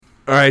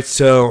All right,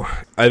 so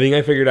I think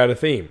I figured out a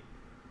theme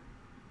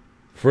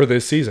for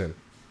this season.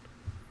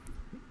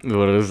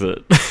 What is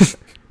it?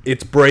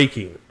 It's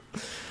breaking.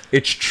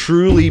 It's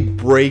truly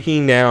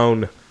breaking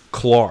down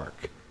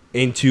Clark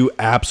into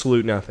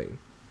absolute nothing.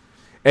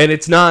 And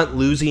it's not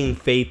losing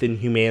faith in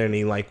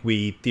humanity like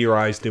we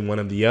theorized in one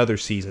of the other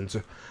seasons.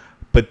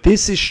 But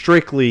this is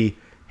strictly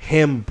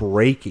him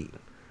breaking.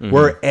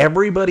 Where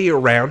everybody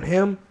around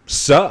him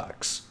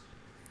sucks.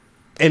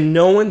 And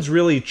no one's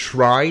really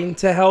trying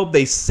to help.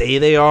 They say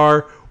they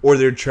are. Or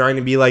they're trying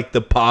to be like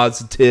the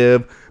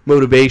positive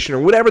motivation. Or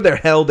whatever the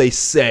hell they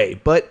say.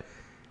 But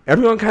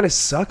everyone kind of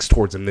sucks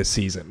towards him this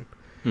season.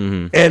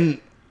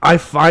 And I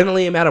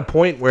finally am at a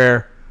point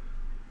where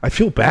I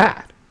feel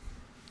bad.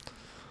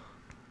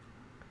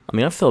 I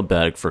mean, I felt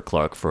bad for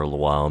Clark for a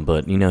while,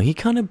 but, you know, he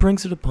kind of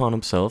brings it upon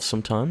himself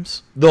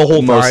sometimes. The whole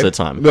time? Most of the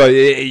time.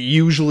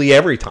 Usually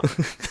every time.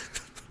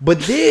 But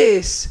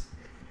this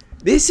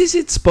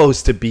isn't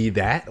supposed to be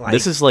that. Like,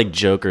 this is like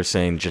Joker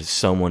saying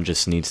someone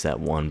just needs that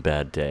one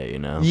bad day, you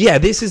know? Yeah,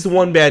 this is the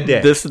one bad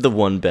day. This is the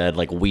one bad,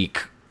 like,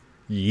 week.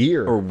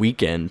 Year. Or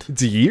weekend.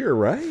 It's a year,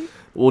 right?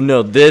 Well,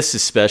 no, this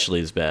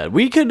especially is bad.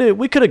 We could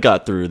have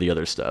got through the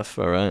other stuff,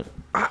 all right?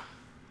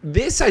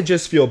 This I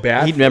just feel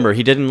bad. Remember,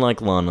 he didn't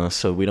like Lana,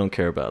 so we don't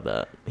care about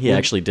that. He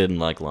actually didn't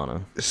like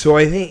Lana. So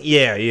I think,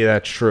 yeah,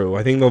 that's true.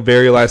 I think the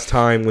very last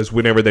time was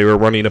whenever they were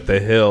running up the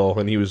hill,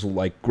 and he was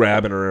like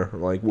grabbing her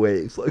like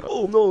waves, like,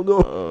 oh no,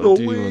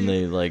 dude, when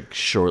they like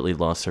shortly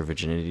lost their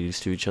virginities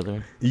to each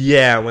other.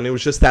 Yeah, when it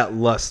was just that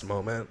lust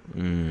moment.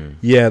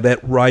 Yeah,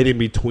 that right in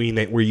between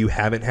that where you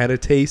haven't had a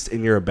taste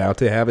and you're about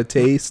to have a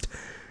taste,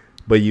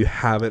 but you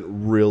haven't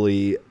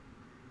really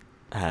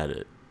had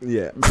it.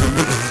 Yeah.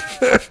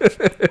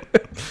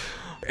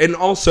 And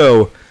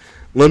also,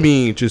 let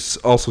me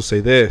just also say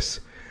this.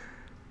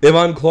 If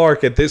I'm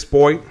Clark at this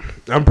point,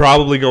 I'm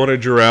probably going to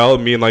Jor-El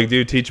and being like,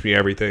 dude, teach me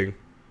everything.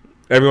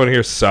 Everyone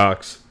here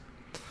sucks.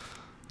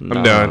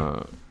 I'm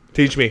done.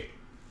 Teach me.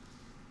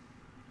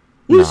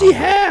 Who does he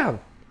have?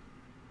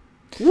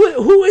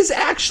 Who is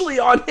actually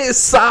on his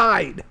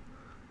side?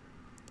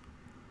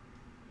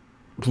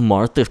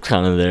 Martha's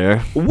kind of there.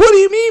 What do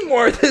you mean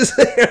Martha's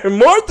there?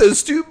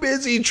 Martha's too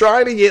busy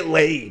trying to get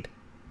laid.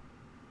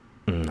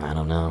 I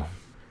don't know.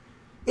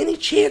 Any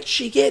chance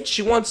she gets,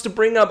 she wants to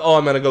bring up, oh,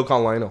 I'm going to go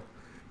call Lionel.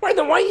 Right,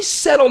 then why you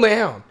settle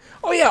down?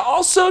 Oh, yeah,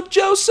 also,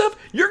 Joseph,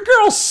 your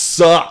girl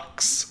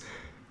sucks.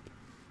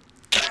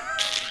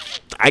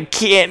 I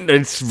can't.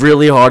 It's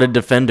really hard to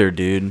defend her,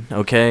 dude.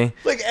 Okay?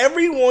 Like,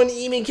 everyone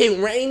even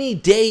came, Rainy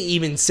Day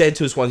even said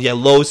to us once, yeah,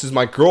 Lois is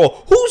my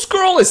girl. Whose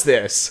girl is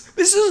this?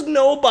 This is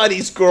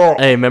nobody's girl.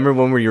 Hey, remember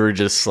when we were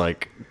just,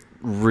 like,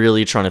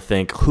 really trying to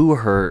think, who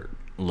hurt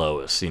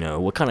Lois? You know,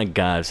 what kind of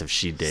guys have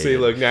she dated? See,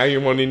 look, now you're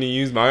wanting to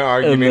use my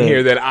argument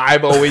here that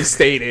I've always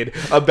stated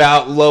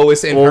about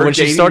Lois and her when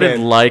dating she started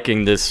men.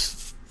 liking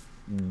this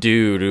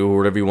dude, or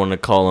whatever you want to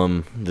call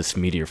him, this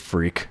Meteor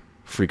Freak.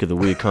 Freak of the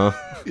week, huh?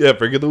 Yeah,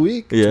 Freak of the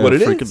week. That's yeah, what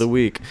it Freak is. of the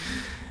week.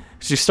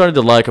 She started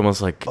to like him. I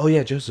was like, oh,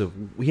 yeah, Joseph.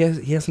 He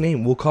has a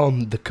name. We'll call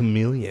him the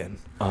Chameleon.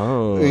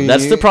 oh.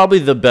 That's probably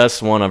the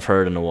best one I've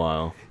heard in a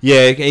while.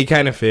 Yeah, it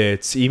kind of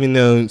fits, even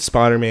though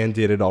Spider-Man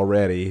did it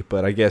already.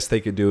 But I guess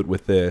they could do it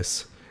with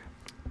this.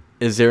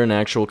 Is there an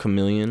actual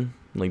chameleon,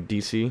 like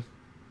DC?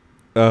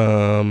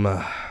 I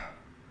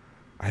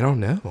don't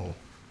know.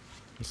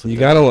 You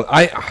gotta.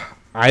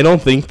 I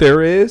don't think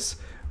there is,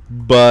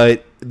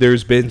 but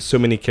there's been so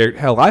many characters.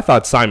 Hell, I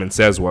thought Simon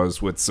Says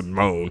was with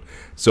Simone,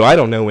 so I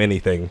don't know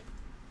anything.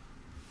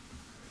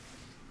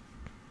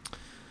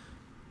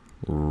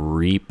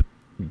 Reap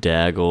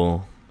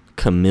Daggle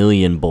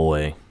Chameleon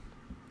Boy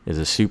is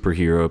a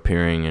superhero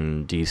appearing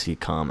in DC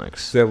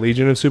Comics. Is that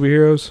Legion of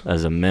Superheroes?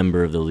 As a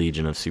member of the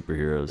Legion of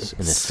Superheroes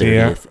in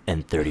the 30th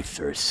and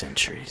 31st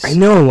centuries. I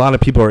know a lot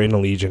of people are into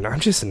Legion. I'm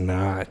just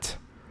not.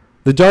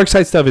 The Dark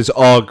Side stuff is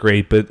all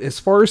great, but as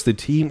far as the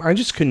team, I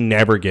just could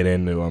never get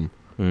into them.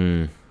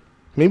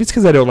 Maybe it's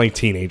because I don't like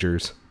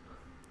teenagers.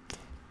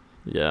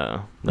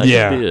 Yeah, that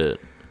could be it.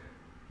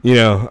 You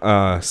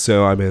know,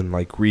 so I've been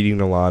like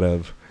reading a lot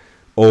of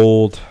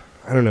old,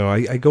 I don't know,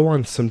 I go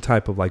on some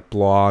type of like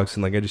blogs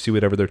and like I just see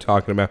whatever they're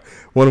talking about.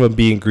 One of them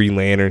being Green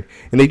Lantern,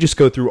 and they just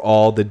go through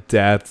all the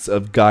deaths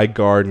of Guy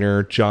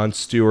Gardner, Jon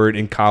Stewart,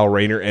 and Kyle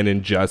Rayner and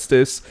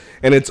Injustice,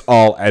 and it's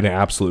all an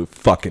absolute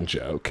fucking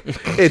joke.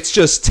 It's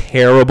just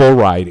terrible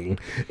writing.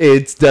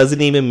 It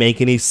doesn't even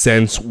make any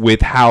sense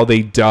with how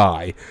they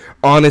die.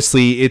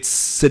 Honestly, it's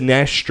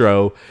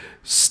Sinestro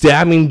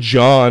stabbing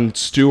Jon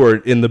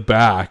Stewart in the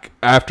back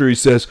after he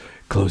says,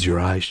 "Close your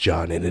eyes,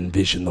 Jon, and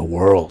envision the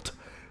world."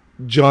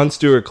 Jon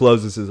Stewart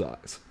closes his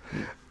eyes.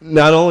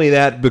 Not only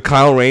that, but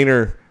Kyle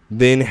Rayner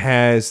then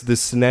has the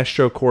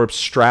Sinestro corpse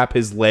strap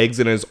his legs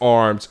and his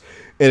arms.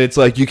 And it's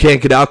like, you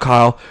can't get out,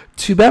 Kyle.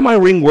 Too bad my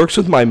ring works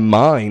with my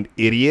mind,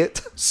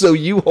 idiot. So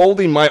you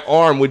holding my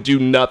arm would do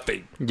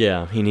nothing.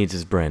 Yeah, he needs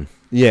his brain.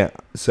 Yeah,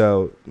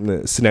 so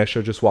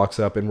Sinestro just walks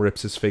up and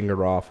rips his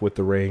finger off with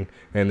the ring,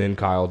 and then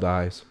Kyle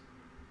dies.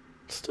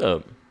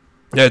 Stop.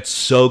 That's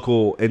so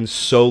cool and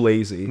so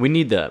lazy. We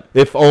need that.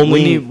 If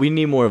only we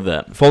need more of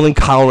that. If only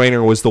Kyle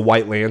Rayner was the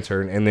White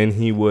Lantern, and then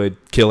he would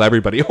kill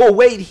everybody. Oh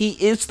wait, he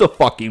is the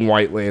fucking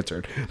White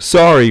Lantern.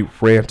 Sorry,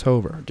 rant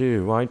over.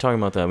 Dude, why are you talking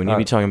about that? We need to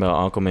be talking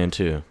about Aquaman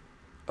 2.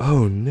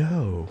 Oh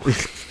no.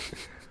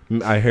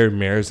 I heard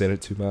Mara's in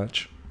it too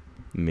much.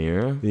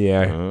 Mira?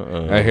 Yeah.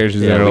 I heard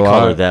she's in it a lot. We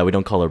call her that. We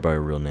don't call her by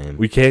her real name.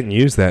 We can't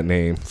use that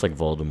name. It's like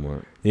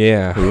Voldemort.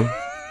 Yeah. Who?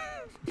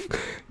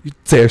 You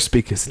dare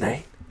speak his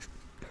name.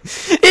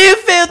 You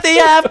filthy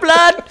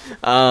half-blood!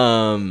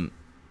 No,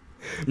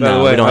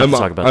 we don't have to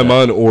talk about that. I'm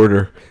on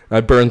order.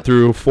 I burned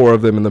through 4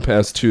 of them in the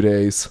past 2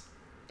 days.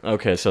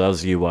 Okay, so that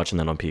was you watching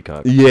that on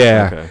Peacock.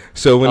 Yeah. Okay.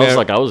 So when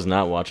I was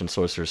not watching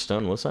Sorcerer's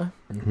Stone, was I?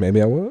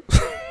 Maybe I was.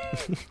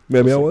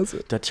 Maybe I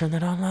wasn't. Did I turn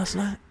that on last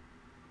night?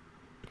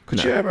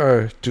 Could you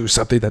ever do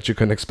something that you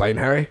couldn't explain,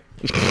 Harry?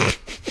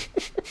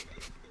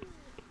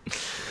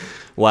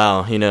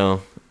 Wow,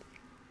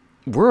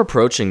 we're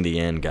approaching the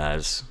end,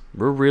 guys.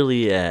 We're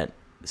really at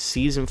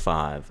Season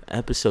 5,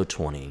 Episode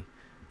 20,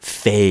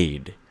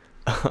 Fade.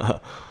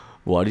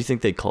 Why do you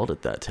think they called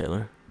it that,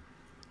 Taylor?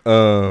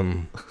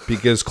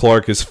 Because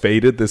Clark is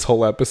faded this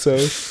whole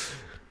episode.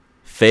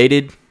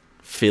 Faded,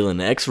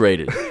 feeling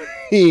X-rated.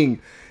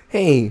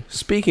 Hey,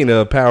 speaking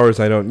of powers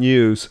I don't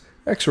use,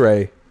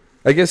 X-ray.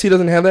 I guess he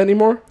doesn't have that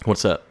anymore?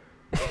 What's up?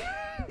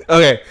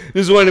 Okay,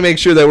 just wanted to make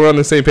sure that we're on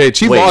the same page.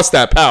 He lost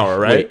that power,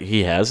 right? Wait,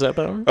 he has that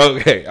power?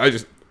 Okay,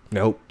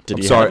 nope. Did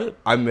he sorry. have it?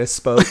 I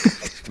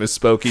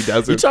misspoke. He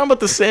doesn't. You talking about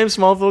the same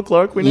Smallville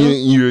Clark we know?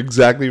 You're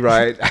exactly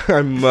right.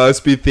 I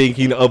must be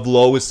thinking of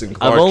Lois and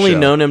Clark. I've only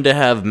known him to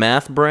have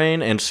math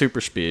brain and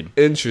super speed.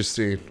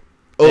 Interesting.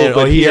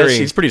 But hearing.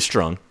 He's pretty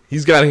strong.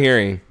 He's got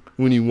hearing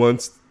when he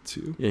wants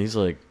to. Yeah, he's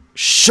like,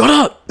 shut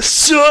up!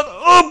 Shut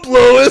up,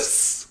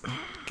 Lois!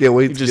 Can't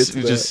wait to get to that.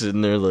 He's just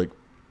sitting there like,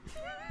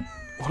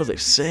 what are they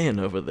saying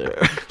over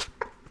there?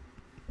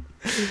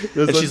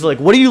 And she's like,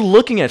 what are you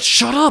looking at?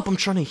 Shut up, I'm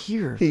trying to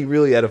hear. He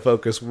really had to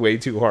focus way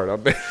too hard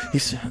on that. He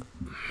said,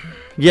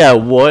 yeah,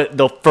 what?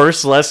 The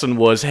first lesson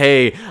was,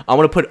 hey, I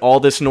want to put all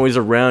this noise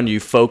around you,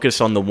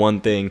 focus on the one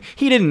thing.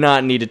 He did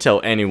not need to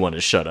tell anyone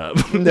to shut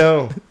up.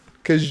 No,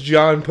 because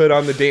John put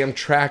on the damn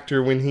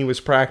tractor when he was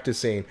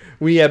practicing.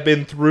 We have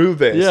been through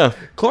this. Yeah.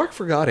 Clark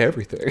forgot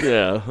everything.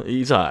 Yeah,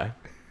 he's high.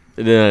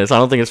 I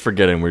don't think it's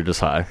forgetting, we're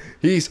just high.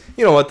 You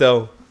know what,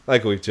 though?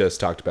 Like we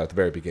just talked about at the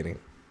very beginning.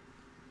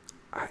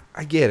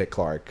 I get it,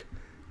 Clark.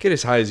 Get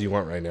as high as you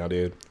want right now,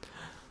 dude.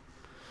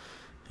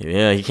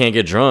 Yeah, he can't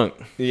get drunk.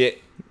 Yeah,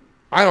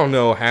 I don't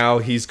know how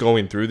he's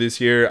going through this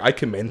year. I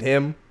commend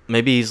him.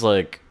 Maybe he's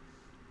like,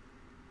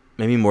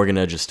 maybe Morgan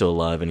Edge is still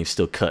alive and he's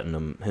still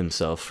cutting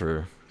himself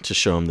to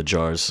show him the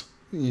jars.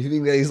 You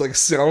think that he's like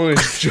selling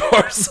his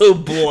jars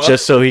of blood?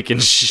 Just so he can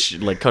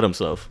cut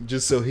himself.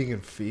 Just so he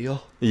can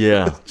feel?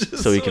 Yeah,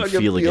 so he can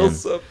feel again.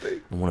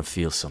 Something. I want to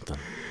feel something.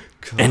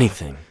 God.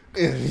 Anything.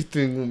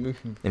 And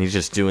he's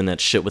just doing that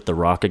shit with The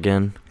Rock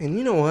again. And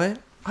you know what?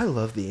 I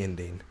love the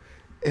ending.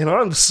 And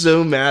I'm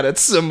so mad at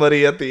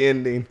somebody at the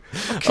ending.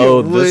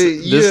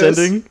 This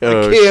ending?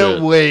 Oh, I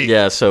can't wait.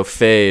 Yeah, so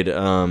Fade.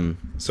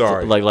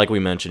 Sorry. Like we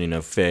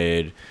mentioned,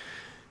 Fade.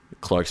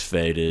 Clark's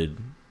faded.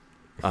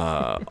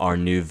 Our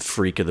new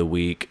freak of the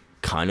week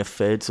kind of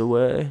fades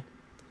away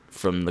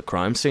from the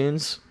crime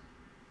scenes.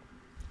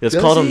 Does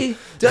he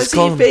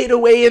fade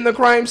away in the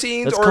crime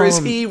scenes, or is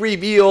he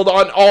revealed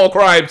on all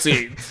crime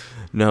scenes?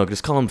 No,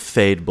 just call him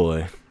Fade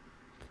Boy.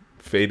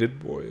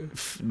 Faded Boy?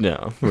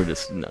 No,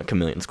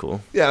 Chameleon's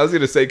cool. Yeah, I was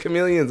going to say,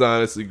 Chameleon's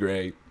honestly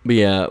great. But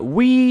yeah,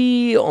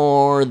 we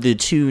are the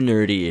 2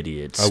 nerdy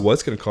idiots. I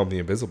was going to call him the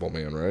Invisible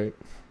Man, right?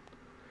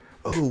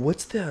 Oh,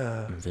 what's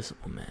the...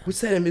 Invisible Man.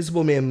 What's that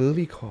Invisible Man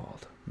movie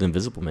called? The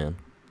Invisible Man.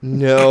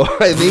 No,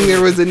 I think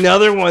there was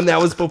another one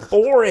that was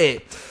before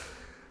it.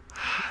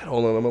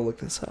 Hold on, I'm going to look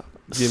this up.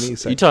 Give me a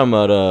second. You talking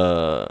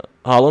about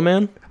Hollow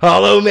Man?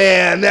 Hollow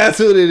Man, that's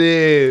what it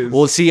is.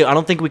 Well, see, I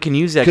don't think we can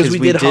use that because we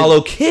did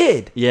Hollow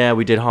Kid. Yeah,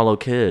 we did Hollow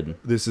Kid.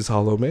 This is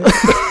Hollow Man. I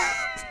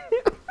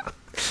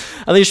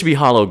think it should be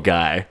Hollow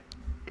Guy.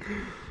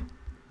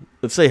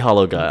 Let's say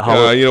Hollow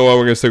Guy. You know what?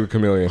 We're gonna stick with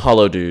Chameleon.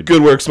 Hollow Dude.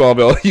 Good work,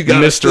 Smallville. You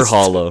got Mr.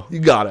 Hollow. You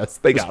got us.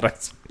 They got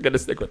us. We're gonna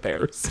stick with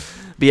theirs.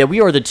 But yeah, we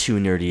are the 2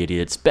 nerdy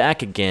idiots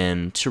back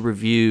again to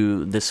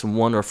review this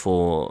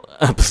wonderful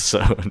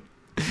episode.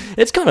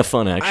 It's kind of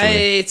fun,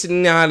 actually. It's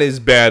not as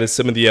bad as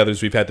some of the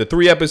others we've had. The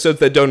 3 episodes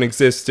that don't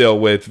exist still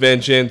with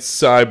Vengeance,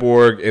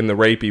 Cyborg, and the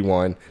rapey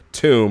one,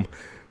 Tomb.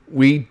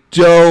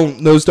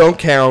 Those don't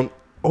count.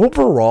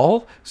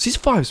 Overall,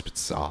 Season 5's been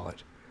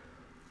solid.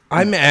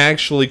 I'm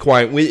actually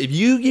quite... If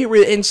you get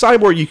rid... And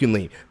Cyborg, you can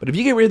leave. But if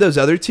you get rid of those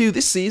other 2,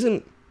 this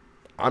season...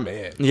 I'm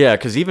in. Yeah,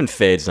 because even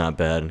Fade's not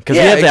bad. Because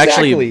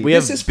we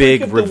have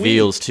big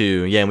reveals,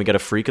 too. Yeah, and we got a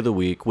Freak of the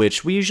Week,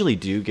 which we usually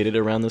do get it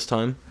around this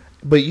time.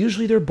 But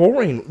usually they're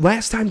boring.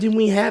 Last time, didn't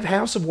we have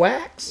House of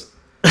Wax?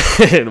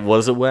 It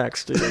was a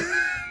wax, dude.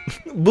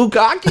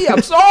 Bukkake?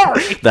 I'm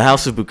sorry. The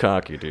House of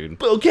Bukkake, dude.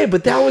 Okay,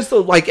 but that was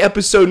the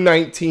episode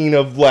 19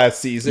 of last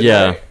season.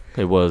 Yeah. Right?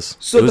 It was.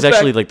 So it was the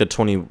actually fact- like the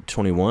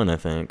 2021, I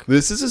think.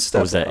 This is a step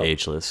Or was that up.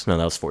 ageless? No,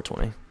 that was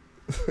 420.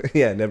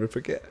 Yeah, never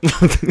forget.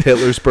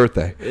 Hitler's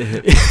birthday.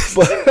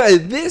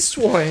 But this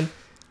one,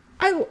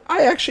 I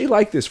actually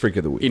like this Freak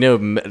of the Week. You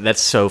know,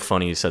 that's so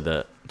funny you said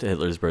that to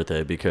Hitler's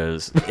birthday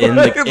because in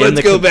the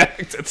Let's go back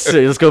to so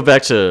let's go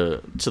back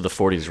to the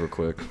 40s real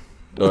quick,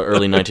 or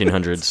early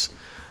 1900s.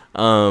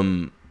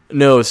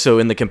 No, so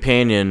in the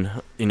companion,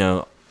 you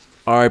know,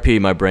 R.I.P.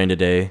 my brain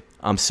today.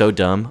 I'm so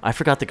dumb. I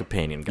forgot the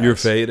companion, guys. You're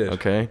faded.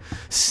 Okay,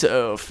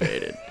 so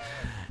faded.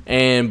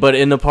 But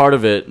in the part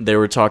of it, they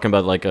were talking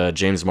about like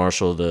James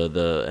Marshall,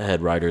 the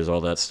head writers,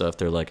 all that stuff.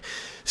 They're like,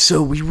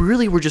 so we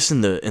really were just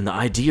in the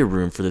idea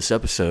room for this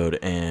episode,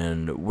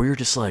 and we were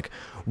just like,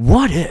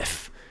 what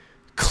if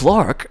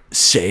Clark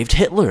saved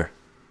Hitler?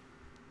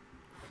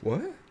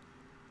 What?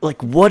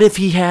 Like, what if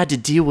he had to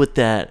deal with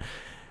that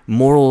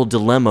moral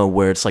dilemma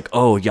where it's like,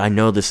 oh, yeah, I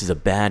know this is a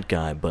bad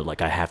guy, but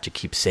like I have to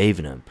keep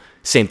saving him.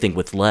 Same thing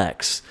with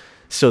Lex.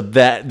 So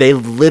that they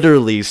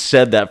literally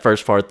said that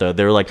first part though.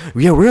 They were like,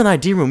 yeah, we're in the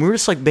ID room. We were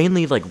just like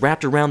mainly like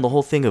wrapped around the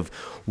whole thing of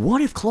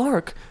what if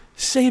Clark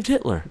saved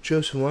Hitler?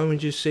 Joseph, why don't we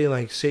just say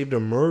like saved a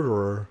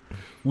murderer?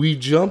 We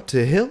jumped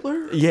to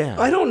Hitler? Yeah.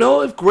 I don't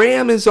know if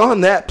Graham is on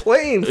that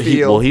playing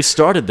field. He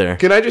started there.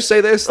 Can I just say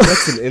this?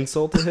 That's an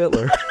insult to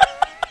Hitler.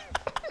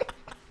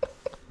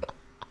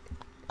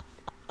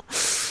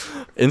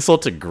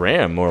 Insult to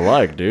Graham, more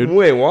like, dude.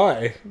 Wait,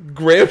 why?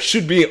 Graham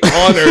should be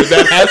honored.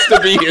 That has to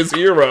be his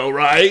hero,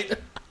 right?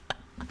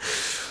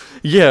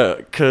 Yeah,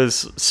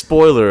 because,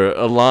 spoiler,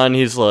 a line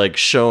he's like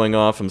showing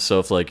off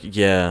himself like,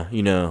 yeah,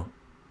 you know,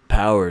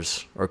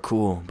 powers are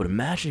cool, but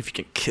imagine if you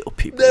can kill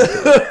people.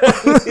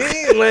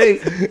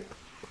 Like,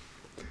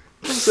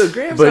 so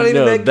Graham's not But even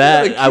no, that good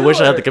that of a I wish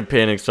I had the killer.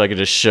 companion so I could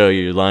just show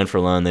you line for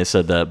line. They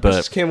said that, I but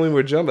just can't believe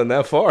we're jumping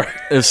that far.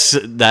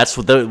 that's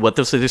what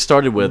they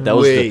started with. That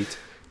was Wait,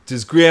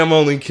 does Graham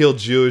only kill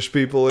Jewish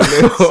people in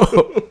this?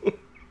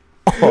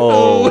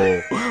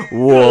 Oh,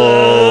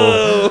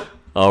 whoa!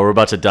 Oh, we're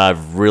about to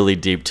dive really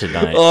deep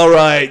tonight. All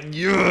right,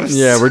 yes.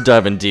 Yeah, we're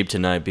diving deep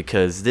tonight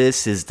because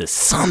this is the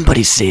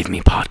Somebody Save Me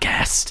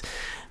podcast.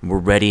 We're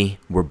ready.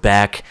 We're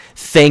back.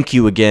 Thank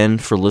you again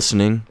for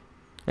listening.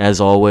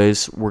 As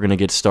always, we're going to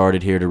get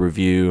started here to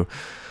review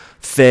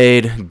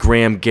Fade,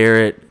 Graham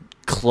Garrett,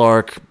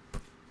 Clark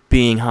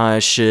being high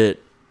as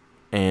shit,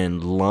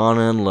 and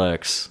Lana and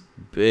Lex.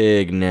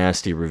 Big,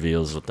 nasty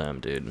reveals with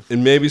them, dude.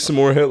 And maybe some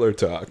more Hitler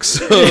talk.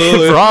 So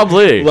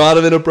Probably. a lot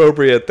of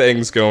inappropriate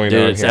things going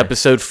Dude, on it's here.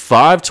 episode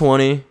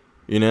 520,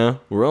 you know?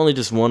 We're only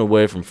just one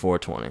away from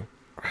 420.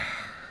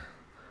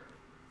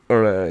 All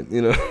right,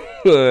 you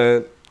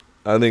know,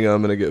 I think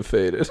I'm going to get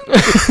faded.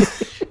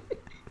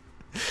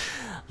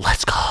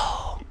 Let's go.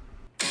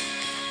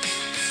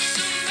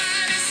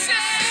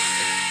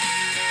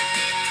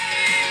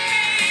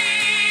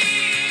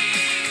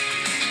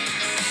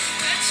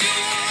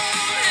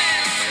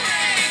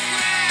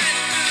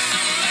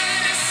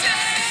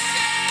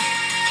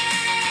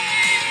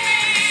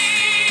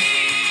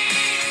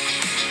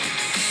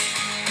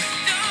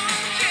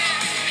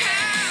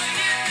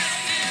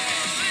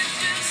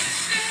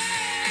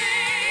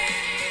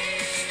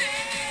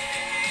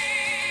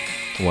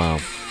 Wow.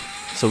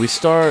 So we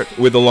start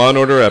With the Law and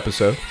Order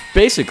episode.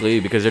 basically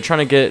because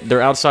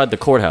they're outside the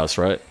courthouse,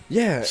 right?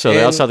 Yeah. So they're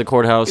and outside the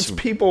courthouse. It's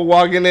people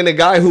walking in, a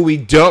guy who we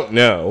don't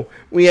know.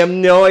 We have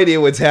no idea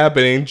what's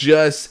happening.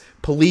 Just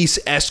police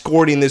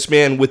escorting this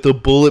man with a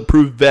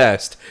bulletproof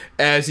vest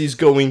as he's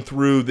going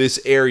through this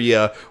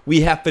area.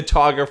 We have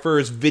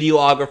photographers,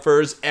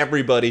 videographers,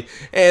 everybody.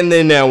 And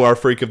then now our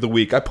Freak of the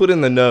Week. I put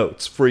in the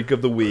notes. Freak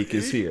of the Week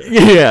is here.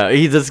 Yeah,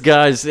 this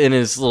guy's in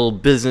his little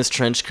business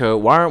trench coat.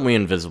 Why aren't we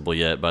invisible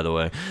yet, by the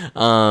way?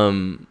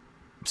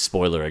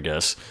 Spoiler, I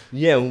guess.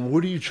 Yeah,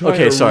 what are you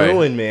trying to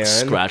ruin, man?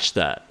 Scratch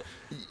that.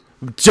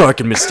 Dark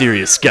and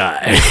mysterious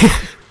guy.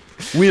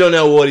 We don't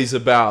know what he's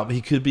about. But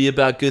he could be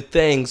about good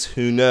things.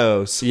 Who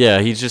knows? Yeah,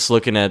 he's just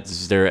looking at,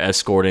 they're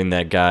escorting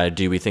that guy.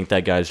 Do we think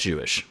that guy's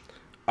Jewish?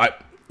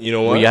 You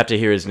know what? Well, you have to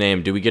hear his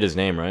name. Do we get his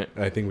name, right?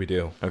 I think we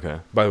do. Okay.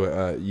 By the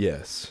way,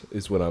 yes,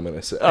 is what I'm going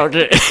to say.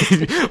 Okay.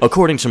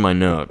 According to my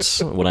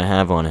notes, what I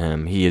have on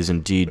him, he is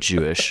indeed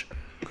Jewish.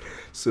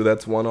 So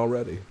that's one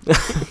already.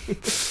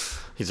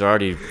 He's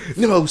already...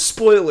 No,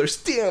 spoilers,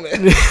 damn it.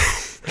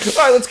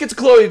 All right, let's get to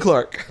Chloe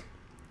Clark.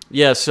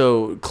 Yeah,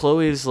 so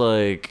Chloe's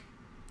like...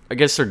 I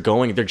guess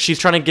she's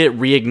trying to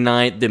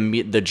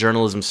reignite the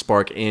journalism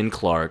spark in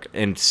Clark,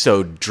 and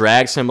so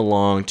drags him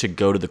along to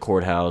go to the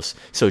courthouse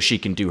so she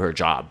can do her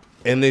job.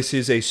 And this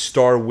is a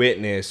star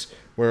witness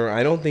where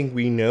I don't think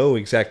we know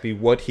exactly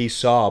what he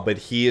saw, but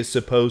he is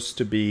supposed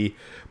to be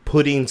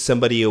putting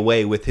somebody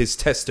away with his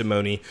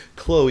testimony.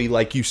 Chloe,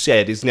 like you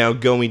said, is now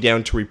going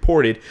down to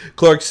report it.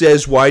 Clark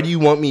says, "Why do you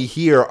want me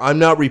here? I'm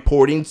not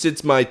reporting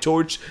since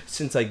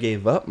I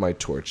gave up my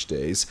torch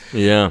days."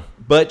 Yeah.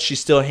 But she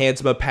still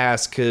hands him a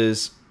pass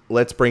because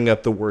let's bring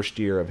up the worst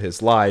year of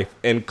his life.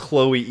 And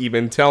Chloe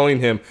even telling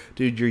him,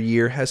 "Dude, your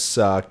year has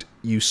sucked.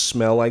 You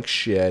smell like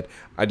shit.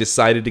 I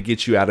decided to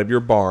get you out of your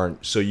barn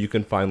so you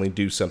can finally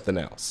do something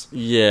else.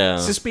 Yeah.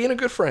 Is this being a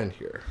good friend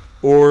here?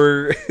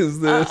 Or is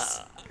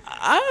this...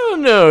 I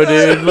don't know, dude.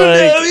 I don't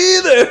know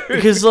either.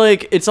 Because,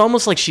 like, it's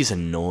almost like she's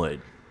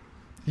annoyed.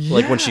 Yeah.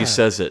 Like, when she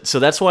says it. So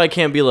that's why I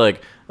can't be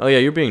like, oh, yeah,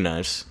 you're being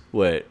nice.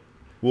 Wait.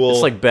 Well,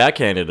 it's, like,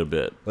 backhanded a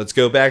bit. let's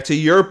go back to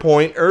your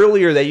point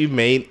earlier that you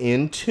made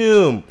in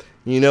Tomb.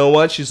 You know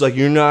what? She's like,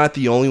 you're not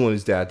the only one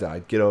whose dad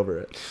died. Get over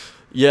it.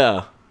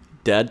 Yeah.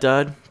 Dad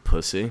died?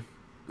 Pussy.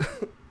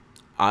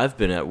 I've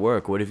been at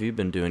work. What have you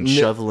been doing?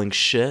 Shoveling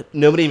shit?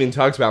 Nobody even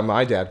talks about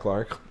my dad,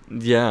 Clark.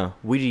 Yeah.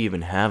 We didn't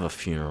even have a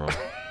funeral.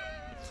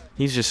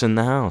 He's just in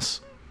the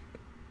house.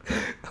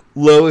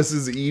 Lois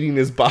is eating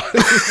his body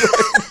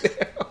right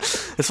now.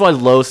 That's why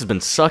Lois has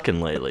been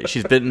sucking lately.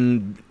 She's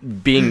been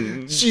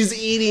being... She's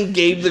eating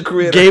Gabe the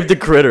Critter. Gabe the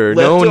Critter.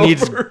 No one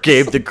needs Leftovers.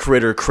 Gabe the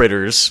Critter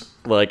critters,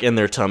 like, in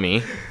their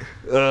tummy.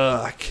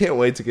 I can't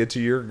wait to get to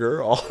your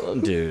girl.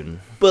 Dude.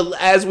 But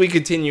as we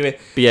continue it...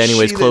 But yeah,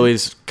 anyways, she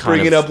Chloe's kind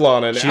bringing up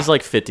Lana now. She's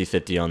like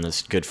 50-50 on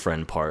this good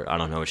friend part. I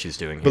don't know what she's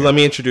doing here. But let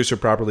me introduce her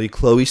properly.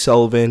 Chloe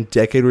Sullivan,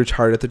 decade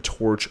retired at the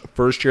Torch,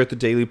 first year at the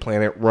Daily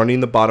Planet,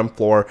 running the bottom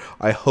floor.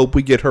 I hope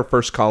we get her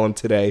first column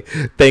today.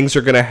 Things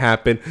are going to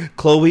happen.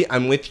 Chloe,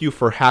 I'm with you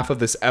for half of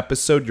this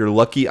episode. You're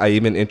lucky I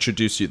even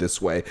introduced you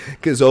this way.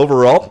 Because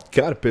overall,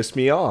 God, it pissed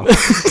me off.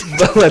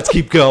 But let's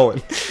keep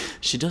going.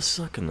 She does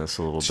suck in this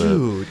a little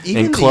Dude, bit.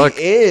 even And Clark,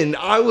 the end,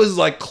 I was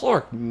like,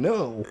 Clark,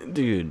 no.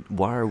 dude,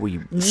 why are we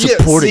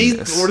supporting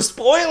this? We're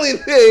spoiling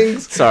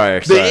things.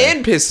 Sorry. The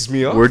end pisses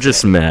me off. We're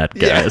just mad,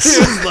 guys. Yeah, it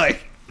was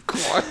like,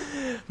 Clark.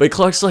 But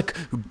Clark's like,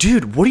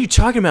 dude, what are you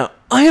talking about?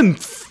 I am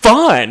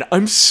fine.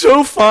 I'm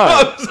so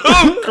fine. I'm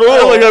so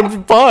cool. Like,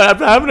 I'm fine. I'm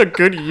having a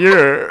good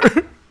year.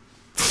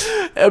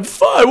 I'm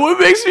fine. What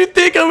makes you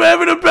think I'm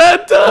having a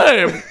bad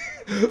time?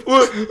 Did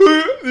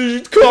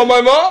you call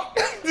my mom?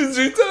 Did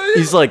she tell you?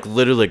 He's like,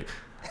 literally, like,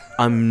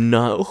 I'm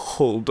not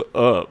holed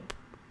up.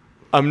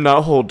 I'm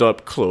not holed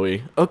up,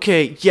 Chloe.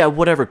 Okay, yeah,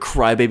 whatever,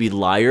 crybaby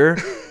liar.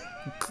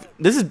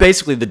 This is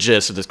basically the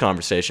gist of this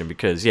conversation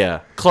because,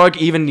 yeah, Clark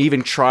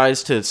even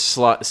tries to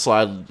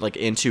slide like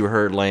into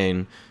her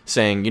lane,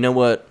 saying, you know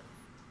what?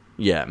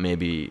 Yeah,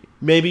 maybe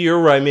you're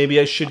right. Maybe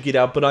I should get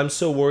out, but I'm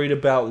so worried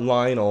about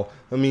Lionel.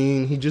 I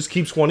mean, he just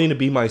keeps wanting to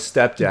be my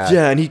stepdad.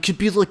 Yeah, and he could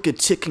be like a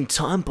ticking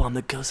time bomb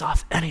that goes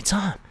off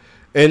anytime.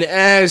 And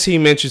as he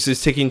mentions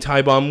this ticking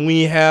time bomb,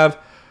 we have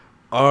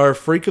our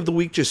Freak of the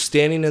Week just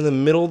standing in the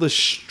middle of the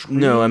street.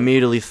 No, I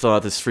immediately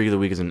thought this Freak of the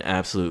Week is an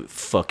absolute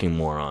fucking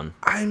moron.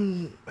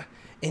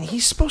 And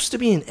he's supposed to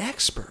be an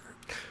expert.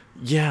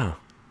 Yeah.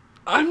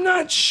 I'm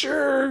not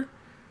sure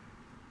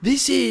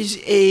this is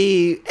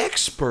a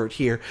expert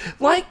here.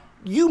 Like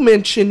you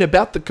mentioned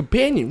about the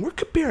companion, we're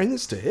comparing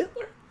this to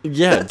Hitler.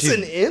 Yeah, That's dude.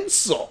 an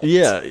insult.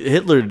 Yeah,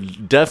 Hitler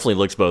definitely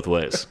looks both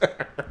ways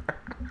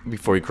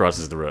before he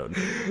crosses the road.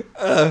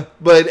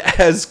 But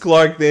as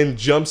Clark then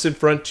jumps in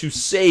front to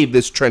save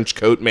this trench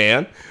coat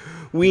man,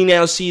 we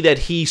now see that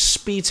he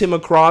speeds him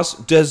across.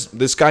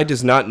 This guy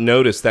does not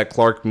notice that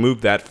Clark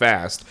moved that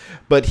fast,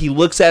 but he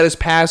looks at his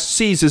past,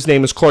 sees his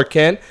name is Clark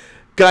Kent.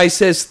 Guy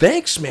says,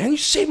 thanks, man. You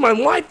saved my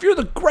life. You're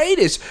the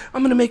greatest.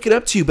 I'm going to make it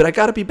up to you, but I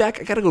got to be back.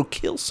 I got to go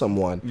kill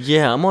someone.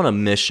 Yeah, I'm on a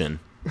mission.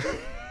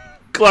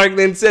 Clark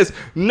then says,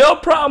 no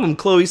problem.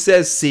 Chloe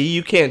says, see,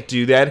 you can't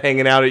do that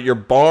hanging out at your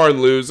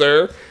barn,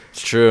 loser.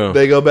 It's true.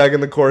 They go back in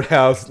the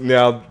courthouse.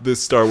 Now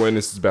this star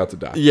witness is about to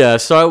die. Yeah,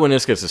 Star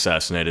Witness gets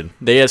assassinated.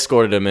 They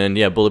escorted him in.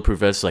 Yeah, Bulletproof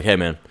Vest is like, hey,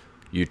 man,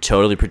 you're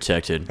totally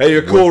protected. Hey,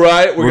 you're cool,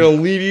 right? We're going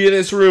to leave you in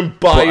this room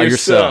by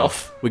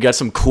yourself. We got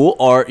some cool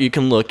art you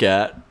can look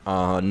at.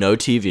 No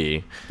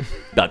TV.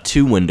 About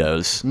 2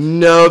 windows.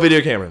 No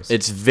video cameras.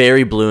 It's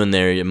very blue in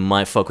there. It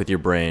might fuck with your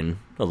brain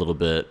a little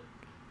bit.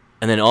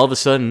 And then all of a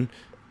sudden,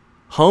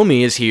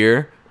 homie is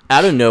here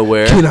out of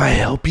nowhere. Can I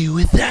help you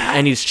with that?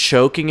 And he's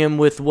choking him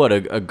with what,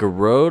 a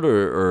garrote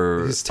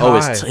or his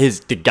tie.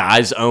 The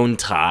guy's own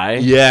tie.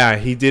 Yeah,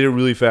 he did it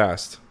really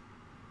fast.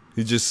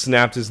 He just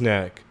snapped his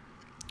neck.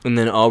 And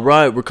then, all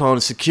right, we're calling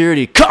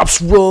security. Cops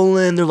roll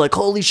in. They're like,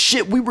 holy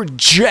shit, we were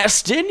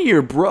just in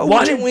here, bro.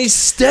 Why didn't we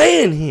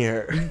stay in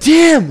here?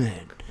 Damn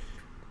it.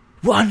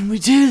 Why didn't we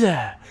do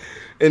that?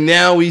 And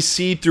now we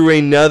see through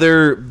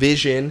another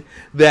vision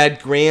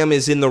that Graham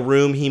is in the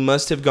room. He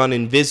must have gone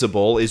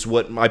invisible, is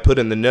what I put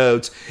in the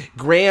notes.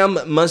 Graham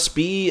must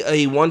be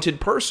a wanted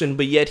person,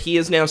 but yet he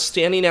is now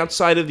standing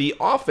outside of the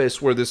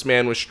office where this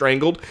man was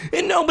strangled,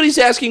 and nobody's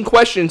asking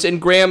questions, and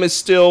Graham is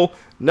still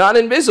not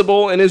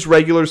invisible and his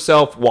regular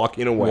self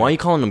walking away. Why are you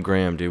calling him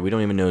Graham, dude? We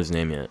don't even know his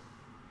name yet.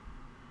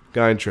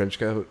 Guy in trench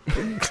coat.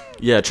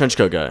 Yeah, trench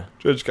coat guy.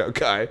 Trench coat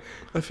guy.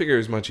 I figure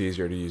it's much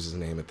easier to use his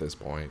name at this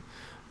point.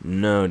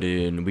 No,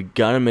 dude. We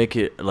gotta make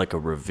it like a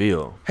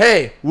reveal.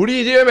 Hey, what are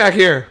you doing back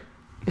here?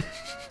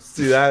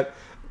 See that?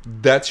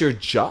 That's your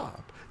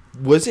job.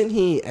 Wasn't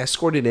he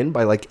escorted in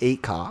by like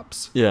 8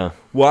 cops? Yeah.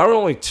 Why were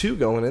only 2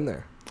 going in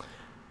there?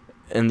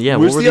 And yeah,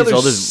 Where's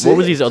what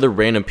were these other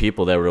random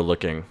people that were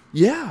looking?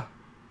 Yeah.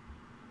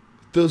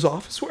 Those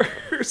office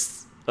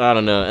workers. I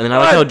don't know. And then I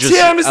like how just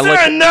Tim, is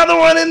there another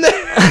one in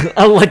there?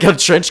 I like how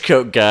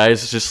trenchcoat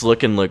guys just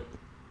looking like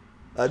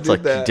it's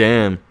like that.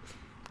 damn,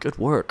 good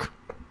work.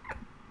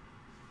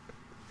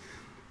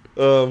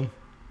 That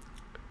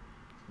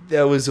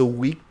was a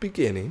weak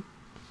beginning.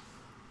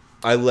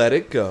 I let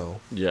it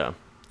go. Yeah.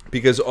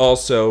 Because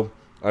also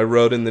I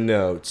wrote in the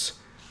notes,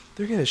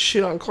 they're gonna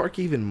shit on Clark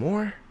even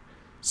more.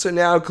 So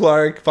now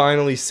Clark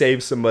finally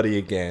saves somebody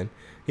again.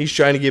 He's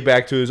trying to get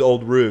back to his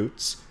old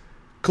roots.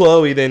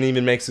 Chloe then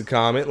even makes a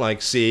comment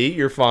like, see,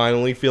 you're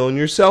finally feeling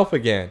yourself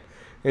again.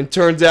 And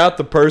turns out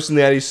the person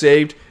that he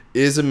saved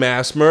is a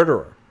mass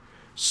murderer.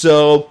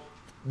 So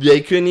they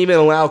couldn't even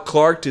allow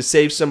Clark to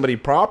save somebody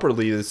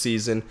properly this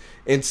season.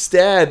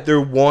 Instead,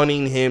 they're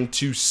wanting him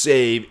to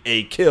save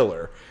a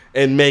killer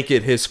and make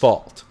it his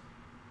fault.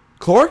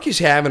 Clark is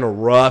having a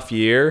rough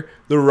year.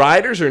 The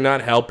writers are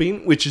not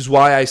helping, which is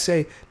why I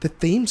say the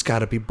theme's got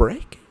to be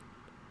breaking.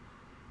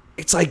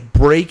 It's like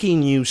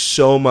breaking you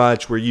so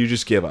much where you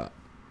just give up.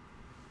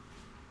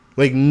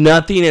 Like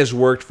nothing has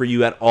worked for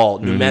you at all.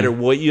 No matter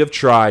what you have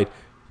tried,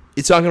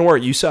 it's not going to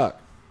work. You suck.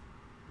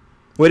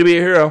 Way to be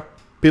a hero.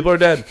 People are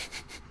dead.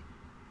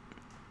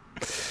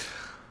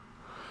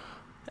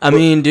 I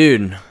mean,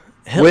 dude.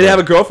 Hitler. Way to have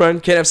a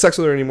girlfriend. Can't have sex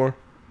with her anymore.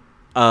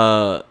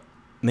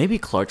 Maybe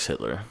Clark's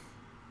Hitler.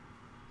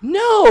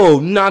 No,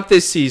 not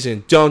this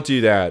season. Don't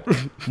do that.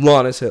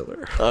 Lana's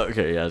Hitler.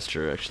 Okay, yeah, that's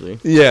true, actually.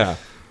 Yeah.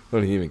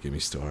 Don't even get me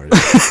started.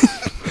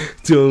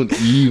 Don't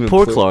even.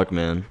 Poor Clark,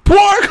 man.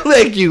 Poor,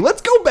 thank you.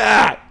 Let's go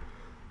back.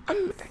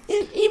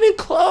 Even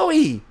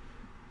Chloe.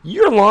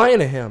 You're lying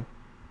to him.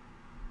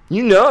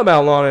 You know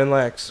about Lana and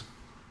Lex.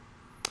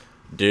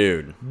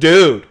 Dude.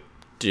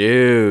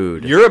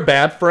 You're a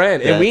bad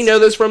friend. And we know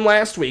this from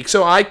last week.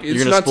 So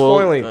it's not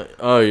spoiling.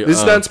 This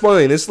is not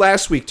spoiling. This is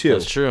last week, too.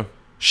 That's true.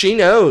 She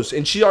knows,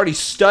 and she already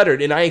stuttered,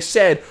 and I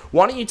said,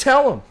 why don't you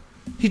tell him?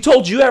 He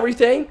told you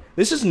everything?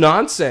 This is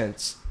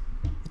nonsense.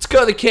 Let's go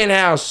to the Kent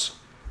house.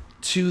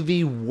 To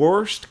the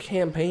worst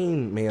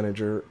campaign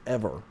manager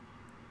ever.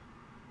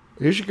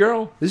 Here's your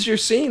girl. This is your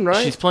scene,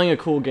 right? She's playing a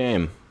cool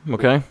game,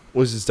 okay?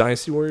 Was this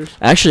Dynasty Warriors?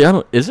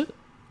 Actually, is it?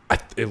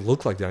 It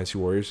looked like Dynasty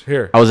Warriors.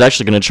 Here. I was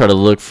actually going to try to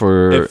look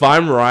for... If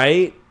I'm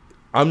right,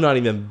 I'm not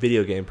even a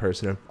video game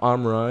person. If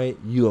I'm right,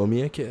 you owe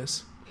me a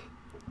kiss.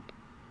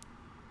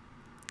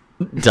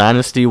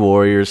 Dynasty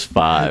Warriors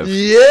 5.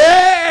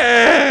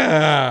 Yeah!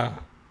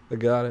 I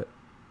got it.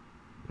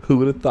 Who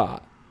would have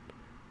thought?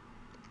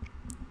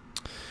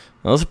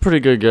 That was a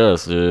pretty good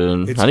guess,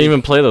 dude. I didn't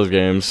even play those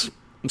games.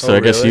 So I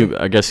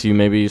guess you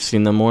maybe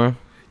seen them more?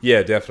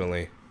 Yeah,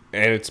 definitely.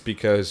 And it's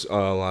because a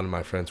lot of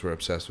my friends were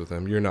obsessed with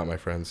them. You're not my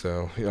friend,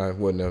 so I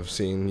wouldn't have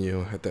seen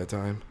you at that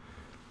time.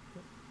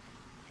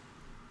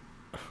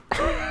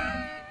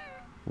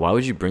 Why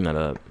would you bring that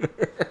up?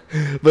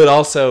 But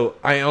also,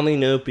 I only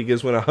know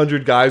because when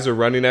 100 guys are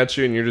running at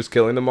you and you're just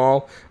killing them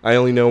all, I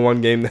only know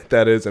one game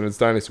that is, and it's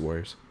Dynasty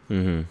Warriors.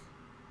 Mm-hmm.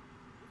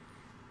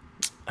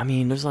 I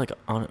mean, there's like...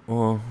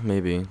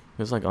 maybe.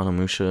 There's like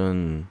Onimusha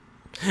and...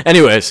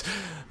 Anyways,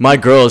 my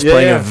girl is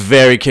playing a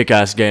very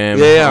kick-ass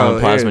game on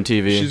Plasma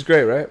TV. She's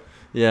great, right?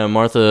 Yeah,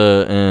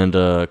 Martha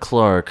and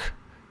Clark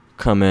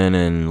come in,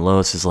 and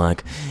Lois is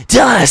like,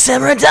 die,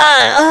 Samurai,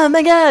 die! Oh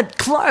my god,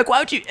 Clark, why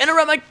would you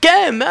interrupt my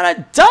game, man? I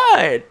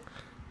died!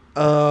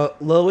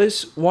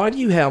 Lois, why do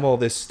you have all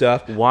this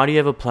stuff? Why do you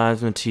have a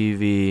Plasma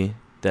TV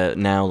that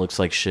now looks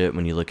like shit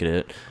when you look at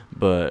it,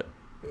 but...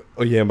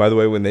 Oh, yeah, and by the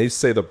way, when they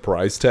say the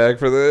price tag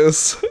for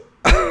this...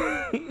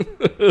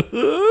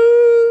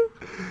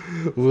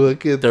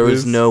 Look at There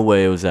was no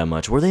way it was that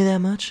much. Were they that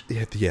much?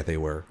 Yeah, they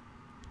were.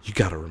 You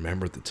got to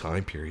remember the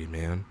time period,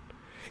 man.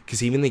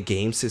 Because even the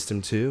game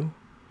system, too.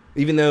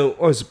 Even though,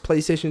 was it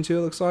PlayStation 2,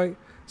 it looks like?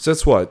 So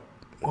that's what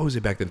was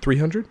it back then,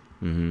 300?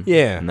 Mm-hmm.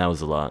 Yeah. And that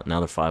was a lot.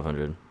 Now they're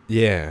 500.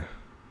 Yeah.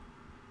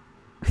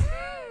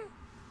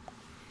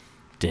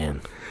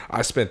 Damn.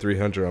 I spent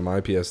 300 on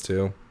my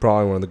PS2.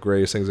 Probably one of the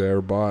greatest things I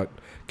ever bought.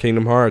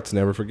 Kingdom Hearts,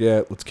 never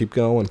forget. Let's keep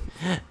going.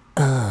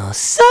 Oh,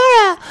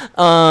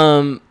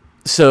 Sora!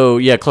 So,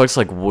 yeah, Clark's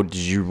like, well, did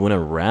you win a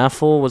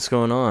raffle? What's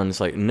going on?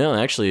 It's like, no,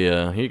 actually,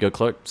 here you go,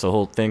 Clark. It's a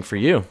whole thing for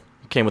you.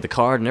 Came with a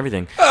card and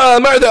everything.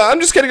 Martha, I'm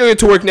just going to go get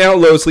to work now.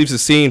 Lois leaves the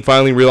scene,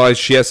 finally realizes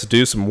she has to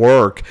do some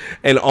work.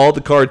 And all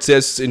the card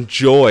says is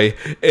enjoy.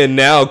 And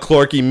now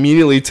Clark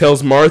immediately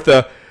tells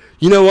Martha,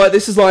 you know what?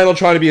 This is Lionel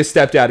trying to be a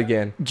stepdad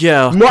again.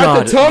 Yeah, Martha,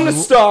 God, tell him to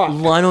stop.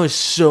 Lionel is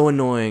so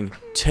annoying.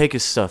 Take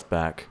his stuff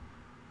back.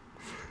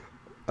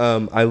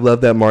 I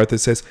love that Martha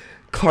says,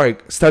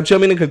 Clark, stop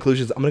jumping to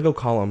conclusions. I'm going to go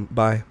call him.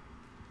 Bye.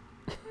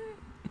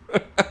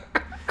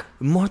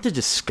 Martha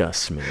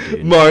disgusts me,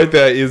 dude.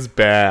 Martha is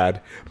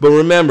bad. But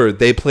remember,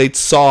 they played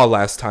Saw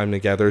last time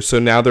together, so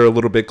now they're a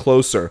little bit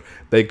closer.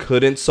 They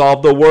couldn't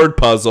solve the word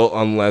puzzle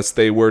unless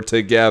they were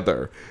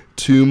together.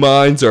 Two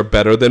minds are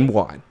better than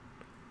one.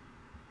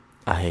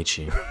 I hate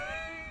you.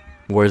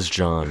 Where's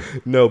John?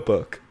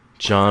 Notebook.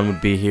 John would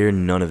be here.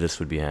 None of this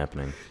would be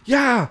happening.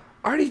 Yeah,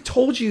 I already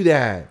told you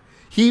that.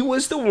 He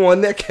was the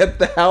one that kept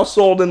the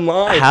household in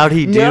line. How'd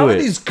he do now it?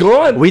 Now he's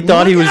gone. We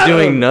thought he was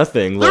doing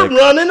nothing. They're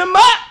running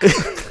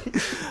amok.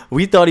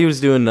 We thought he was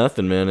doing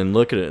nothing, man, and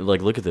look at it.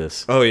 Like, look at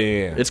this. Oh,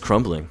 yeah. It's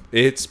crumbling.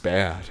 It's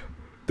bad.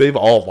 They've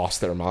all lost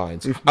their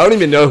minds. I don't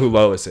even know who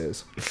Lois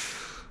is.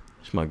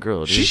 She's my girl,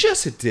 dude. She's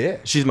just a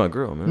dick. She's my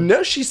girl, man.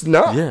 No, she's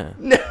not. Yeah.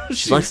 No,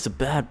 She likes the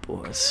bad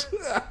boys.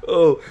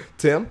 Oh,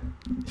 Tim?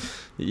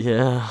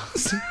 Yeah.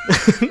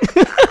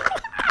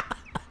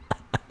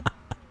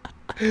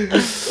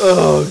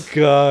 Oh,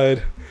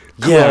 God.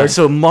 Yeah, Clark.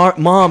 so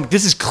Mom,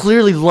 this is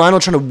clearly Lionel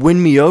trying to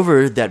win me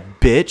over, that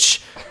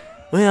bitch.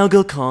 Well,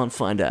 go call and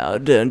find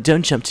out.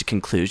 Don't jump to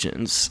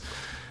conclusions.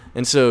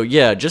 And so,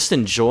 yeah, just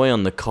enjoy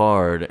on the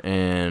card,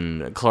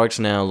 and Clark's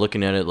now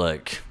looking at it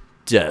like,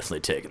 definitely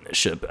taking this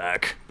shit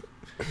back.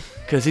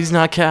 Because he's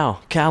not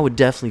Cal. Cal would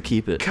definitely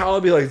keep it. Cal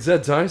would be like, is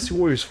that Dynasty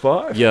Warriors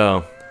 5?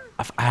 Yo,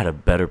 I had a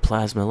better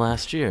plasma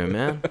last year,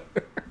 man.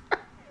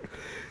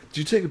 Did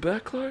you take it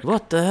back, Clark?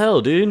 What the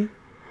hell, dude?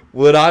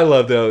 What I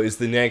love, though, is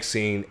the next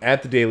scene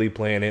at the Daily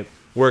Planet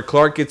where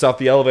Clark gets off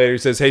the elevator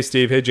and says, hey,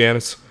 Steve, hey,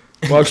 Janice.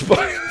 Walks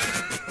by.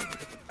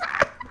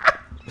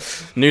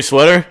 New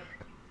sweater?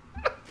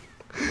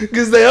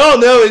 Because they all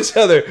know each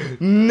other.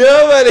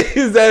 Nobody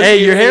is that.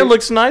 Hey, your hair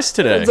looks nice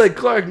today. It's like,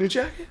 Clark, new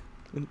jacket?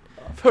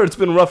 I've heard it's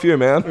been a rough year,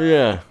 man.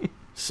 Yeah.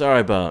 Sorry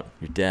about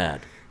your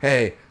dad.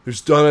 Hey, there's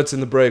donuts in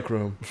the break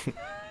room.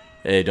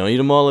 Hey, don't eat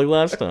them all like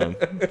last time.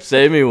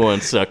 Save me one,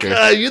 sucker.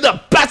 You're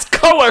the best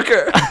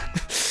coworker.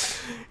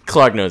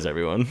 Clark knows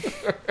everyone.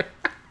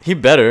 He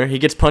better. He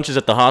gets punches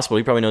at the hospital.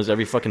 He probably knows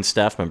every fucking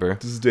staff member.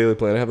 This is Daily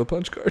Planet. I have a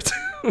punch card.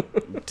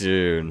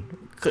 Dude.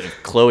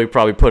 Chloe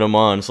probably put him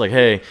on. It's like,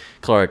 hey,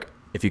 Clark,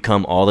 if you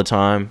come all the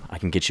time, I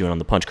can get you in on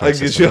the punch card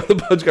system. I can get you on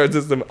the punch card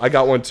system. I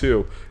got one,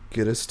 too.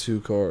 Get us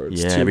 2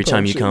 cards. Yeah, 2 every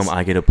time you punches. come,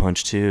 I get a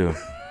punch, too.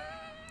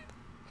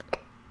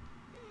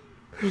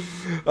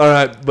 All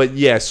right, but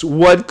yes,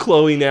 what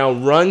Chloe now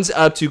runs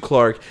up to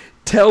Clark,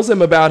 tells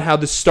him about how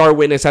the star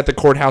witness at the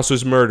courthouse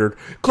was murdered.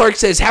 Clark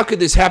says, how could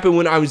this happen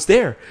when I was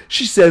there?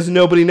 She says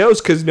nobody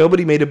knows because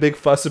nobody made a big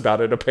fuss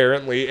about it,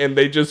 apparently, and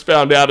they just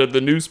found out in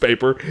the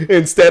newspaper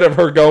instead of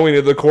her going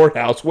to the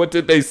courthouse. What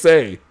did they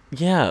say?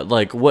 Yeah,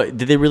 like, what?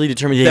 Did they really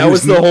determine that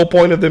was the whole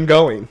point of them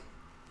going.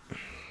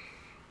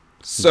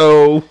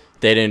 So...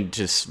 They didn't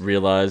just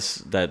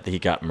realize that he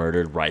got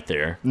murdered right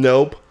there.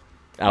 Nope.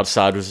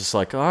 Outside was just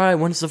like, all right,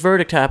 when's the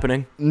verdict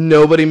happening?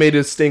 Nobody made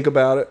a stink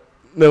about it.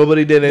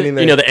 Nobody did anything.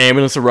 You know, the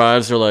ambulance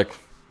arrives. They're like,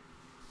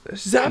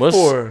 what's that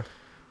for?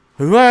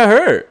 Who I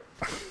hurt?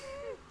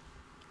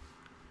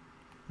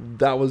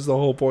 That was the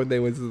whole point. They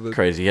went to the...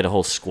 Crazy. He had a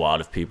whole squad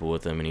of people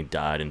with him, and he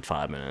died in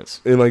 5 minutes.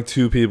 And like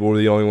 2 people were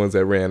the only ones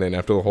that ran in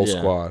after the whole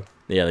squad.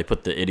 Yeah, they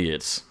put the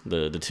idiots,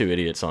 the 2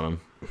 idiots on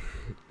him.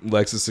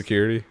 Lex's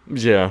security?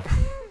 Yeah.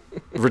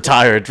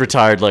 Retired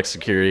Lex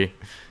security.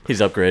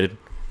 He's upgraded.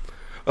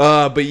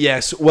 But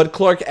yes, what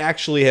Clark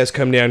actually has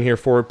come down here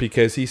for,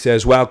 because he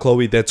says, wow,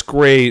 Chloe, that's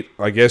great.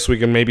 I guess we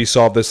can maybe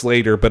solve this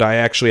later, but I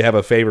actually have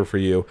a favor for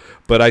you.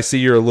 But I see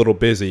you're a little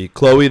busy.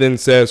 Chloe then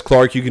says,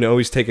 Clark, you can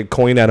always take a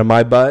coin out of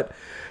my butt.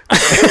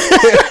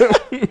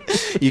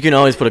 You can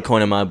always put a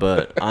coin in my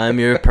butt. I'm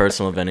your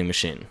personal vending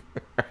machine.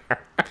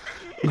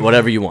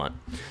 Whatever you want.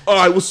 All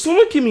right, will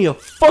someone give me a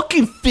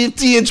fucking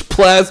 50-inch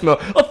plasma,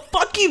 a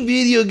fucking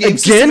video game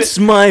against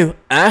my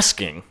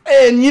asking?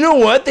 And you know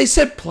what? They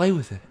said play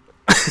with it.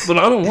 But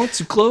I don't want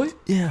to, Chloe.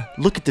 Yeah,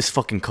 look at this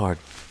fucking card.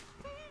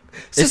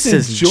 It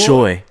says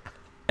joy!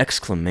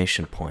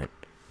 Exclamation point.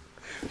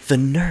 The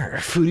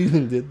nerve. Who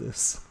even did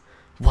this?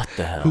 What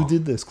the hell? Who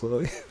did this,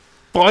 Chloe?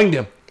 Find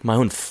him. My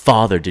own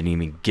father didn't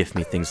even gift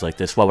me things like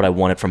this. Why would I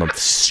want it from a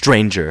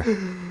stranger?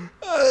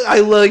 I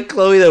like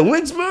Chloe. That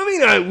when's movie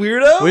night,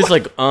 weirdo? He's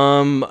like,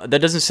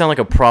 that doesn't sound like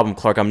a problem,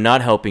 Clark. I'm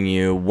not helping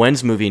you.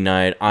 When's movie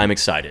night? I'm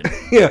excited.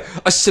 Yeah,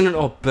 I sent it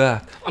all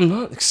back. I'm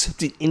not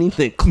accepting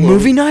anything, Chloe.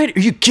 Movie night?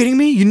 Are you kidding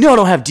me? You know I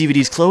don't have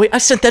DVDs, Chloe. I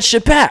sent that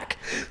shit back.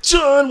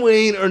 John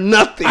Wayne or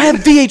nothing. I have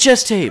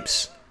VHS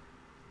tapes.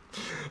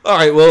 All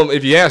right, well,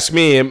 if you ask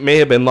me, it may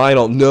have been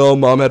Lionel. No,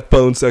 Mom had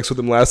phone sex with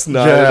him last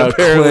night. Yeah,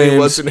 apparently it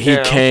wasn't he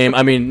him. came.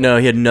 I mean, no,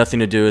 he had nothing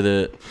to do with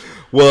it.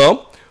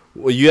 Well,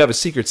 you have a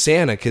secret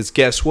Santa, because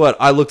guess what?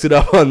 I looked it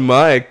up on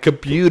my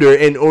computer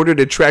in order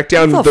to track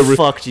down How the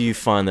fuck do you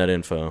find that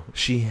info?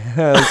 She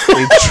has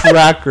a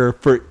tracker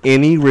for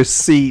any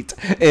receipt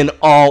in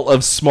all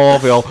of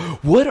Smallville.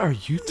 What are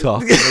you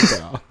talking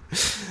about?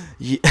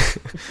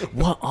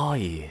 What are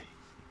you?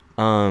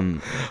 I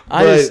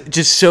was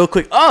just so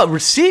quick. Oh,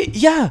 receipt?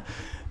 Yeah.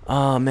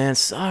 Oh, man,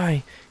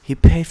 sorry. He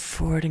paid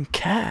for it in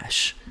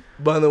cash.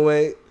 By the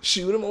way,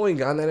 she would have only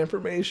gotten that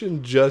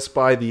information just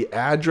by the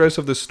address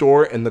of the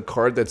store and the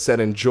card that said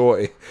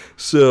enjoy.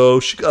 So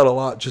she got a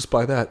lot just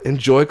by that.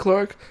 Enjoy,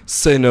 Clark?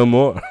 Say no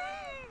more.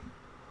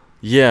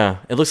 Yeah,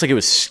 it looks like it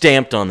was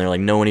stamped on there,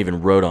 like no one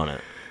even wrote on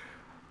it.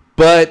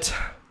 But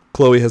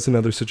Chloe has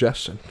another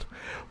suggestion.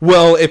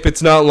 Well, if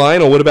it's not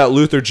Lionel, what about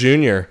Luthor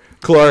Jr.?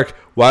 Clark,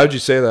 why would you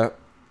say that?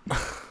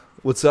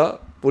 What's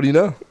up? What do you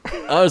know?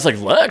 I was like,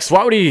 Lex,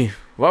 why would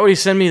he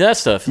send me that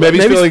stuff? Maybe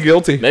he's feeling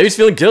guilty. Maybe he's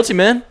feeling guilty,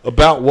 man.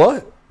 About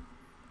what?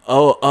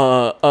 Oh,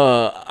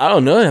 I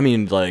don't know. I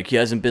mean, like, he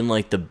hasn't been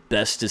like the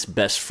bestest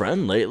best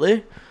friend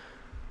lately.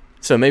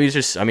 So maybe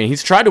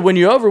he's tried to win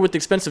you over with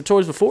expensive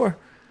toys before.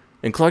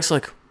 And Clark's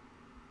like,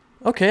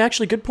 okay,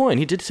 actually, good point.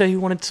 He did say he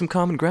wanted some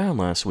common ground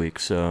last week,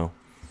 so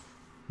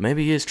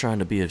maybe he is trying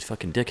to be a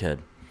fucking dickhead.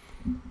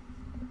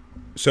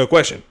 So,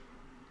 question.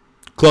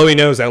 Chloe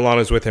knows that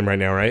Lana's with him right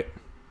now, right?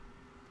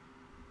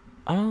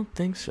 I don't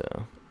think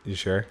so. You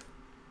sure?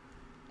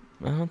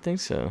 I don't think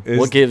so.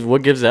 What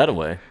gives that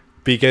away?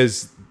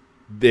 Because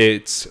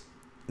it's,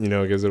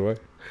 it gives it away.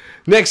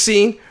 Next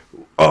scene.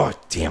 Oh,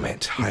 damn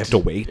it. I have to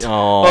wait.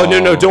 Oh,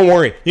 no, don't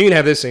worry. You can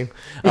have this scene.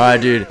 All right,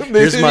 dude.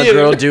 Here's my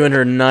girl doing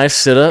her nice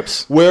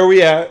sit-ups. Where are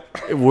we at?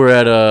 We're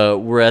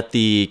at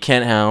the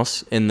Kent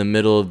house in the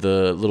middle of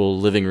the little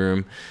living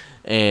room,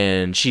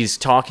 and she's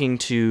talking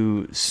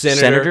to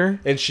Senator.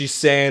 And she's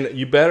saying,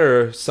 you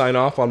better sign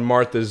off on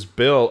Martha's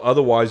bill,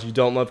 otherwise you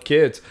don't love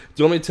kids.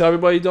 Do you want me to tell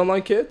everybody you don't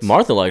like kids?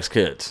 Martha likes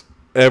kids.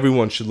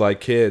 Everyone should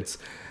like kids.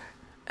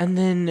 And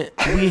then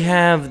we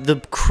have the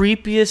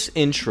creepiest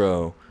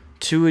intro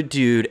to a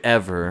dude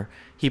ever.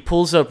 He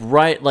pulls up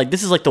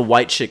this is like the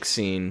white chick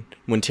scene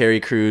when Terry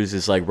Crews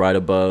is like right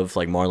above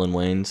like Marlon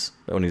Wayans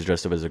when he's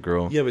dressed up as a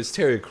girl. Yeah, but it's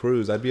Terry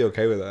Crews. I'd be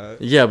okay with that.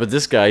 Yeah, but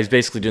this guy, he's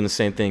basically doing the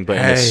same thing but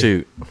in a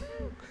suit.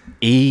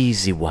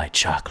 Easy white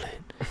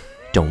chocolate.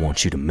 Don't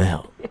want you to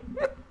melt.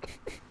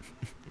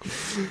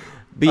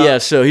 But yeah,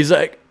 so he's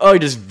like, he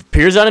just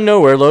appears out of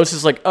nowhere. Lois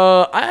is like,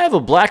 I have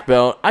a black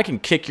belt. I can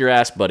kick your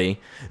ass, buddy.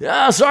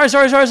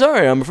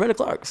 Sorry. I'm a friend of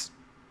Clark's.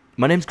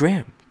 My name's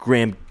Graham.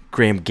 Graham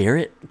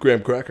Garrett?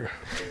 Graham Cracker.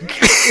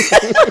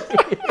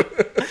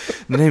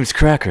 The name's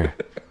Cracker.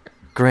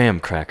 Graham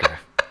Cracker.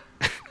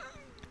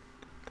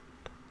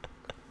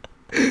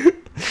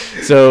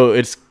 So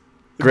it's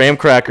Graham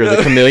Cracker,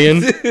 the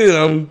chameleon?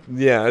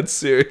 Yeah, it's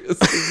serious.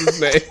 This is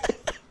his name.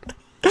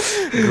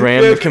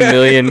 Graham the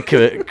chameleon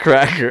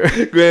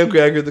Cracker. Graham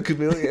Cracker, the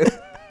chameleon.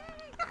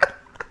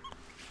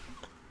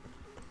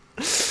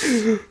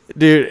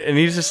 Dude, and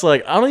he's just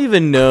like, I don't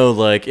even know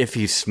like if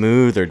he's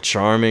smooth or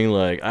charming.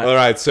 Like, all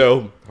right,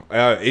 so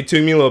it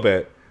took me a little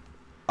bit.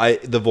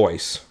 The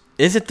voice.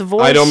 Is it the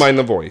voice? I don't mind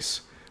the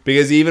voice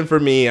because even for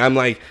me, I'm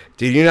like,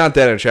 dude, you're not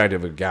that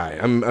attractive a guy.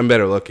 I'm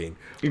better looking.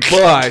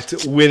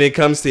 But when it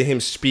comes to him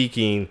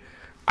speaking,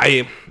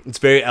 it's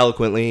very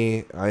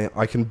eloquently.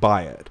 I can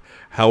buy it.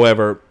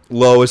 However,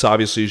 Lois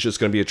obviously is just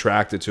going to be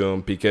attracted to him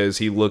because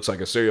he looks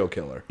like a serial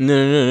killer.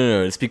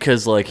 No. It's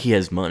because like he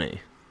has money.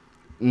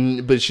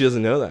 But she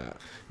doesn't know that.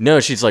 No,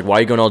 she's like, why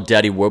are you going all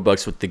daddy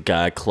warbucks with the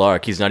guy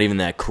Clark? He's not even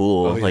that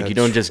cool. Oh, yeah, like, you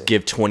don't just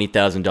give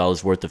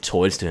 $20,000 worth of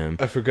toys to him.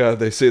 I forgot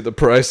they say the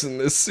price in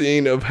this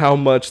scene of how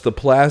much the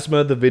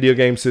plasma, the video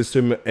game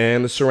system,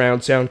 and the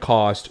surround sound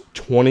cost.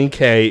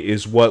 $20K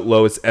is what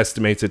Lois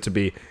estimates it to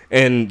be.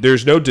 And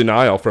there's no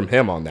denial from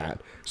him on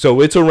that.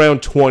 So it's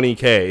around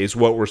 $20K is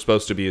what we're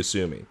supposed to be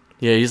assuming.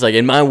 Yeah, he's like,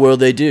 in my world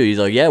they do. He's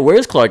like, yeah,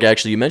 where's Clark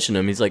actually? You mentioned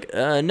him. He's like,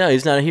 no,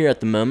 he's not here at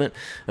the moment.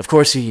 Of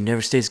course, he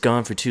never stays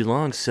gone for too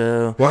long,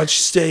 so... Why don't you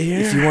stay here?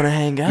 If you want to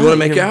hang out... You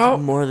want to make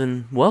out? More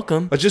than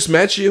welcome. I just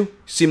met you. You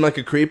seem like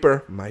a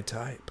creeper. My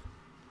type.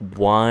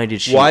 Why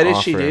did she do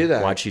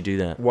that? Why'd she do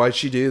that? Why'd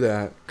she do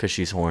that? Because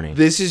she's horny.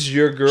 This is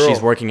your girl.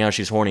 She's working out.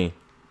 She's horny.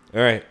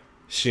 All right.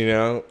 You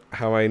know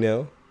how I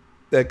know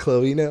that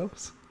Chloe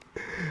knows?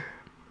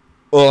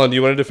 Well, do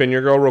you want to defend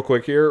your girl real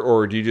quick here,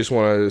 or do you just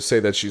want to say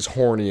that she's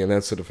horny and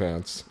that's the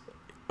defense?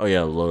 Oh,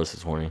 yeah, Lois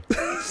is horny.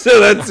 So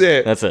that's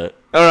it. That's it.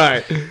 All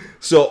right.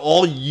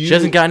 So she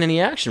hasn't gotten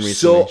any action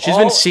recently. She's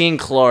been seeing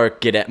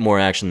Clark get more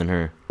action than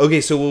her.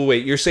 Okay, so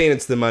wait. You're saying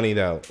it's the money,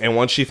 though. And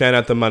once she found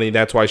out the money,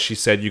 that's why she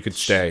said you could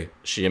stay.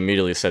 She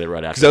immediately said it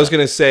right after. Because I was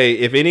going to say,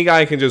 if any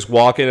guy can just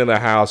walk into the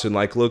house and,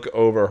 like, look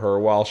over her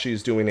while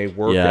she's doing a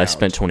workout. Yeah, I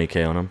spent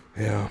 $20K on him.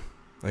 Yeah,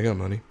 I got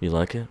money. You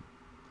like it?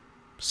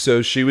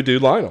 So she would do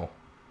Lionel.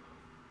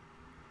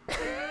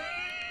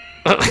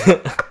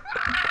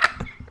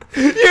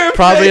 You're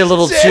probably a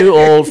little too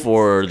old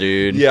for her,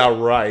 dude. Yeah,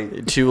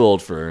 right. Too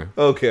old for her.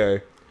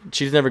 Okay.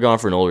 She's never gone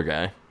for an older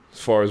guy. As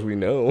far as we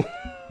know.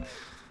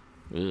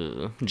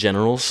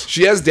 Generals.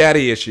 She has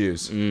daddy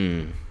issues.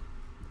 Mm.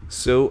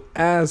 So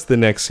as the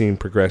next scene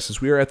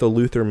progresses, we are at the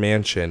Luthor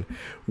mansion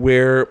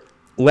where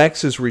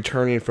Lex is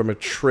returning from a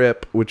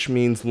trip, which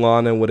means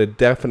Lana would have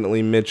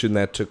definitely mentioned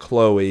that to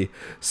Chloe,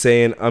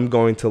 saying, I'm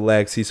going to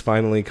Lex, he's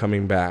finally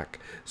coming back.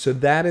 So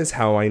that is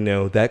how I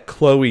know that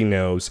Chloe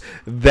knows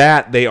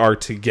that they are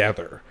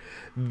together.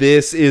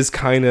 This is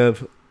kind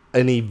of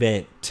an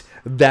event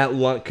that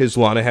because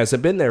Lana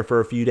hasn't been there for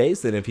a few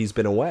days then if he's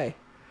been away.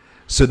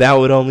 So that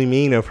would only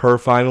mean of her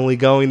finally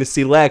going to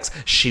see Lex,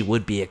 she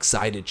would be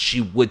excited.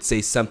 She would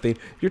say something.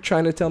 You're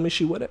trying to tell me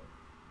she wouldn't?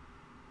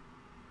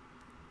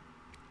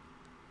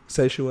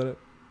 Say she wouldn't.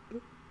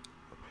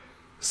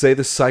 Say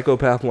the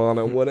psychopath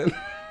Lana wouldn't.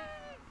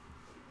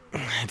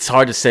 It's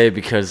hard to say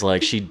because,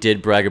 like, she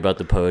did brag about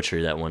the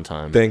poetry that one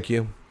time. Thank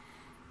you.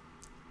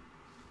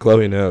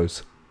 Chloe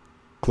knows.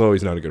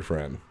 Chloe's not a good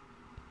friend.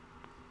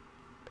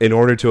 In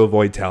order to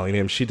avoid telling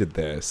him, she did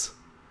this.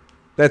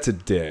 That's a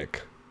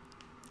dick.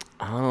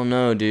 I don't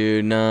know,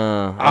 dude.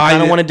 No. I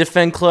don't want to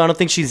defend Chloe. I don't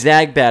think she's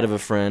that bad of a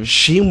friend.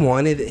 She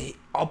wanted...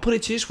 I'll put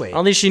it this way.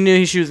 At least she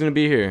knew she was going to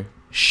be here.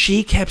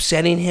 She kept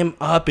setting him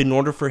up in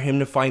order for him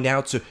to find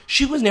out, so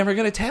she was never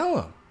going to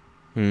tell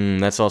him.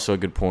 That's also a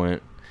good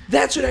point.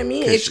 That's what I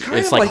mean. It's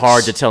kind of like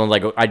hard to tell him,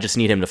 like, I just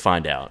need him to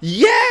find out.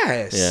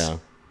 Yes. Yeah.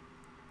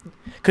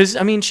 Because,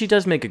 I mean, she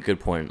does make a good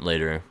point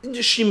later.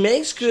 She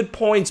makes good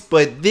points,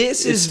 but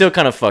this is... It's still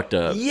kind of fucked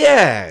up.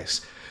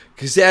 Yes.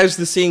 Because as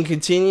the scene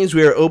continues,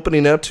 we are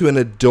opening up to an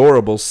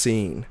adorable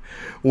scene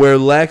where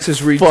Lex is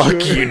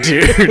Fuck you,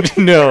 dude.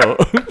 No.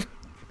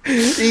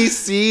 He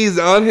sees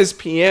on his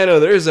piano,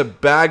 there's a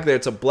bag there.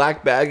 It's a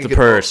black bag. It's a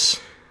purse.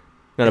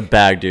 Not a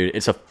bag, dude.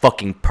 It's a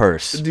fucking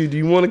purse. Dude,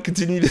 you want to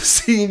continue the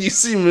scene? You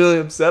seem really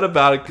upset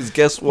about it because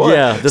guess what?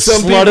 Yeah, the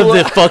slut of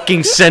the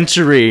fucking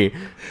century.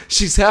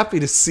 She's happy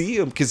to see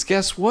him because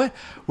guess what?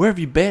 Where have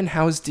you been?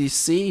 How's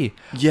DC?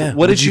 Yeah.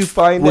 What did you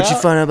find out? What'd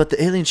you find out about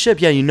the alien ship?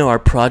 Yeah, you know our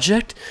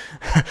project?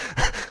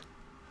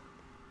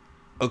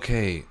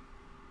 Okay.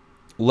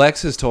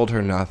 Lex has told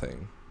her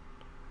nothing.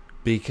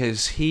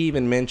 Because he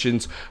even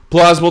mentions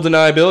plausible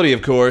deniability,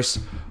 of course.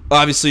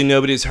 Obviously,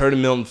 nobody's heard of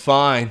Milton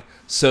Fine,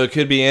 so it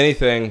could be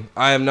anything.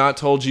 I have not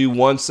told you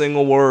one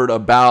single word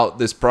about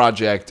this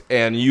project,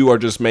 and you are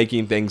just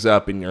making things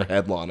up in your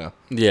head, Lana.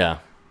 Yeah.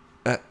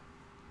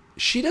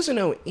 She doesn't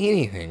know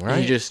anything,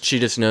 right? She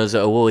just knows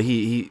that,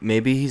 he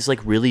maybe he's like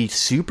really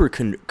super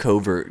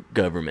covert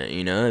government,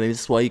 you know? I mean,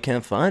 that's why you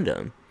can't find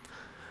him.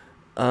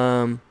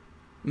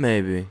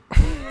 Maybe.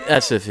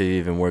 That's if he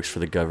even works for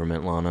the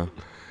government, Lana.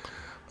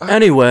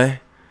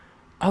 Anyway,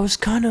 I was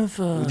kind of...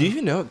 Do you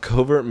even know what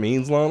covert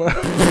means, Lana?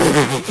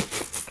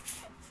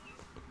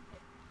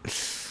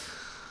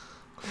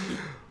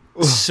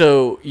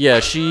 So, yeah,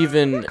 she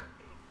even...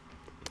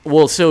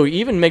 Well, so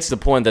he even makes the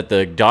point that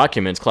the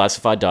documents,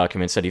 classified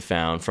documents that he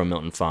found from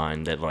Milton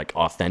Fine, that like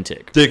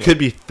authentic. They could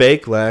be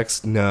fake,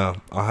 Lex. No,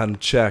 I'll have them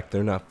check.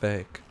 They're not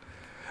fake.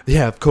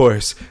 Yeah, of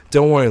course.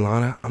 Don't worry,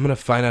 Lana. I'm going to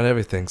find out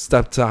everything.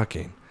 Stop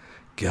talking.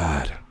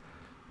 God,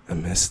 I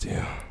missed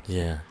you.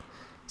 Yeah.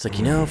 It's like,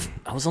 you know,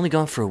 I was only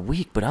gone for a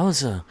week, but I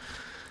was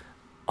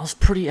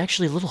pretty,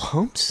 actually a little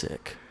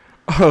homesick.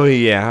 Oh,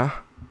 yeah?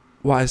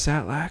 Why is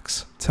that,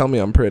 Lex? Tell me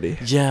I'm pretty.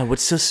 Yeah,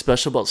 what's so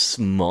special about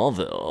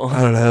Smallville?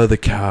 I don't know, the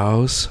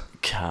cows.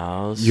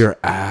 Cows? Your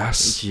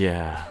ass.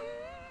 Yeah.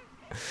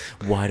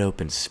 Wide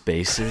open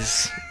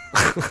spaces.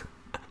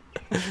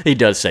 He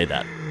does say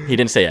that. He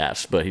didn't say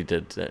ass, but he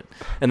did say it.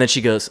 And then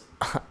she goes,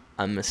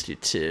 I missed you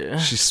too.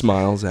 She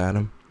smiles at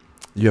him.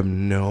 You have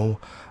no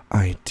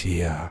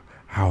idea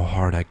how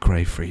hard I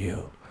crave for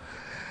you.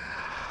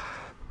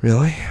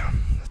 Really?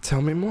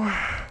 Tell me more.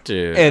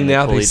 Dude. And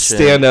now they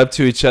stand up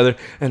to each other,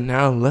 and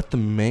now let the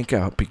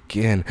makeout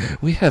begin.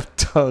 We have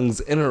tongues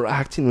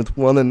interacting with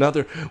one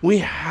another. We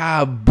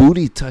have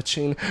booty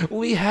touching.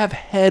 We have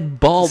head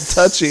ball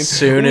touching. As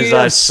soon as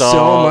I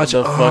saw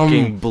the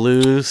fucking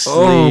blue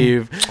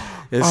sleeve,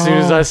 as soon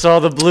as I saw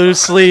the blue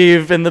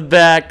sleeve in the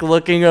back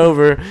looking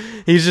over,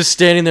 he's just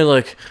standing there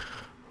like,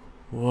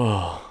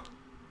 whoa.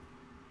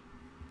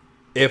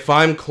 If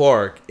I'm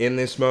Clark in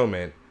this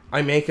moment,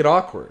 I make it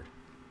awkward.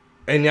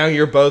 And now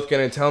you're both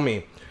going to tell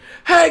me,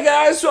 hey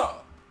guys,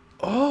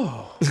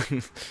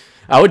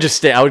 I would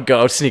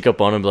sneak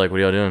up on him and be like, what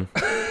are y'all doing?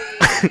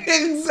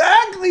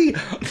 Exactly.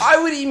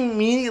 I would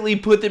immediately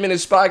put them in a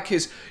spot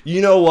because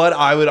you know what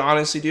I would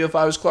honestly do if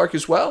I was Clark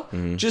as well?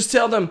 Mm-hmm. Just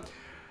tell them,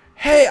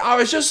 hey, I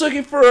was just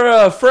looking for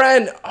a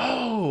friend.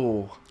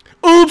 Oh.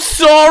 Oops,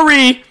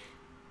 sorry.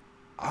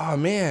 Oh,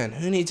 man.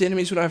 Who needs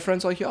enemies when I have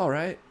friends like y'all,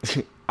 right?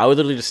 I would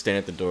literally just stand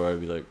at the door.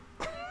 I'd be like,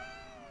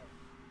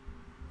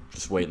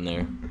 just waiting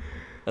there.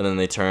 And then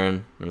they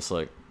turn, and it's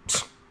like...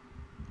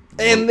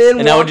 And then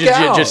and walk out.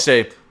 I would just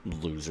say,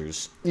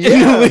 losers.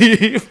 Yeah.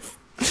 Leave.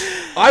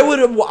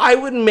 I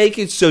would make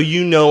it so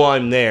you know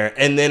I'm there,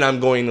 and then I'm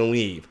going to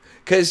leave.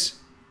 Because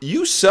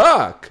you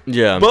suck.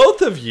 Yeah.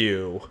 Both of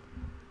you.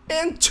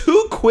 And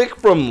too quick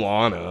from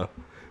Lana.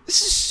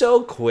 This is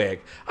so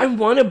quick. I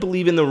want to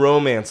believe in the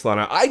romance,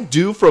 Lana. I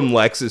do from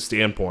Lex's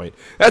standpoint.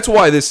 That's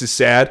why this is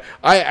sad.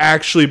 I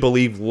actually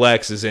believe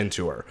Lex is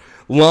into her.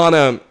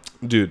 Lana,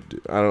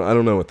 dude, I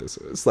don't know what this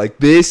is. Like,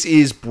 this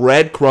is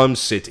Breadcrumb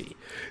City.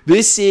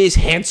 This is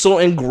Hansel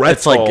and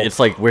Gretel. It's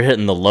like we're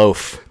hitting the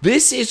loaf.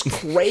 This is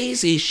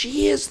crazy.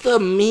 She is the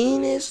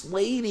meanest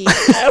lady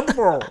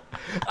ever.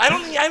 I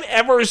don't think I've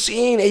ever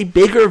seen a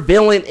bigger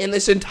villain in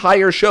this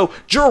entire show.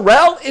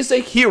 Jarrell is a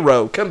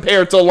hero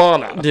compared to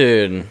Lana.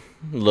 Dude,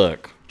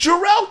 look.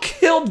 Jarrell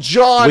killed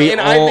John,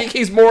 I think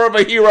he's more of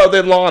a hero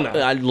than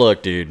Lana.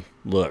 Look, dude.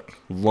 Look.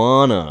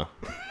 Lana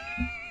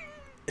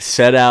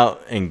set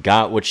out and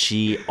got what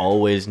she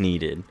always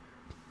needed.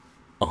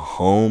 A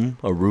home,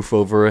 a roof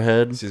over her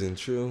head. This isn't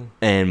true.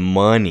 And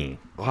money.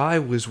 I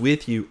was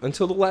with you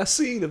until the last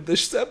scene of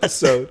this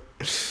episode.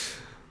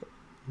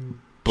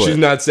 She's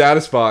not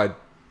satisfied.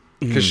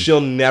 Because she'll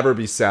never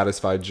be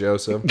satisfied,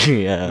 Joseph.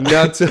 Yeah.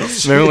 Not till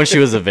Remember when she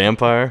was a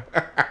vampire?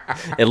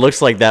 It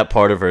looks like that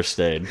part of her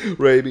stayed.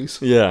 Rabies.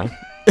 Yeah.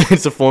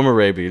 It's a form of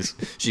rabies.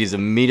 She's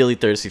immediately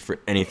thirsty for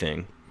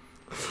anything.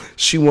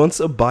 She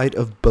wants a bite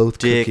of both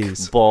Dick,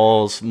 cookies.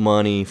 Balls,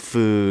 money,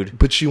 food.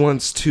 But she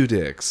wants two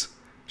dicks.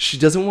 She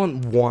doesn't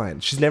want one.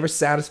 She's never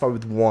satisfied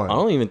with one. I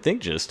don't even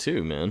think just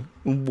 2, man.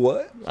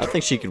 What? I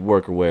think she could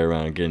work her way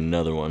around and get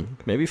another one.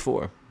 Maybe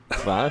 4,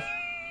 5,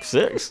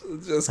 6.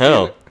 Just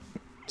Hell, kidding.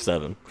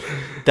 7.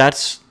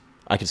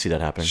 I can see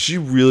that happening. She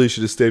really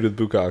should have stayed with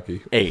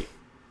Bukkake. 8.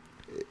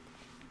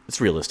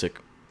 It's realistic.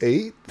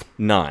 8?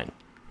 9.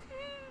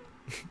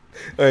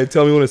 All right,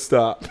 tell me when to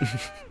stop.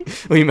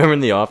 Well, you remember in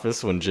The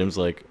Office when Jim's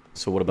like,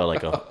 so what about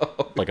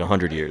like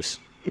 100 years?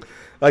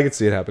 I can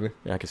see it happening.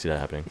 Yeah, I can see that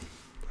happening.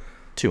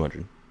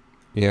 200.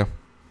 Yeah.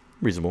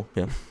 Reasonable,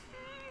 yeah.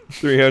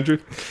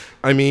 300?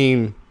 I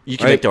mean... You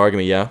can make the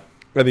argument, yeah.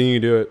 I think you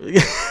can do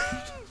it.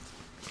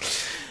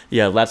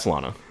 Yeah, that's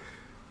Lana.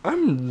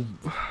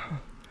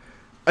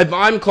 If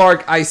I'm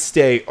Clark, I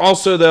stay.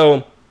 Also,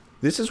 though,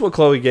 this is what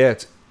Chloe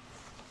gets.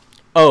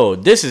 Oh,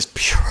 this is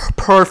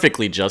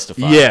perfectly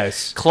justified.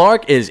 Yes.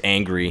 Clark is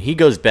angry. He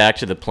goes back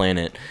to the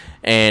planet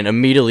and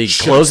immediately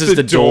closes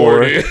the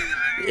door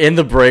in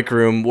the break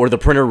room or the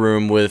printer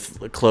room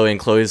with Chloe, and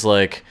Chloe's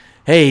like,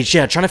 "Hey,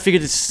 yeah, trying to figure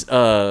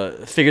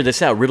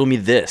this out. Riddle me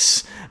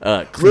this."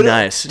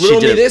 Nice.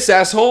 Riddle me this,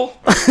 asshole.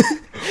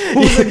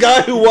 Who's the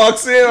guy who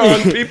walks in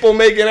on people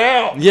making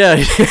out?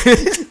 Yeah.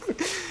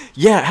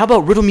 Yeah, how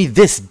about riddle me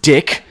this,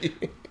 dick?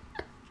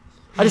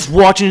 I just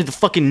walked into the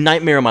fucking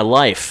nightmare of my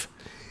life.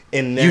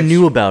 And you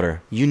knew about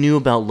her. You knew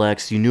about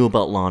Lex. You knew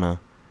about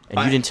Lana. And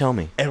you didn't tell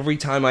me. Every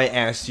time I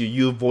asked you,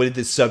 you avoided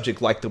this subject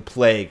like the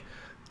plague.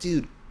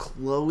 Dude,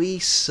 Chloe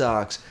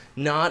sucks.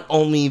 Not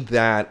only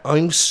that,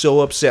 I'm so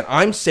upset.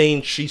 I'm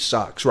saying she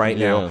sucks right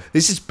now.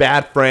 This is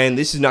bad friend.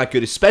 This is not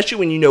good, especially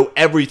when you know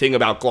everything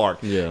about Clark.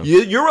 Yeah.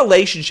 Your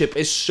relationship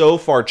is so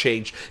far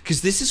changed,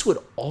 because this is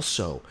what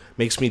also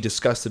makes me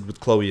disgusted with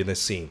Chloe in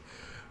this scene.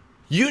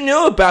 You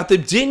knew about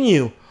them, didn't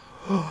you?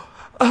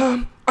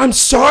 I'm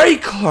sorry,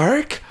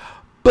 Clark,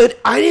 but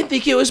I didn't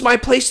think it was my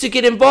place to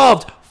get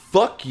involved.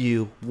 Fuck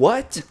you.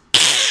 What?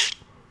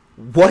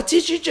 What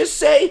did you just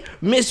say?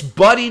 Miss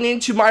butting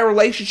into my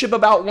relationship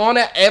about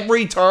Lana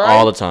every time?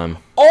 All the time.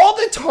 All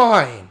the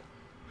time.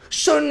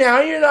 So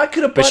now you're not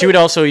going to But she would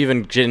also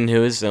even get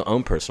into his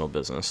own personal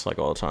business, like,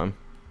 all the time.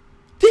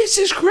 This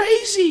is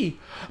crazy.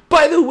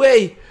 By the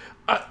way,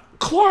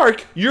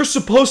 Clark, you're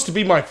supposed to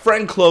be my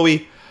friend,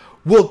 Chloe.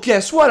 Well,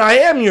 guess what? I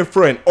am your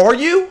friend. Are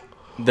you?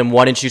 Then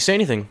why didn't you say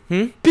anything?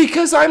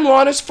 Because I'm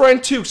Lana's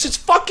friend, too. Since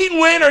fucking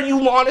when are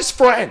you Lana's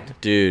friend?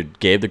 Dude,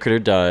 Gabe the Critter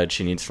died.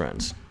 She needs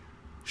friends.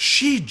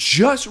 She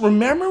just...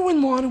 Remember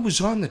when Lana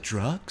was on the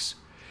drugs?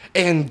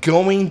 And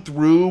going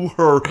through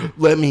her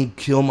let me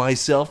kill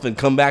myself and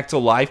come back to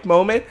life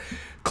moment?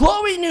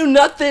 Chloe knew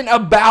nothing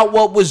about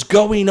what was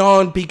going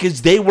on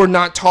because they were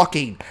not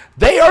talking.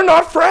 They are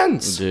not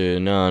friends.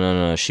 Dude,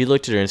 no. She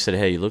looked at her and said,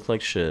 "Hey, you look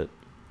like shit.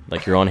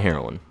 Like you're on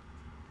heroin.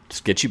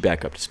 Just get you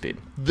back up to speed."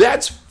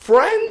 That's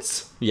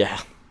friends?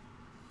 Yeah.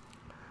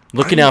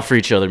 Looking out for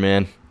each other,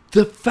 man.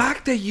 The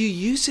fact that you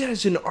use it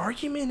as an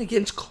argument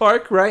against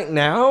Clark right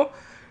now?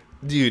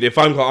 Dude, if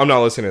I'm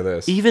not listening to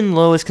this. Even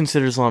Lois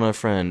considers Lana a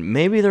friend.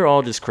 Maybe they're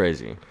all just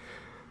crazy.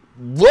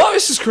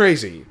 Lois is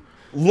crazy.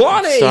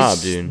 Lana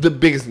is dude. the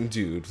biggest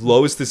dude.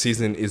 Lois this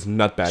season is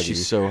nutbaggy.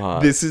 She's so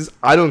hot.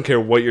 I don't care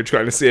what you're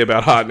trying to say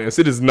about hotness.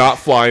 It is not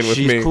flying with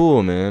me. She's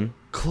cool, man.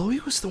 Chloe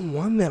was the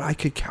one that I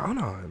could count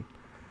on.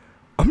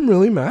 I'm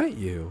really mad at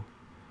you.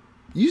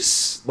 You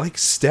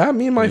stabbed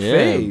me in my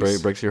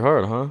face. Breaks your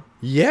heart, huh?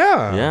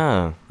 Yeah.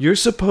 Yeah. You're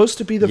supposed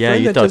to be the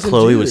friend that thought doesn't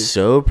Chloe do was it.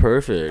 so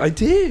perfect. I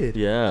did.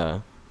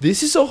 Yeah.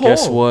 This is a whole.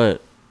 Guess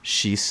what?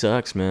 She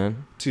sucks,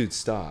 man. Dude,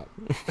 stop.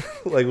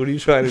 What are you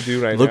trying to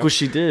do right now? Look what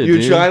she did, You're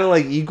dude.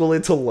 trying to equal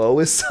it to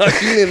Lois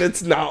sucking and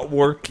it's not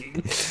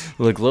working.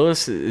 Look,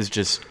 Lois is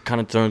just kind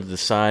of thrown to the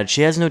side.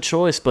 She has no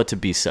choice but to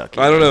be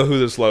sucking. I don't know who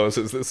this Lois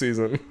is this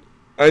season.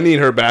 I need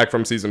her back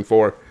from season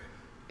 4.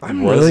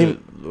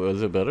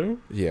 Was it better?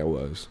 Yeah, it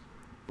was.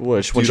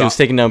 When she was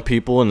taking down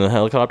people in the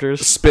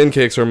helicopters? Spin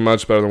kicks are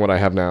much better than what I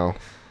have now.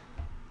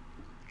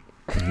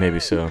 Maybe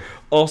so.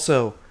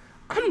 Also,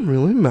 I'm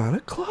really mad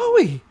at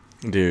Chloe.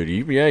 Dude,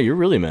 you're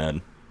really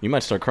mad. You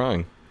might start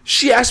crying.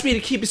 She asked me to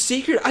keep a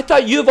secret. I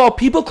thought you of all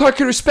people, Clark,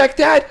 could respect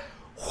that.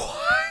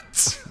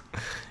 What?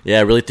 Yeah,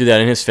 I really threw that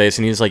in his face,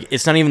 and he was like,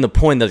 "It's not even the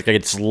point. That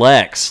it's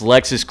Lex.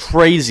 Lex is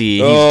crazy.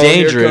 He's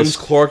dangerous." Here comes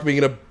Clark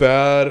making a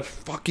bad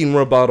fucking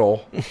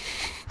rebuttal.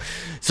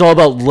 It's all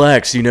about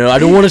Lex, I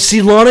don't want to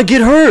see Lana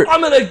get hurt.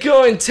 I'm gonna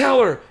go and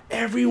tell her.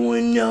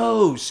 Everyone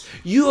knows.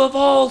 You have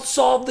all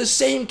solved the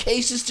same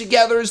cases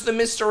together as the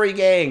mystery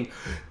gang.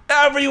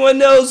 Everyone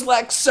knows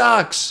Lex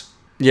sucks.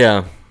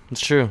 Yeah, it's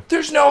true.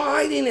 There's no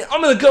hiding it.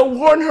 I'm gonna go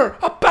warn her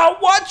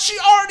about what she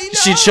already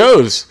knows. She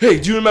chose. Hey,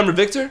 do you remember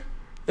Victor?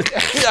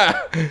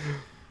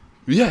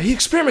 Yeah, he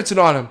experimented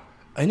on him.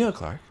 I know,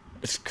 Clark.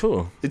 It's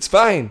cool. It's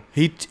fine.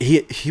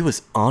 He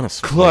was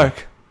honest with Clark,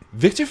 me.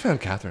 Victor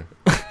found Catherine.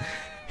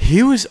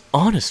 He was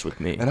honest with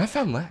me. And I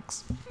found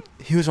Lex.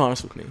 He was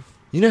honest with me.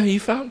 You know who you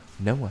found?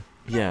 No one.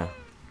 Yeah.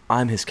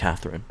 I'm his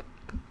Catherine.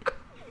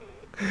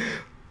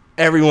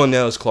 Everyone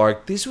knows,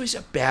 Clark. This was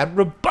a bad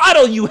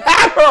rebuttal. You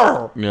had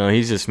her. No,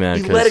 he's just mad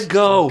He let it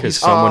go. because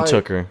He's someone high.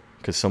 took her.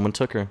 because someone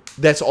took her.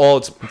 That's all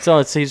it's... That's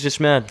all. He's just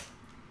mad.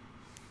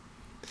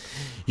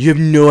 You have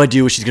no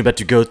idea what she's about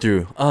to go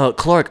through.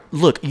 Clark,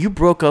 look, you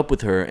broke up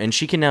with her, and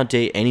she can now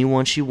date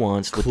anyone she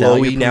wants without your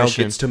permission. Chloe now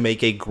gets to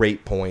make a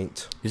great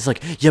point. He's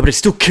like, yeah, but I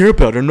still care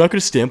about her. I'm not going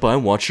to stand by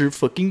and watch her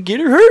fucking get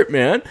her hurt,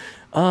 man.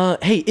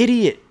 Hey,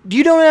 idiot,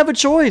 you don't have a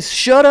choice.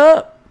 Shut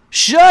up.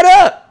 Shut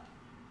up.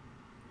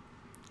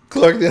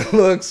 Clark then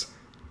looks.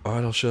 All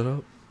right, I'll shut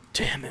up.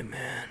 Damn it,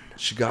 man.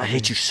 She got I me.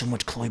 hate you so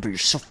much, Chloe, but you're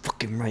so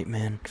fucking right,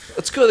 man.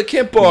 Let's go to the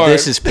camp bar.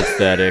 This is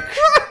pathetic.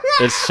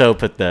 It's so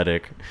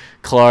pathetic.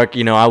 Clark,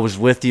 I was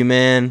with you,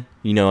 man.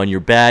 On your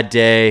bad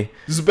day.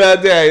 This is a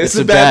bad day. It's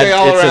a bad day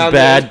all around. It's a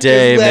bad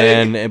day,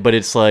 man. But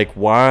it's like,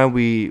 why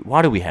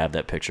do we have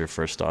that picture,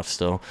 first off,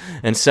 still?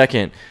 And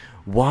second,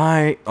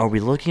 why are we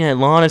looking at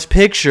Lana's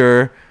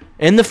picture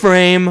in the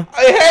frame?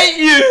 I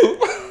hate you!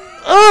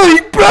 Oh,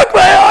 you broke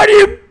my heart,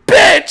 you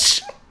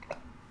bitch!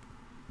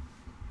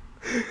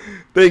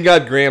 Thank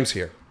God Graham's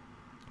here.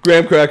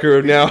 Graham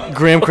Cracker now.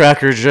 Graham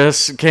Cracker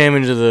just came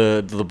into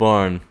the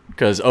barn.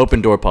 Because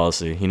open door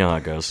policy, you know how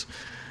it goes.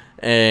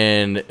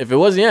 And if it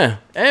wasn't, yeah.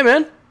 Hey,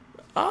 man.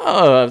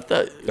 I know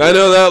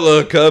that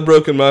look. I've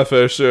broken my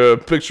fair share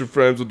of picture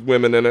frames with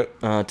women in it.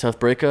 Tough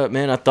breakup,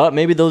 man. I thought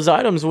maybe those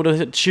items would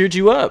have cheered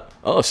you up.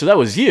 Oh, so that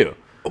was you.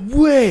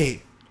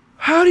 Wait.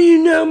 How do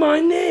you know my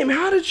name?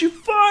 How did you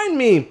find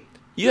me?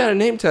 You had a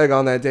name tag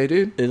on that day,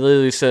 dude. It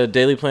literally said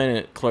Daily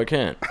Planet Clark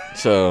Kent.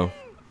 So,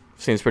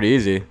 seems pretty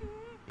easy.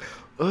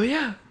 Oh,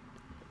 yeah.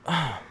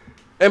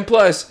 And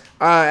plus,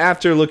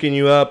 after looking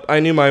you up,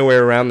 I knew my way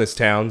around this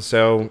town,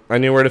 so I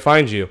knew where to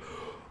find you.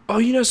 Oh,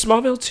 you know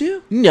Smallville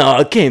too? No,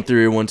 I came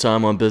through here one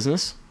time on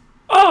business.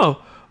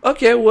 Oh,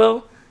 okay,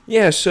 well,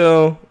 yeah,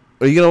 so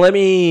are you going to let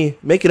me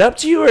make it up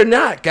to you or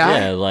not,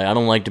 guy? Yeah, I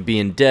don't like to be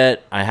in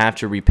debt. I have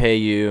to repay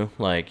you.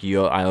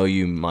 I owe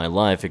you my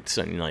life. It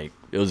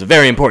was a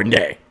very important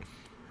day.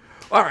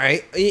 All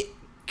right,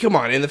 come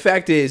on, and the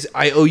fact is,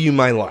 I owe you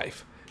my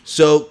life.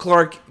 So,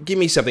 Clark, give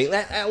me something.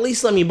 At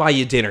least let me buy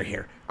you dinner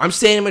here. I'm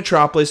staying in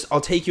Metropolis.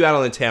 I'll take you out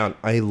on the town.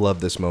 I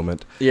love this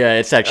moment. Yeah,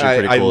 it's actually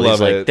pretty cool. I love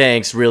He's it. like,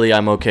 thanks, really,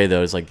 I'm okay,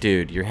 though. It's like,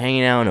 dude, you're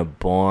hanging out in a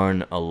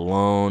barn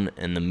alone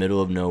in the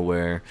middle of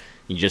nowhere.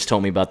 You just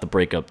told me about the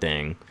breakup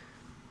thing.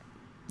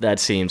 That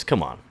seems,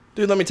 come on.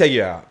 Dude, let me take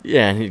you out.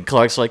 Yeah, and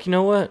Clark's like, you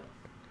know what?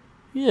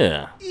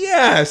 Yeah.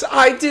 Yes,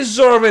 I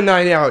deserve a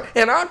night out.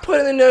 And I put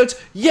in the notes,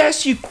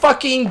 yes, you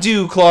fucking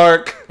do,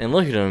 Clark. And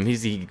look at him.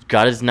 He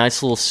got his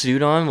nice little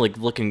suit on,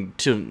 looking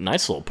to a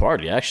nice little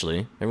party,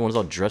 actually. Everyone's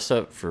all dressed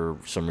up for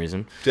some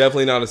reason.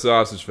 Definitely not a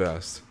sausage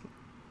fest.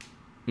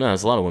 No,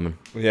 there's a lot of women.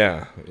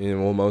 Yeah,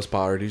 most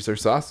parties are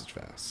sausage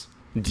fests.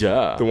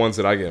 Duh. The ones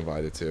that I get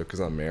invited to, because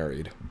I'm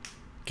married.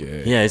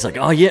 Gay. Yeah, he's like,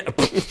 oh, yeah.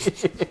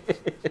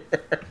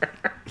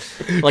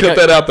 Cut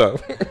that out, though.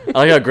 I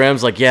like how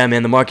Graham's like, yeah,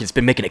 man, the market's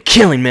been making a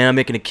killing, man. I'm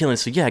making a killing.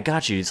 So, yeah, I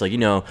got you. It's like,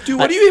 Dude,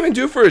 what do you even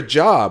do for a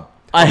job?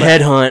 I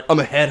headhunt. I'm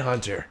a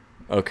headhunter.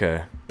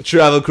 Okay. I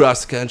travel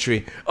across the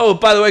country. Oh,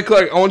 by the way,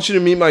 Clark, I want you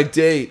to meet my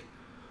date.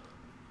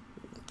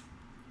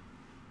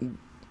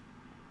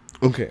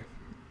 Okay.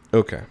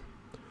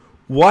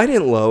 Why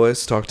didn't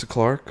Lois talk to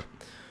Clark?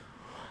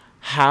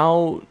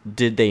 How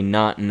did they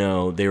not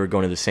know they were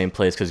going to the same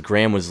place? Because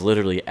Graham was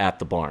literally at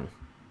the barn.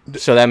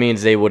 So that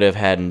means they would have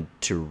had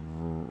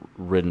to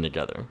ridden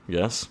together,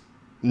 yes?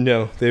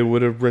 No, they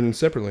would have ridden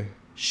separately.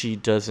 She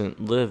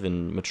doesn't live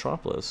in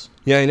Metropolis.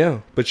 Yeah, I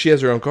know, but she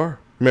has her own car.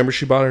 Remember,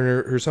 she bought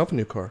herself a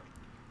new car.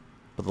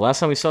 But the last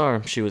time we saw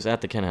her, she was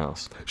at the Kent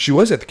house. She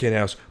was at the Kent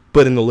house,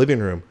 but in the living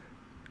room,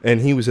 and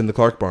he was in the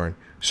Clark barn.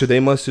 So they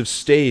must have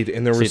stayed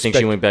in their So you think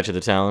she went back to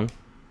the town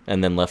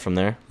and then left from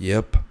there?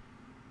 Yep.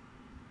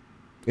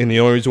 And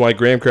the only reason why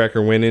Graham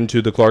Cracker went into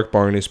the Clark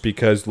barn is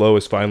because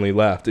Lois finally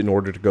left in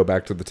order to go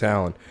back to the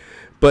town.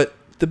 But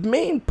the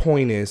main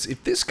point is,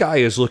 if this guy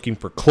is looking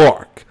for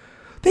Clark,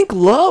 I think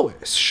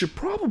Lois should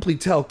probably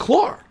tell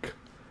Clark.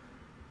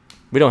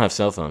 We don't have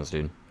cell phones,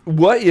 dude.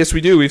 What? Yes,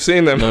 we do. We've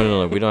seen them.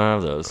 No, we don't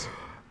have those.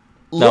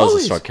 That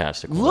was a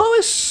sarcastic one.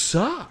 Lois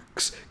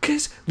sucks.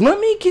 Because let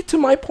me get to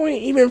my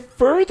point even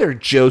further,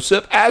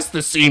 Joseph, as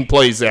the scene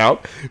plays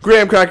out.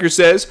 Graham Cracker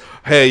says,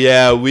 hey,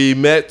 yeah, we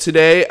met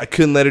today. I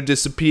couldn't let her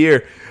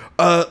disappear.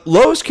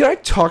 Lois, can I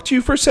talk to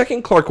you for a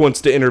second? Clark wants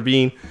to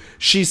intervene.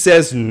 She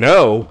says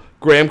no.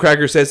 Graham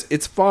Cracker says,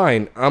 it's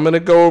fine. I'm going to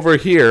go over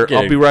here.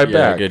 I'll be right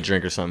back. Get a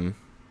drink or something.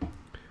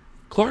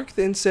 Clark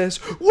then says,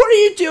 what are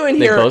you doing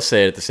here? They both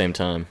say it at the same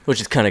time, which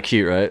is kind of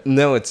cute, right?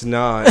 No, it's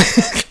not.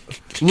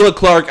 Look,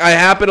 Clark, I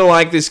happen to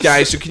like this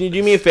guy, so can you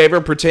do me a favor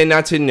and pretend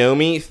not to know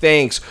me?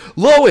 Thanks.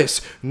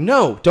 Lois,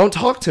 no, don't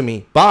talk to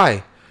me.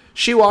 Bye.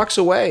 She walks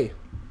away.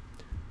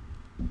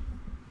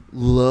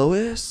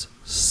 Lois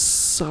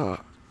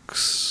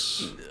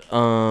sucks.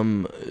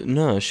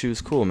 No, she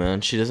was cool,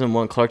 man. She doesn't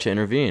want Clark to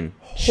intervene.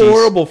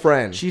 Horrible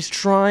friend. She's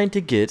trying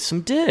to get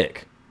some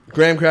dick.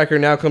 Graham Cracker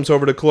now comes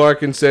over to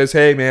Clark and says,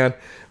 hey, man,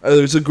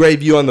 there's a great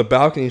view on the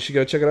balcony. You should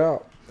go check it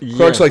out. Yeah.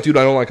 Clark's like, dude,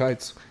 I don't like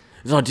heights.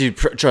 Oh, dude,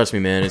 trust me,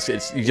 man.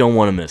 It's you don't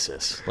want to miss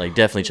this. Like,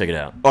 definitely check it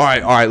out. All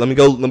right. Let me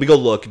go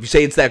look. If you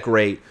say it's that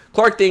great,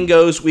 Clark then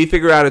goes. We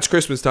figure out it's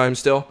Christmas time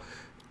still,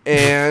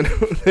 and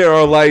there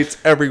are lights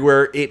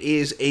everywhere. It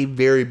is a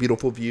very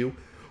beautiful view.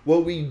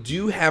 What we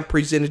do have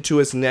presented to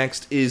us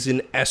next is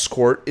an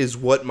escort, is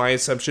what my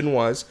assumption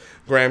was.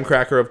 Graham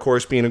Cracker, of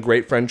course, being a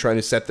great friend, trying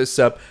to set this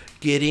up,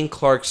 getting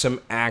Clark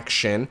some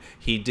action.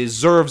 He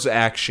deserves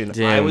action.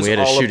 Damn, we had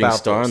a shooting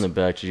star on the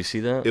back. Did you see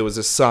that? It was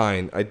a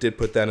sign. I did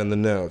put that in the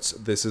notes.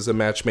 This is a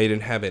match made in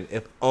heaven.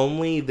 If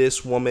only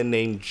this woman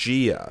named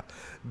Gia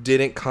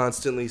didn't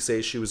constantly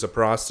say she was a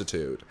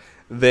prostitute,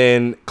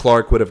 then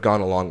Clark would have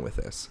gone along with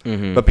this.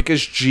 Mm-hmm. But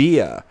because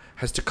Gia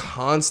has to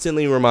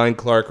constantly remind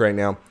Clark right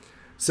now,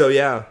 so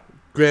yeah,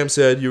 Graham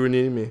said you were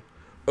needing me.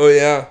 Oh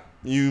yeah,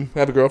 you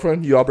have a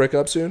girlfriend? You all break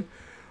up soon?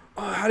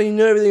 Oh, how do you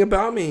know everything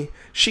about me?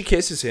 She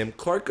kisses him.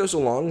 Clark goes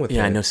along with it.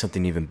 Yeah, I know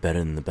something even better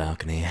than the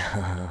balcony.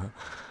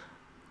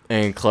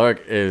 And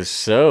Clark is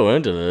so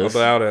into this.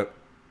 About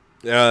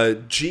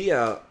it.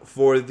 Gia,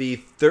 for the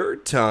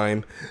third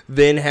time,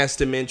 then has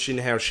to mention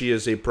how she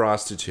is a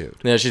prostitute.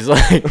 Yeah, she's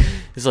like,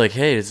 it's like,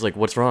 hey, it's like,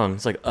 what's wrong?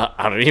 It's like,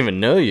 I don't even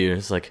know you.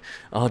 It's like,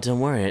 oh, don't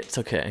worry, it's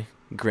okay.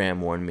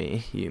 Graham warned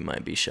me you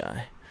might be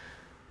shy.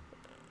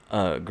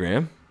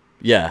 Graham?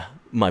 Yeah,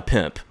 my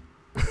pimp.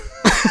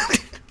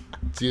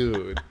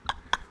 Dude.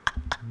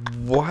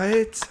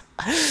 What?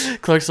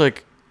 Clark's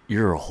like,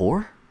 you're a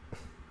whore?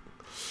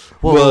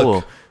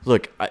 Whoa.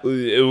 Look.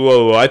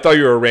 Whoa, I thought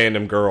you were a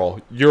random girl.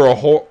 You're a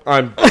whore.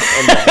 I'm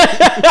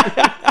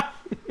not.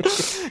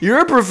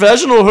 You're a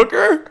professional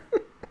hooker?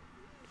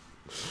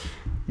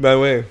 By the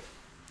way,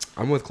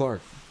 I'm with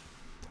Clark.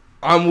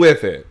 I'm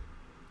with it.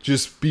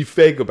 Just be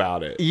fake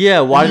about it. Yeah,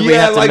 why did we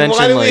have to mention,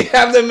 why do we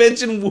have to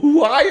mention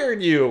who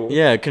hired you?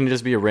 Yeah, it couldn't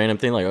just be a random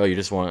thing like, oh, you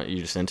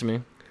just into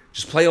me?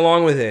 Just play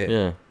along with it.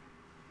 Yeah.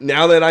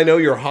 Now that I know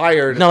you're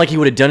hired. It's not like he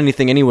would have done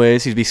anything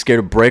anyways. He'd be scared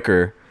of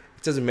Breaker.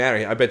 It doesn't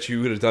matter. I bet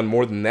you would have done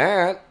more than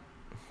that.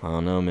 I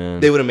don't know, man.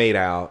 They would have made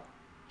out.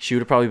 She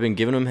would have probably been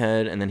giving him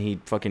head, and then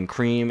he'd fucking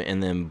cream,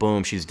 and then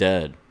boom, she's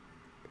dead.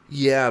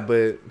 Yeah,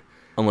 but...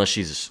 Unless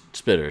she's a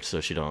spitter, so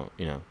she don't,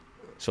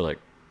 So, like...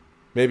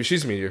 Maybe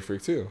she's a Meteor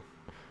Freak, too.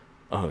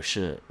 Oh,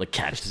 shit. Like,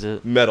 catches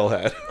it?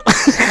 Metalhead.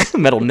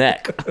 Metal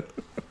neck.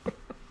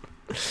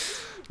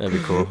 That'd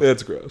be cool.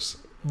 That's gross.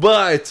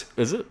 But...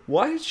 Is it?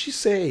 Why did she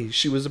say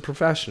she was a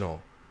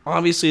professional?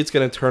 Obviously, it's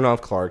going to turn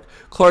off Clark.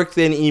 Clark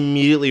then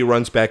immediately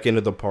runs back into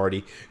the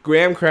party.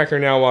 Graham Cracker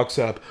now walks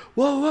up.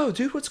 Whoa,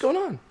 dude, what's going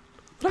on?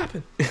 What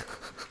happened?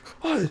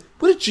 What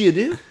did Gia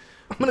do?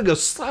 I'm going to go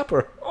slap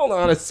her. Hold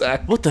on a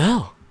sec. What the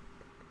hell?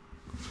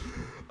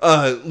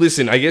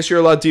 Listen, I guess you're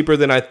a lot deeper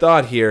than I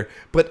thought here,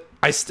 but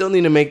I still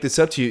need to make this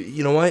up to you.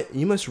 You know what?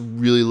 You must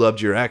really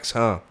loved your ex,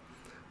 huh?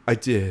 I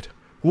did.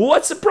 Well,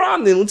 what's the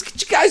problem then? Let's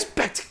get you guys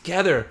back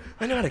together.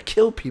 I know how to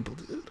kill people,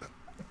 dude.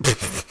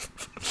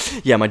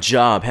 Yeah, my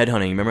job,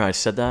 headhunting. Remember I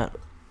said that?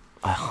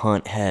 I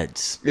hunt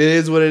heads. It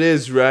is what it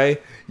is,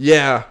 right?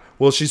 Yeah.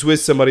 Well, she's with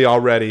somebody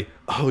already.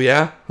 Oh,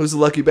 yeah? Who's the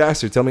lucky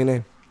bastard? Tell me a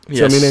name.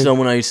 Yeah,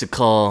 someone I used to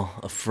call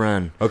a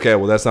friend. Okay,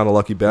 well, that's not a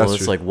lucky bastard. Well,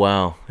 it's like,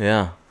 wow,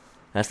 yeah.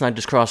 That's not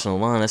just crossing the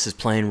line. That's just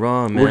plain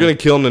wrong, man. We're going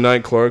to kill him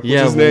tonight, Clark. What's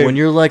his name? name? When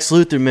you're Lex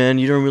Luthor, man,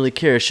 you don't really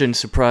care. It shouldn't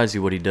surprise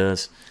you what he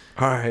does.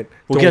 All right.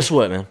 Well, guess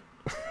what, man?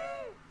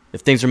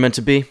 If things are meant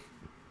to be,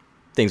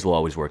 things will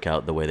always work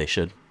out the way they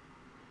should.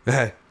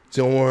 Hey,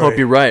 don't worry. Hope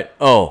you're right.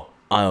 Oh,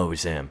 I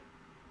always am.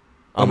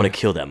 I'm going to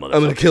kill that motherfucker.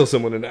 I'm going to kill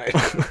someone tonight.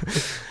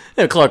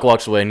 And Clark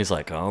walks away and he's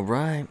like, all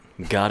right,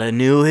 got a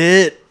new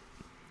hit.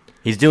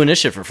 He's doing this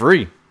shit for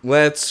free.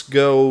 Let's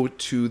go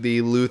to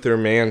the Luthor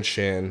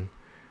mansion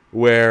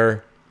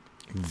where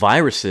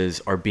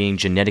viruses are being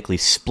genetically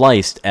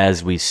spliced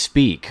as we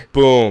speak.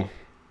 Boom.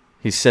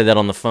 He said that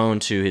on the phone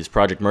to his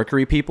Project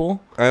Mercury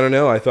people. I don't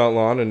know. I thought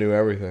Lana knew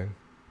everything.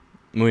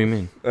 What do you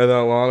mean? I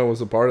thought Lana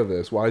was a part of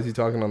this. Why is he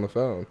talking on the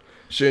phone?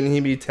 Shouldn't he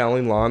be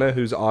telling Lana,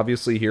 who's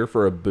obviously here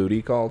for a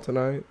booty call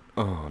tonight?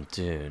 Oh,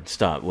 dude.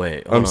 Stop.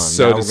 Wait. I'm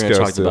so now disgusted. We're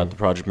going to talk about the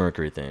Project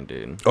Mercury thing,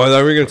 dude. Oh, I thought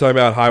we were going to talk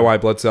about high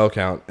white blood cell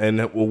count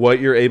and what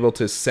you're able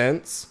to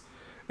sense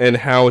and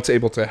how it's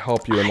able to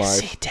help you in life.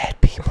 I see dead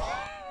people.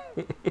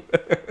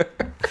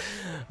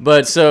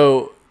 But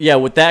so, yeah,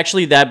 with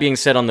that being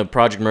said on the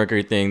Project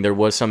Mercury thing, there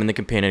was some in the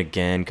companion.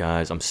 Again,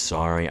 guys, I'm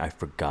sorry. I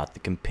forgot the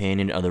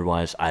companion.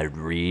 Otherwise, I'd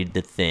read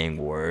the thing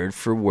word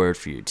for word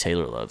for you.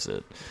 Taylor loves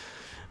it.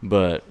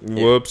 But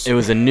whoops. It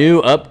was a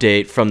new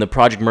update from the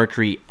Project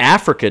Mercury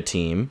Africa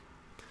team.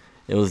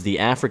 It was the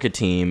Africa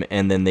team,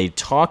 and then they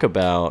talk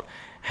about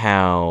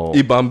how...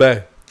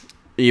 Ibambe.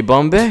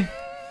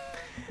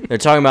 They're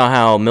talking about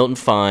how Milton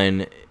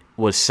Fine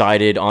was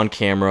sighted on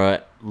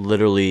camera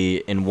literally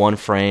in one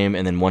frame,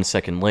 and then 1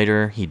 second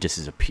later, he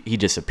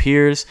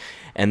disappears.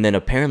 And then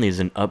apparently there's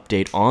an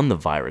update on the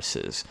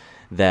viruses,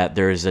 that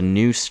there is a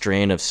new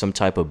strain of some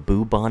type of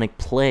bubonic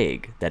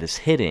plague that is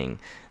hitting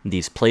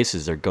these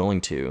places they're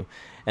going to.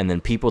 And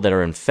then people that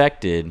are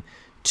infected,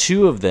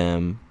 2 of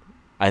them,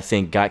 I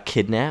think, got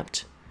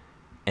kidnapped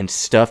and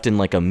stuffed in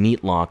like a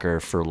meat locker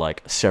for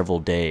like several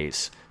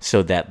days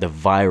so that the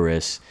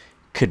virus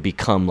could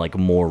become like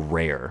more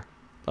rare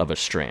of a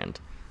strand.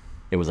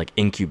 It was like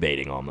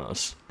incubating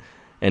almost.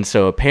 And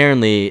so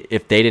apparently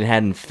if they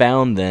hadn't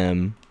found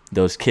them,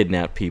 those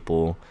kidnapped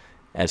people,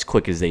 as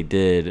quick as they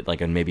did,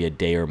 like in maybe a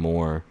day or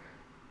more,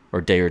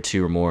 or day or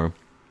two or more,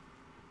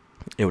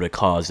 it would have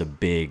caused a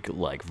big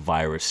like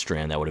virus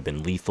strand that would have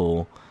been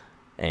lethal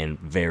and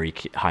very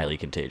highly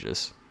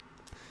contagious.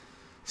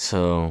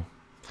 So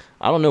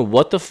I don't know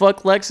what the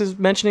fuck Lex is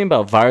mentioning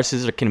about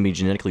viruses that can be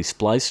genetically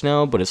spliced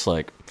now, but it's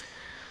like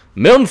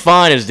Milton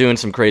Fine is doing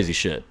some crazy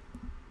shit.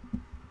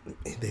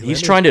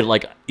 He's trying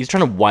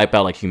to wipe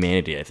out like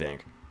humanity, I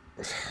think.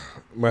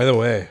 By the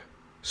way,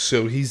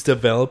 so he's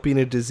developing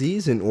a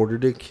disease in order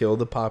to kill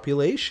the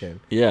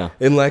population. Yeah.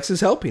 And Lex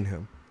is helping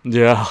him.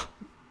 Yeah.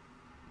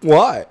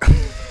 Why?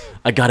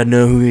 I gotta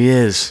know who he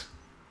is.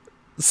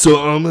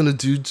 So I'm gonna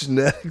do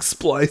genetic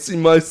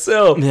splicing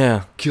myself.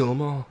 Yeah. Kill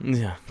them all.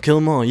 Yeah. Kill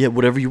them all. Yeah,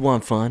 whatever you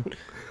want, Fine.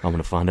 I'm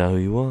gonna find out who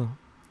you are.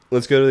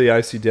 Let's go to the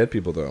I See Dead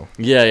People, though.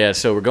 Yeah.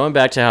 So we're going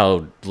back to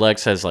how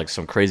Lex has like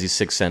some crazy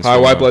sixth sense. High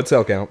white blood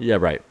cell count. Yeah,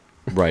 right.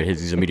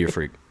 He's a meteor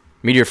freak.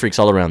 Meteor freaks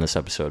all around this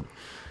episode.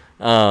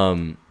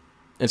 And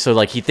so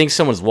like he thinks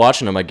someone's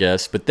watching him, I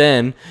guess. But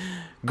then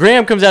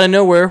Graham comes out of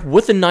nowhere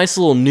with a nice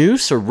little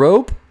noose or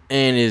rope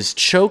and is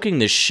choking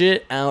the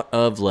shit out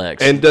of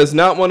Lex. And does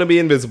not want to be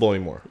invisible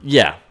anymore.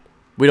 Yeah.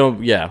 Well,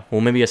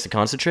 maybe he has to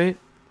concentrate.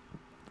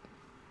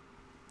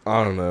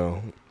 I don't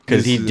know.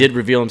 Because he did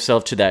reveal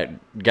himself to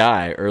that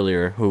guy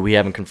earlier, who we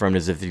haven't confirmed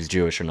as if he's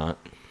Jewish or not.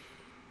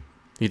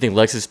 You think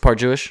Lex is part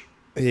Jewish?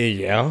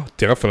 Yeah,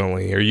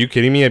 definitely. Are you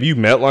kidding me? Have you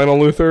met Lionel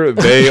Luthor?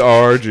 They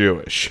are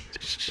Jewish.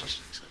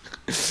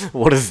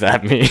 What does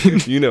that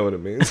mean? You know what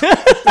it means.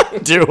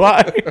 Do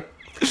I?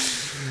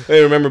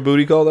 Hey, remember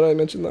Booty Call that I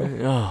mentioned,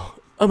 though?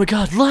 Oh my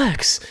God,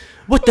 Lex!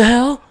 What the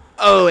hell?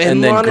 Oh,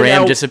 and then Lana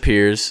Graham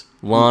disappears.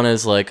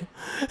 Lana's like,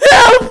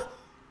 help!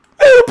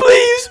 Help,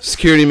 please!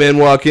 Security men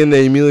walk in.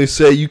 They immediately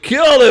say, "You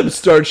killed him!"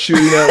 Start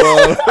shooting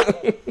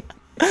at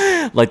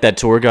Lana. Like that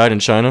tour guide in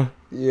China?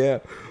 Yeah.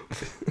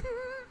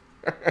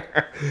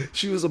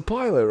 She was a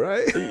pilot,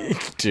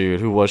 right? Dude,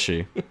 who was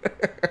she?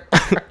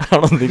 I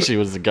don't think she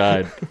was the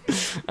guide.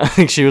 I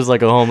think she was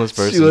like a homeless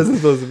person. She wasn't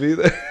supposed to be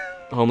there.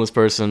 Homeless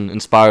person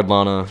inspired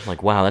Lana.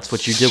 Like, wow, that's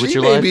what you did with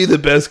your life? She may be the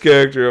best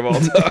character of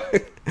all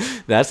time.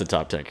 That's a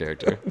top 10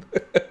 character.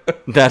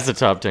 That's a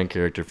top 10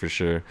 character for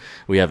sure.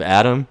 We have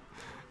Adam.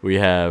 We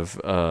have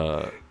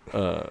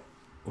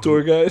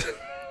Tour guide.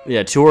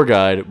 Yeah, tour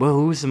guide. Well,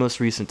 who's the most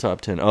recent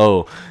top 10?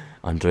 Oh,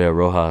 Andrea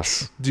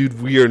Rojas.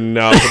 Dude, we are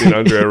not putting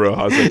Andrea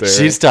Rojas up there.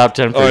 She's top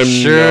 10 for I'm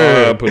sure.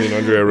 I'm not putting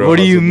Andrea Rojas. What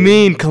do you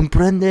mean?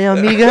 Comprende,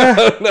 amiga?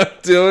 I'm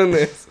not doing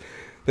this.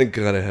 Thank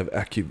God I have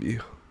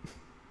AccuView.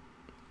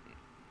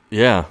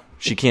 Yeah,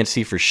 she can't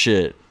see for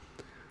shit.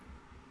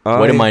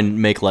 Way to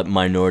make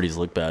minorities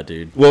look bad,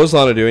 dude. What was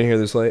Lana doing here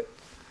this late?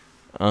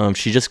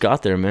 She just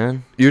got there,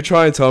 man. You're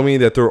trying to tell me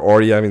that they're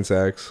already having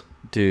sex?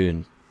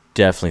 Dude,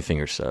 definitely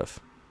finger stuff.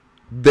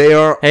 They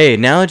are. Hey,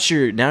 now that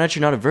you're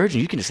not a virgin,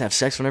 you can just have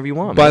sex whenever you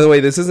want, By man. the way,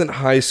 this isn't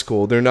high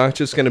school. They're not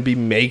just going to be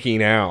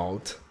making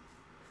out.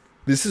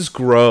 This is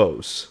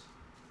gross.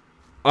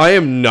 I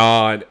am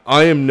not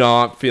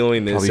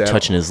feeling this. Probably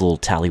touching his little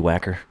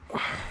tallywhacker.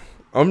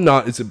 I'm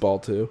not. Is it ball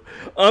too?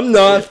 I'm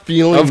not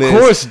feeling this. Of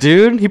course,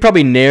 dude. He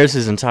probably nares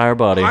his entire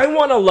body. I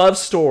want a love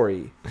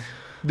story.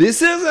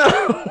 This isn't.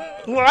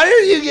 Why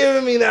are you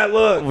giving me that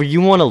look? Well,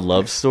 you want a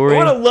love story? I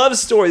want a love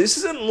story. This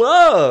isn't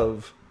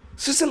love.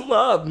 This isn't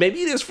love.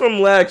 Maybe it is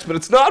from Lex, but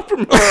it's not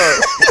from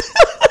her.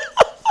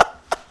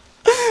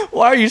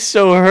 Why are you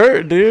so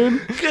hurt,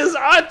 dude? Because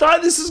I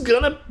thought this was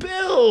going to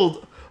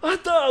build. I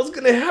thought I was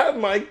going to have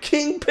my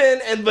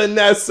Kingpin and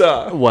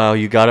Vanessa. Wow,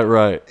 you got it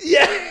right.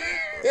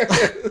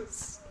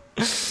 Yes.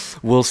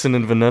 Wilson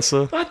and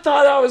Vanessa. I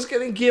thought I was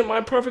going to get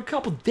my perfect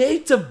couple. They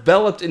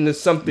developed into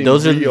something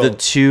Those real. are the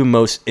two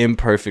most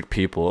imperfect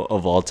people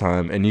of all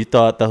time, and you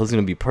thought that was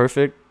going to be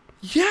perfect?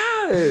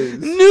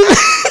 Yes.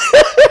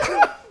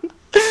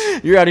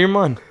 You're out of your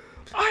mind.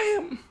 I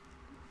am.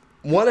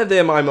 One of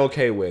them I'm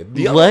okay with.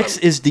 The Lex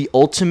is the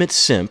ultimate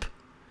simp.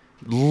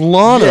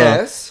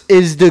 Lana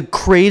is the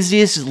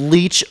craziest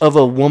leech of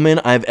a woman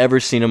I've ever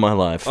seen in my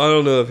life. I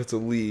don't know if it's a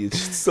leech.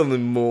 It's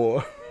something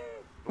more.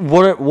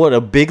 What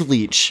a big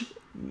leech.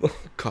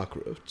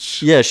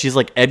 Cockroach. Yeah, she's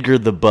like Edgar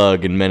the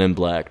Bug in Men in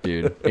Black,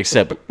 dude.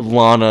 Except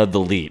Lana the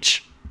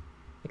Leech.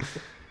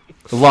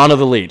 Lana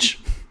the Leech.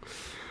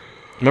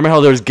 Remember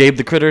how there was Gabe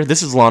the Critter?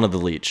 This is Lana the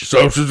Leech.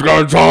 So she's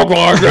gonna talk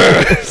like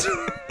this.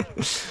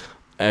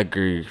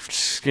 Edgar, your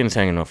skin's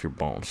hanging off your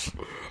bones.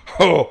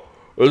 Oh,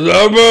 is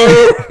that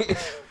better?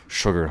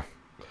 Sugar.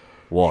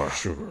 Water.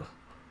 Sugar.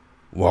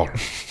 Water.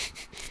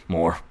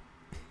 More.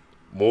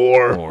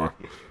 More. More.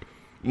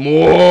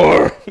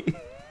 More.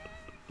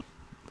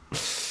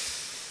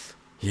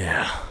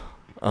 Yeah.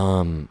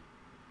 Lana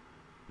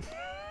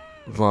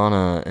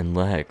and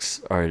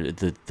Lex are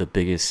the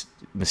biggest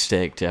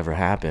mistake to ever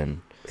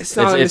happen. It's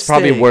not a mistake. It's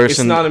probably worse.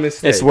 It's not a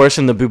mistake. It's worse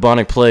than the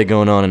bubonic plague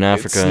going on in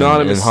Africa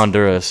and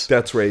Honduras.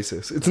 That's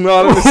racist. It's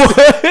not a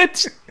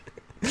mistake.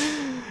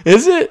 What?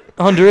 Is it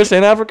Honduras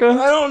and Africa?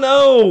 I don't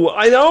know.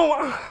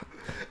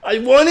 I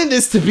wanted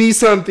this to be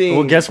something.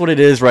 Well, guess what it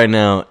is right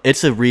now?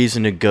 It's a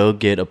reason to go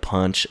get a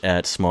punch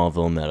at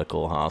Smallville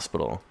Medical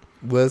Hospital.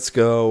 Let's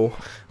go.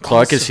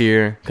 Clark is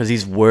here because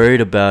he's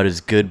worried about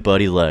his good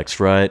buddy Lex,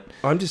 right?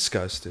 I'm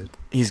disgusted.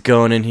 He's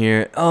going in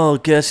here. Oh,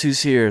 guess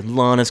who's here?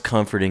 Lana's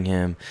comforting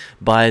him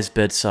by his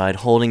bedside,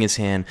 holding his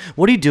hand.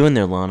 What are you doing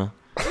there, Lana?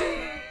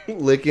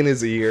 Licking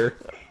his ear.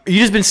 You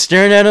just been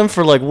staring at him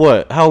for like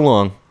what? How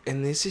long?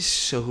 And this is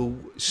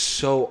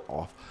so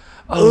off.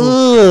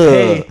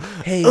 Oh,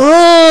 hey.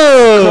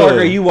 Oh. Clark,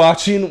 are you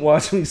watching?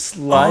 Watch me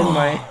slide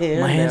my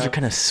hand. My hands out. are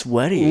kind of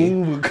sweaty.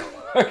 Ooh,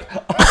 Clark.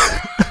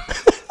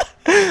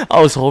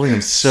 I was holding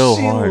him so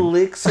hard. She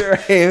licks her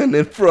hand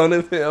in front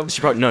of him.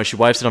 She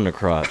wipes it on her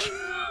crotch.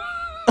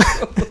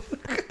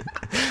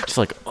 She's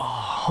like,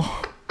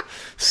 oh,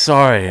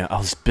 sorry, I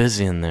was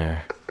busy in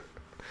there.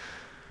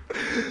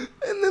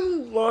 And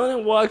then Lana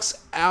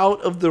walks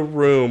out of the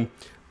room.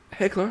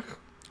 Hey, Clark,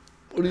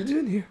 what are you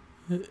doing here?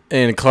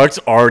 And Clark's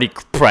already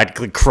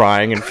practically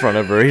crying in front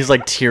of her. He's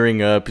like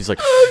tearing up. He's like,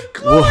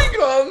 Chloe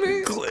called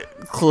me.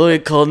 Chloe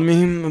called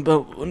me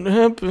about what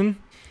happened.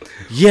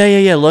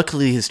 Yeah.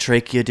 Luckily, his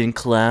trachea didn't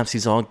collapse.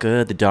 He's all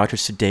good. The doctor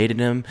sedated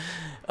him.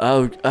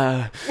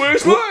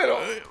 Where's Lionel?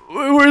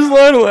 Where's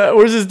Lionel at?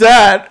 Where's his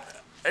dad?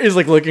 He's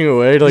like looking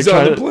away. Like, he's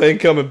on the plane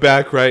coming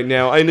back right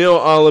now. I know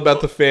all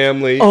about the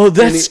family. Oh,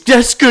 that's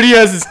good. He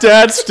has his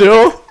dad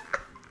still.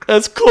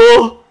 That's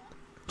cool.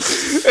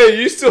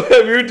 Hey, you still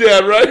have your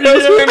dad, right?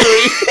 How's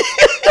Henry?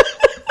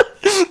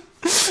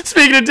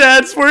 Speaking of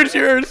dads, where's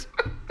yours?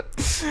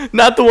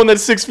 Not the one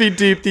that's 6 feet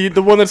deep,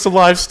 the one that's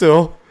alive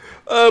still.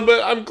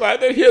 But I'm glad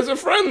that he has a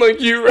friend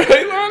like you, right,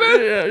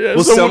 Lana? Yeah.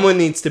 Well, someone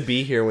needs to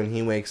be here when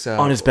he wakes up.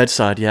 On his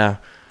bedside, yeah.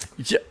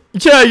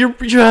 Yeah, you're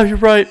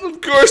right. Of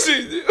course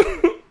he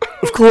do.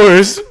 Of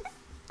course.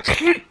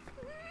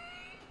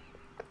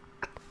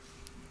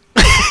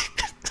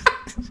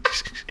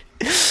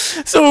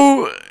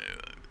 So,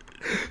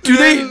 do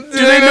they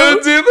know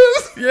do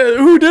this? Yeah,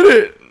 who did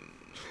it?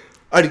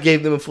 I already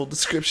gave them a full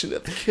description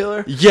of the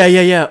killer.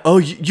 Yeah. Oh,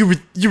 you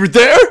were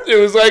there? It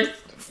was like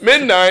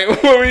midnight.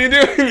 What were you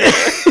doing?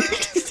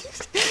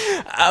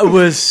 I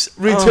was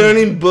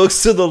returning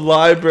books to the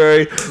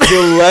library,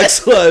 the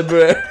Lex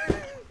library.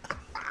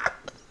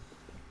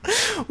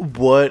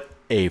 What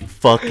a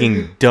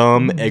fucking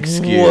dumb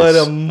excuse. What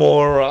a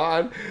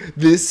moron.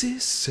 This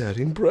is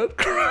setting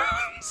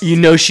breadcrumbs. You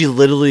know, she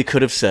literally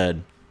could have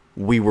said,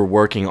 we were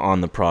working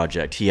on the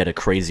project. He had a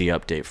crazy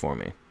update for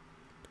me.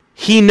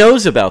 He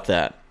knows about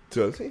that.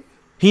 Does he?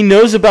 He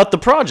knows about the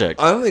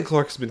project. I don't think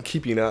Clark's been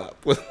keeping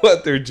up with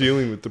what they're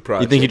doing with the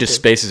project. You think he just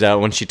spaces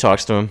out when she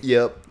talks to him?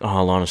 Yep.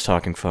 Oh, Lana's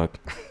talking fuck.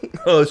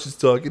 Oh, she's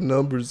talking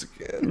numbers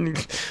again.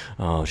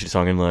 Oh, she's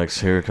talking Lex.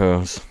 Here it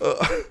goes.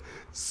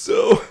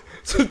 So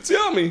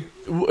tell me,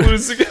 what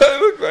does the guy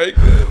look like?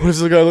 What does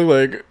the guy look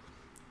like?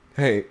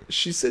 Hey,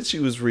 she said she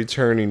was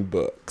returning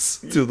books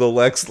to the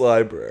Lex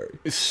library.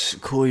 It's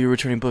cool, you're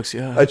returning books,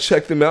 yeah. I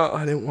checked them out.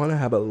 I didn't want to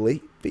have a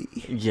late fee.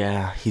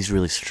 Yeah, he's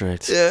really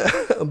strict. Yeah,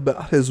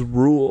 about his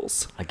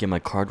rules. I get my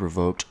card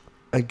revoked.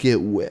 I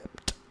get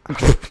whipped.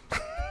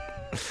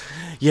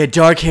 Yeah,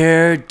 dark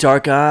hair,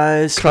 dark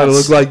eyes. Kind of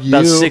look like you.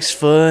 About 6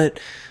 foot.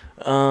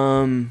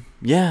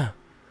 Yeah.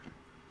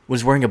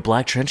 Was wearing a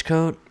black trench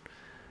coat.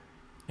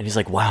 And he's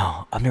like,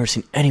 wow, I've never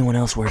seen anyone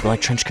else wear a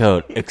black trench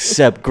coat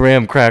except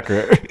Graham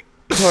Cracker.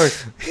 Clark,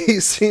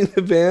 he's seen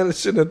the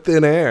vanish in a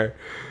thin air.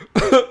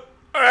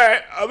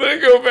 Alright, I'm gonna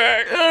go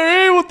back.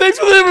 Alright, well, thanks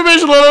for the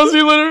information, Lana. I'll see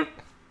you later.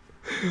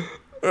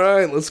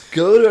 Alright, let's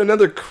go to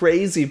another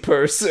crazy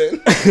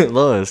person.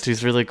 Lois,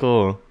 she's really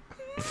cool.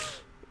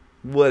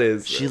 What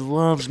is She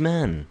loves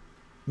men.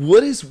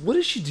 What is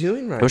she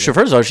doing right now?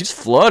 First off, she's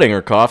flooding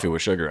her coffee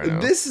with sugar right now.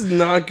 This is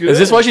not good. Is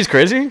this why she's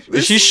crazy?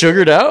 Is she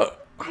sugared out?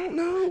 I don't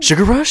know.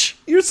 Sugar rush?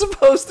 You're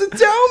supposed to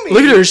tell me.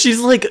 Look at her.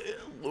 She's like,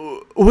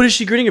 what is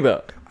she grinning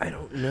about? I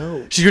don't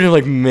know. She's grinning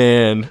like,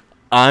 man,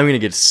 I'm going to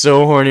get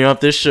so horny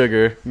off this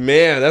sugar.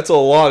 Man, that's a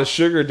lot of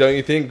sugar, don't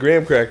you think?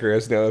 Graham Cracker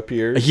has now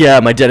appeared. Yeah,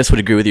 my dentist would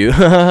agree with you.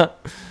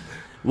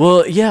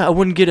 Well, yeah, I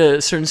wouldn't get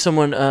a certain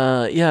someone.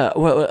 Yeah,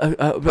 well,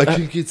 I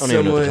couldn't get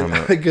someone.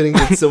 I couldn't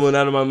get someone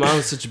out of my mouth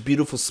with such a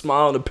beautiful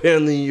smile, and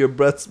apparently your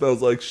breath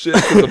smells like shit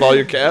because of all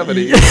your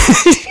cavities.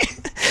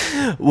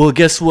 Well,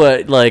 guess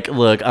what? Like,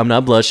 look, I'm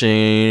not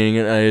blushing.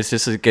 It's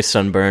just like a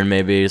sunburn,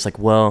 maybe. It's like,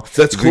 well,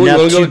 that's cool. You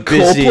want to go to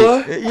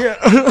Coldplay?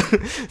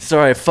 Yeah.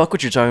 Sorry, fuck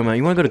what you're talking about.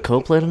 You want to go to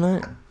Coldplay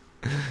tonight?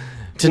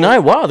 Tonight?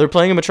 Wow, they're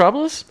playing in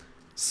Metropolis?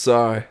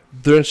 Sorry,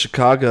 they're in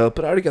Chicago,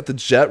 but I already got the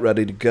jet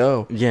ready to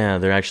go. Yeah,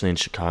 they're actually in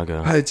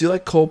Chicago. Hey, do you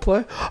like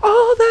Coldplay?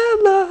 All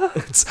that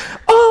lights,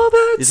 all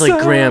that It's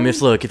like, Graham,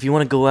 if you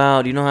want to go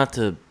out, you don't have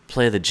to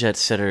play the jet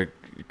setter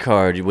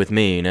card with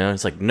me, you know?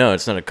 It's like, no,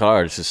 it's not a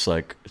card. It's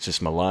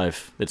just my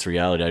life. It's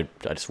reality.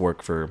 I just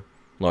work for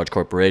large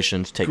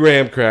corporations take.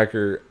 Graham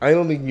Cracker, I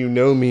don't think you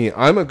know me.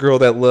 I'm a girl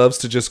that loves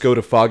to just go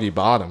to Foggy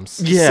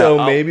Bottoms. Yeah,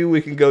 So maybe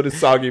we can go to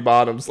Soggy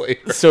Bottoms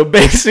later. So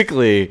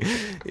basically,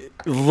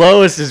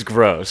 Lois is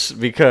gross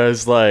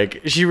because,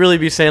 like, she really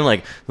be saying,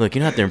 like, look, you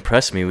don't have to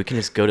impress me. We can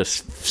just go to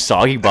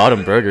Soggy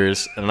Bottom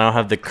Burgers and I'll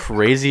have the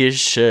craziest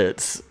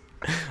shits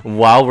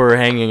while we're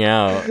hanging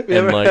out.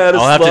 And, like,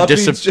 I'll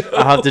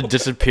have to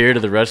disappear to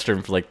the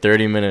restroom for, like,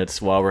 30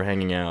 minutes while we're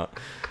hanging out.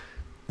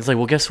 It's like,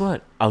 well, guess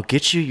what? I'll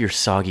get you your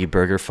soggy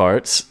burger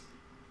farts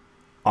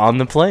on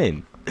the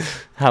plane.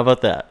 How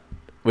about that?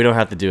 We don't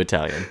have to do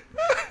Italian.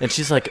 And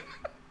she's like,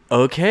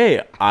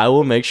 okay, I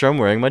will make sure I'm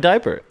wearing my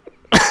diaper.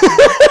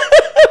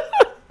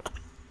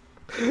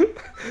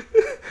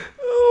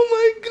 Oh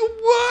my god,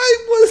 why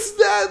was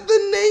that the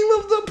name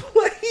of the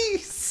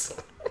place?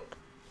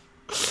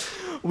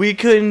 We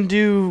couldn't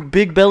do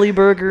Big Belly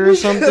Burger or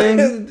something?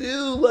 We couldn't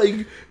do,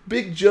 like,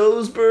 Big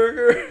Joe's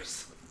Burgers?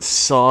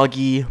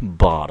 Soggy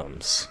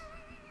Bottoms.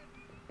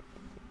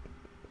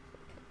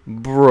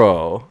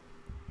 Bro.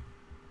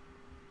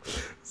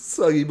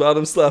 Soggy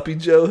Bottom Sloppy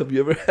Joe. Have you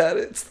ever had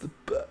it? It's the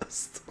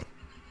best.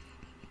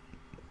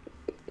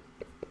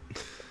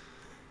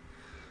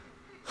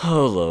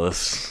 Oh,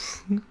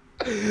 Lois.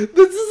 This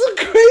is a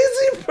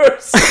crazy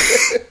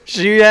person.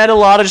 She had a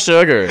lot of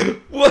sugar.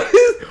 Who is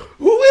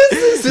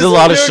this? This is a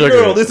lot of your sugar.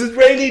 Girl. This is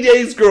Rainy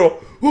Day's girl.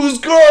 Whose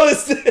girl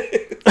is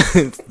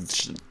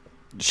this?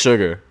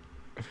 Sugar.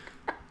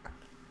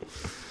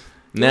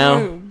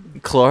 Now,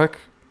 Clark.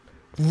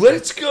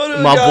 Let's go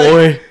to my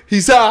boy.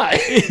 He's high.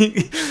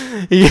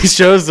 He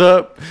shows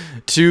up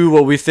to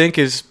what we think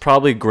is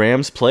probably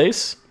Graham's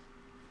place.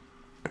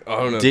 I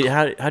don't know.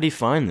 How do you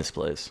find this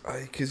place?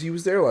 Because he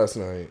was there last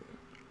night.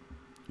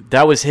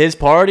 That was his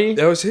party?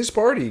 That was his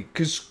party.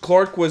 Because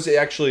Clark was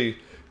actually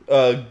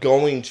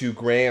going to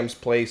Graham's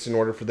place in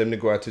order for them to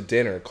go out to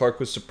dinner. Clark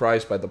was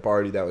surprised by the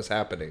party that was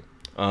happening.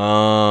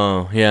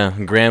 Oh, yeah.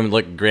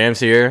 Graham's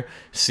here,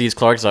 sees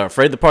Clark's like,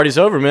 afraid the party's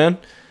over, man.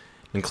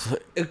 And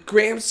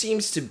Graham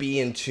seems to be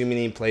in too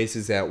many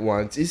places at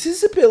once. Is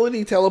his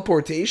ability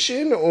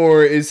teleportation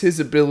or is his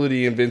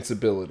ability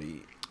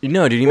invincibility?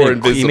 No, dude,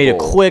 he made a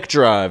quick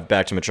drive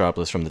back to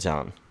Metropolis from the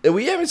town.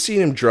 We haven't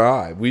seen him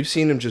drive. We've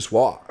seen him just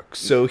walk.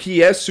 So he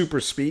has super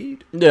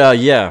speed?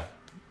 Yeah.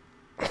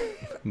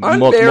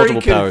 I'm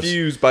very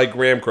confused by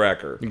Graham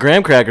Cracker.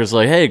 Graham Cracker's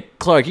like, hey,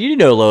 Clark, you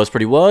know Lois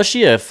pretty well. Is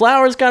she a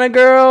flowers kind of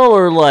girl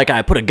or like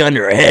I put a gun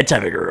to her head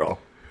type of girl?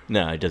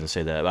 No, he doesn't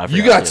say that.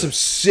 You got some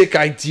sick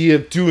idea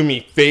of doing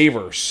me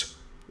favors.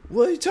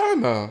 What are you talking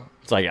about?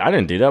 It's like, I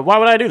didn't do that. Why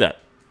would I do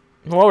that?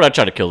 Why would I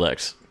try to kill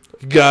Lex?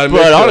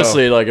 But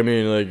honestly, like, I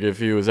mean, like, if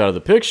he was out of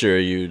the picture,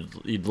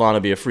 you'd want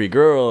to be a free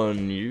girl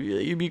and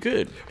you'd be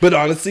good. But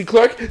honestly,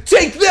 Clark,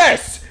 take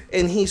this!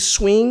 And he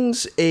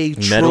swings a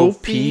metal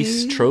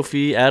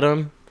trophy at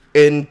him.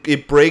 And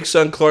it breaks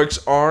on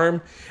Clark's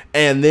arm.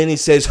 And then he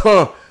says,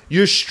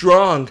 you're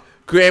strong.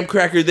 Graham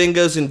Cracker then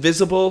goes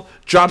invisible,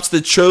 drops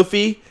the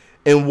trophy,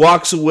 and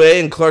walks away.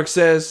 And Clark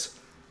says,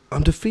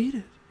 I'm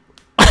defeated.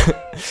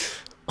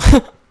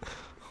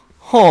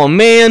 Oh,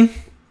 man.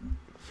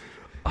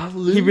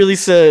 He really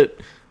said,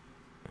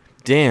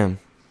 damn,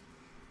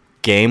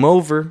 game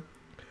over.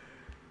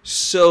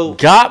 So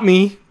got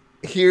me.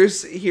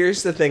 Here's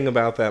the thing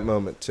about that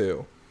moment,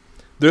 too.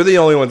 They're the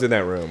only ones in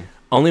that room.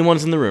 Only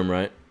ones in the room,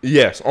 right?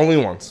 Yes, only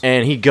ones.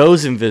 And he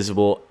goes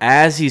invisible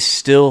as he's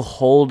still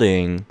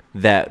holding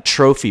that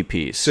trophy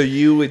piece. So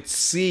you would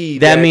see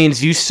that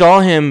means you saw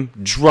him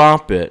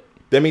drop it.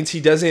 That means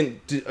he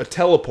doesn't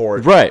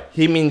teleport. Right.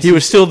 He means he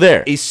was still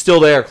there. He's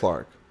still there,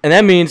 Clark. And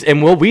that means,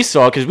 and what we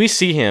saw, because we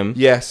see him.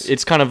 Yes.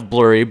 It's kind of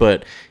blurry,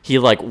 but he,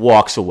 like,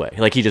 walks away.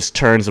 Like, he just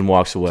turns and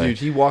walks away. Dude,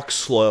 he walks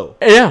slow.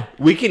 Yeah.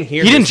 We can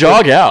hear He didn't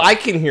jog out. I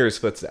can hear his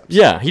footsteps.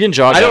 Yeah, he didn't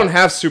jog out. I don't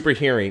have super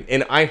hearing,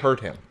 and I heard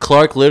him.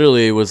 Clark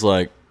literally was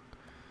like,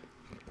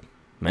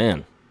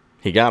 man,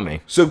 he got me.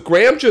 So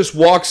Graham just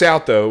walks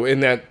out, though, in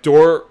that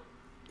door,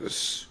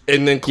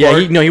 and then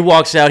Clark... Yeah, he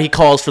walks out, he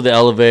calls for the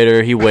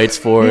elevator, he waits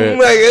for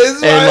it.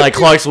 And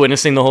Clark's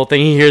witnessing the whole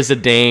thing. He hears the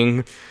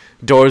ding,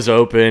 doors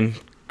open...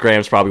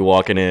 Graham's probably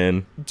walking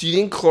in. Do you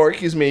think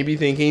Clark is maybe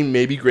thinking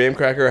maybe Graham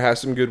Cracker has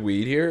some good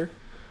weed here?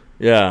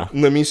 Yeah.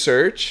 Let me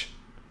search.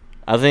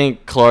 I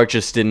think Clark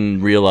just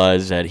didn't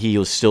realize that he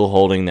was still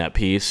holding that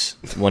piece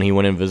when he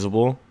went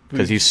invisible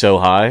because he's so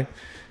high.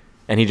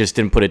 And he just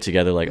didn't put it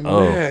together like,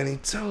 Man, he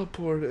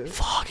teleported.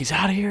 Fuck, he's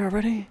out of here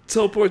already?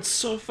 Teleports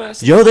so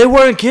fast. Yo, they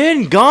weren't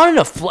kidding. Gone in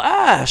a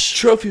flash.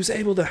 Trophy was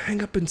able to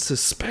hang up in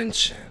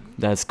suspension.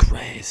 That's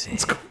crazy.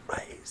 It's crazy.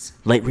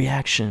 Late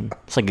reaction.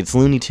 It's like it's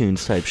Looney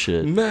Tunes type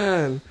shit.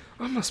 Man,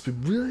 I must be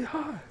really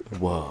high.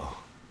 Whoa.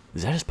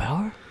 Is that his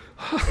power?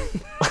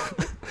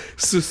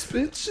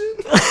 Suspension?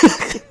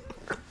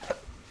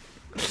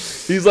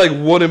 He's like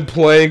Wooden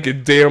Plank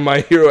and Damn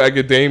My Hero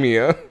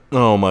Academia.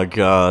 Oh my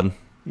god.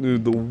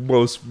 Dude, the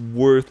most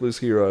worthless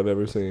hero I've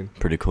ever seen.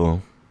 Pretty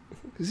cool.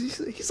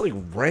 He's like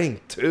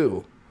ranked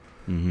too.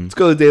 Mm-hmm. Let's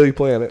go to Daily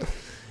Planet.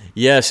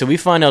 Yeah, so we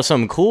find out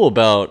something cool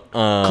about...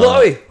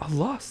 Chloe! I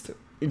lost him.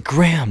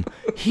 Graham,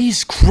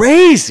 he's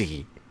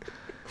crazy.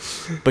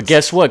 But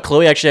guess what?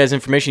 Chloe actually has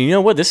information. You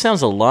know what? This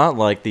sounds a lot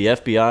like the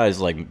FBI is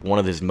like one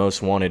of his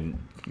most wanted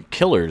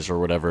killers or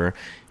whatever.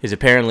 He's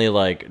apparently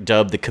like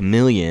dubbed the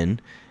Chameleon,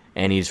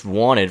 and he's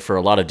wanted for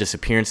a lot of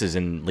disappearances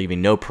and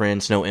leaving no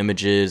prints, no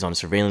images on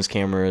surveillance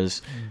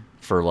cameras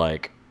for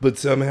like. But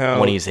somehow,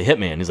 when he's a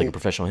hitman, he's like a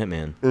professional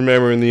hitman.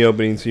 Remember in the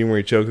opening scene where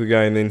he choked the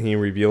guy and then he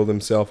revealed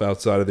himself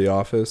outside of the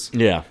office?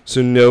 Yeah.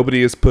 So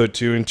nobody has put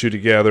two and two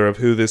together of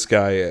who this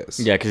guy is.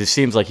 Yeah, because it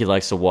seems like he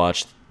likes to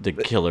watch the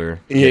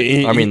killer,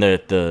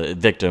 the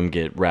victim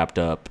get wrapped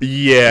up.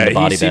 Yeah, in the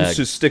body he seems bag.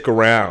 to stick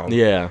around.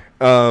 Yeah.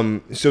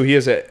 So he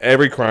is at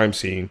every crime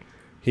scene.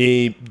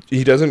 He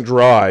doesn't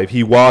drive.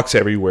 He walks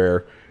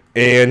everywhere.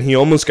 And he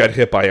almost got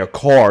hit by a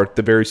car at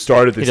the very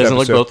start of this episode. He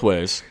doesn't look both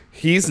ways.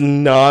 He's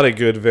not a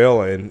good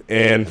villain,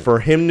 and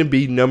for him to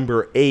be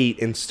number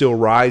 8 and still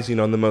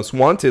rising on the most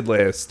wanted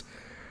list,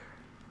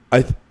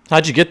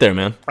 How'd you get there,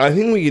 man? I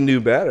think we can do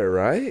better,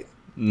 right?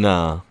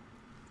 Nah.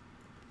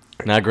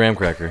 Not Graham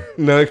Cracker.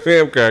 Not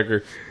Graham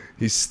Cracker.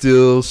 He's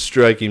still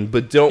striking,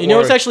 but don't worry. You know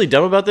what's actually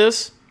dumb about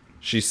this?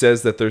 She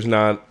says that there's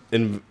not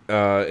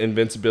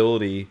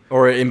invincibility.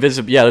 Or yeah,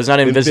 there's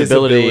not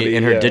invisibility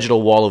in her yeah.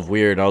 digital wall of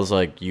weird. I was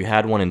like, you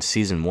had one in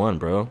season 1,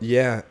 bro.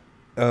 Yeah.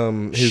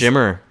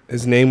 Shimmer.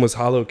 His name was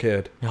Hollow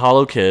Kid.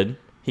 Hollow Kid.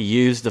 He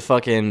used the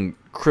fucking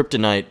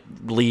kryptonite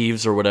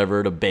leaves or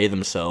whatever to bathe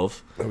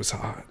himself. It was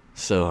hot.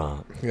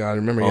 So, yeah, I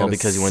remember. All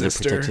because he wanted to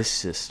protect his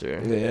sister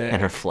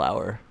and her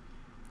flower.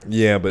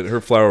 Yeah, but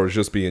her flower was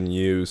just being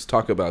used.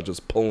 Talk about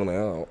just pulling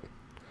out.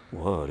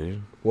 Whoa,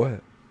 dude.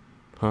 What?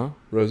 Huh?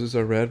 Roses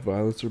are red,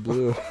 violets are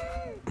blue.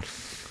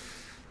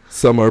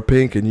 Some are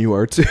pink, and you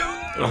are too.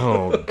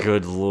 Oh,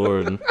 good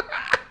lord.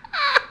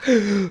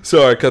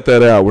 Sorry, cut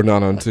that out. We're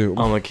not on 2.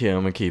 I'm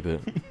gonna keep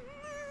it.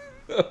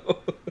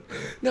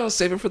 No,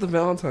 save it for the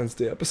Valentine's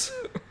Day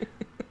episode.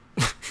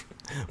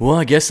 Well,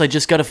 I guess I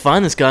just gotta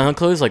find this guy, huh,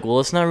 Chloe's like, well,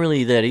 it's not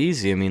really that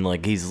easy. I mean,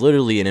 like, he's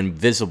literally an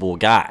invisible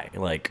guy.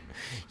 Like,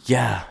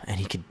 yeah, and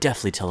he could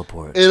definitely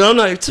teleport. And I'm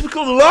not your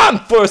typical law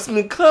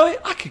enforcement, Chloe.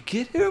 I could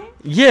get him.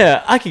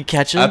 Yeah, I could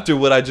catch him. After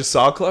what I just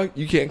saw, Clark,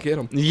 you can't get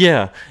him.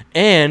 Yeah,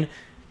 and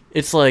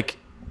it's like,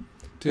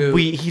 dude,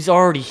 he's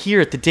already here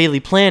at the Daily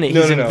Planet.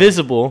 He's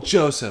invisible. No.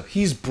 Joseph,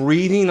 he's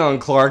breathing on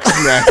Clark's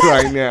neck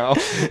right now.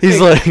 He's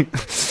like,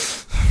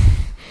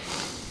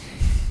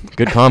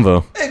 good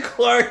convo. And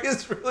Clark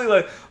is really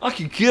like, I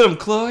can get him,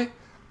 Chloe.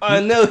 I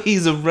know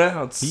he's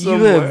around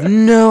somewhere. You have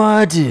no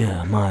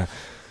idea,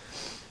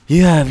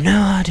 You have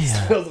no idea.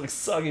 Smells like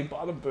soggy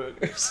bottom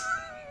burgers.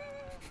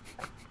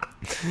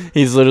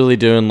 He's literally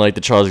doing like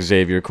the Charles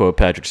Xavier quote,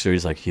 Patrick Stewart.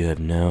 He's like, you have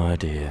no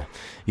idea.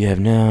 You have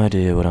no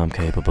idea what I'm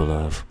capable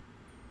of.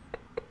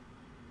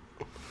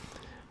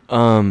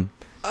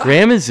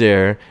 Graham is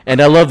there,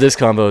 and I love this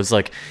combo. It's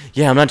like,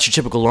 yeah, I'm not your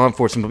typical law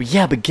enforcement, but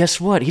yeah, but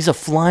guess what? He's a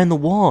fly in the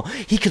wall.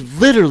 He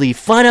could literally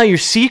find out your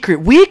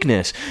secret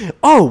weakness.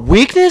 Oh,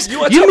 weakness?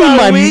 You mean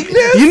my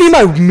weakness? You mean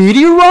my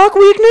meteor rock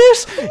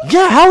weakness?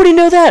 Yeah, how would he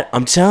know that?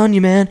 I'm telling you,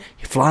 man.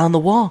 You fly on the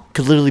wall.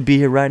 Could literally be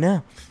here right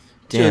now.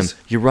 Damn,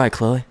 you're right,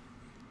 Chloe.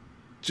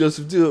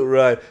 Joseph, do it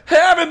right. Hey,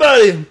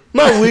 everybody!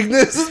 My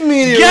weakness is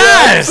meteor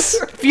Guys,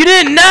 if you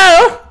didn't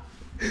know,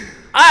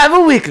 I have a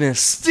weakness.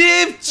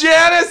 Steve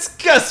Janice,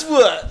 guess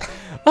what?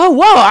 Oh,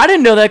 wow, I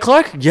didn't know that,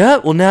 Clark. Yeah,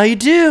 well, now you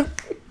do.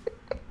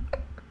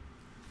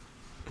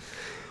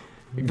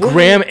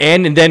 Graham,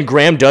 and then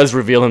Graham does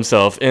reveal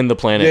himself in the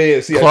planet. Yeah,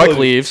 see, Clark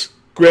leaves.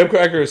 Graham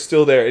Cracker is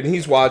still there, and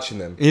he's watching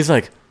them. He's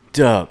like,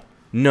 duh.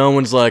 No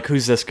one's like,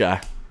 who's this guy?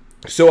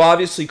 So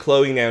obviously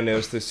Chloe now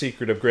knows the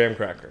secret of Graham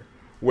Cracker,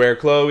 where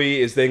Chloe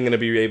is then going to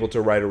be able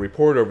to write a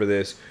report over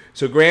this.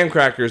 So Graham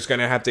Cracker is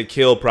going to have to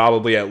kill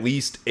probably at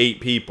least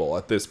 8 people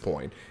at this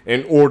point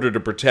in order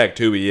to protect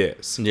who he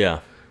is.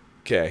 Yeah.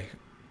 Okay.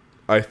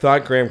 I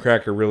thought Graham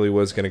Cracker really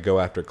was going to go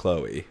after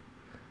Chloe,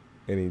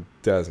 and he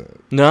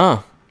doesn't.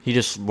 No, he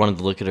just wanted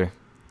to look at her.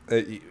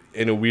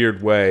 In a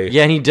weird way.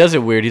 Yeah, and he does it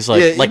weird. He's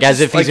like, as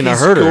if he's going to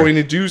hurt her. Going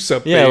to do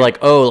something. Yeah,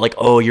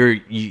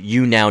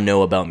 you now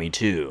know about me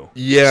too.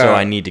 Yeah. So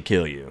I need to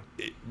kill you.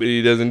 But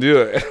he doesn't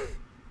do it.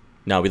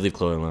 No, we leave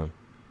Chloe alone.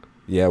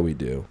 Yeah, we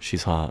do.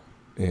 She's hot.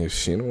 Yeah,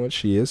 you know what?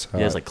 She is hot.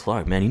 Yeah, it's like,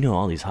 Clark, man, you know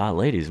all these hot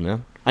ladies,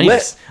 man. I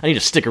need to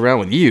stick around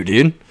with you,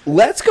 dude.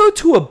 Let's go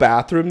to a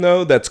bathroom,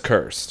 though, that's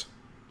cursed.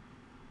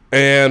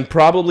 And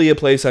probably a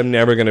place I'm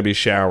never going to be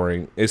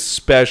showering,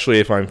 especially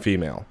if I'm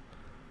female.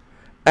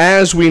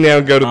 As we now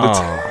go to the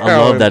town. I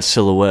love that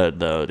silhouette,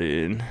 though,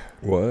 dude.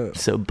 What?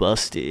 So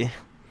busty.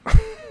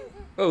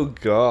 Oh,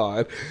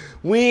 God.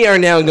 We are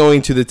now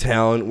going to the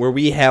town where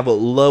we have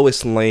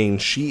Lois Lane.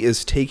 She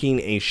is taking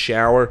a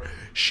shower.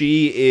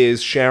 She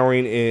is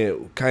showering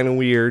in kind of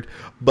weird,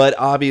 but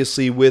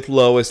obviously with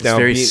Lois it's now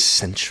very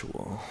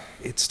sensual.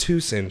 It's too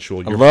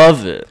sensual. I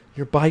love it.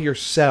 You're by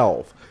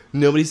yourself.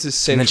 Nobody's as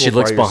sensual. And then she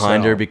looks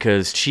behind yourself. her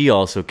because she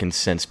also can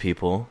sense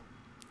people.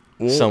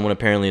 Ooh. Someone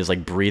apparently is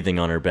like breathing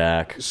on her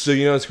back. So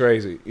you know it's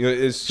crazy. You know,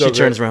 it's so she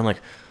turns around like,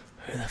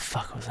 who the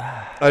fuck was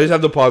that? I just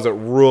have to pause it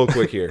real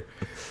quick here.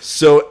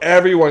 So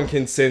everyone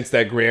can sense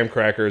that Graham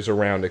Cracker is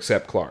around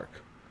except Clark,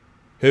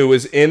 who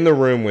is in the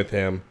room with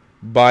him.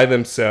 by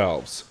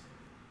themselves,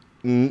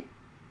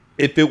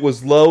 if it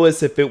was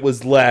Lois, if it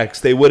was Lex,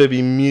 they would have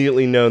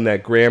immediately known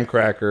that Graham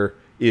Cracker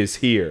is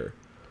here.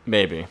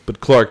 Maybe. But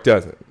Clark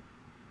doesn't.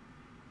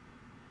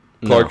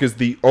 Clark No. is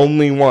the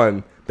only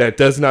one that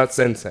does not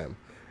sense him,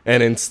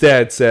 and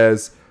instead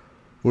says,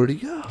 "Where'd he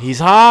go?" He's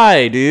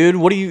high, dude.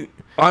 What do you...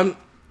 I'm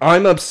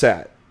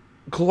upset.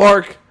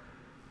 Clark,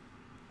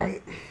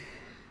 I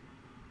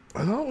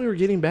thought we were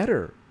getting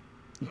better.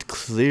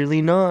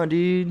 Clearly not,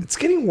 dude. It's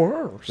getting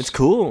worse. It's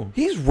cool.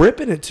 He's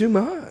ripping it too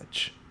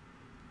much.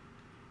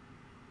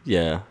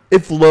 Yeah.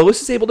 If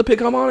Lois is able to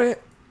pick up on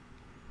it,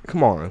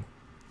 come on.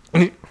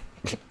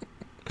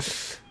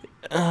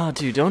 Oh,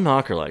 dude, don't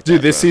knock her like that.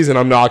 Dude, this bro. season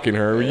I'm knocking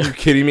her. Are you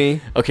kidding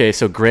me? Okay,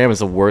 so Graham is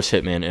the worst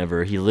hitman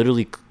ever. He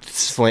literally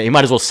he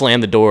might as well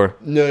slam the door.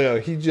 No,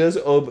 he just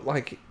opened,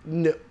 like,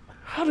 no.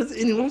 How does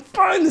anyone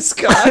find this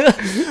guy?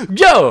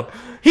 Yo,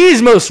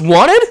 he's most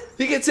wanted?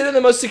 He gets in the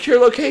most secure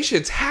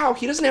locations. How?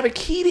 He doesn't have a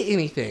key to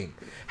anything.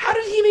 How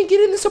did he even get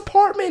in this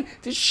apartment?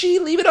 Did she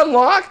leave it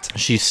unlocked?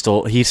 He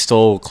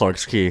stole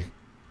Clark's key.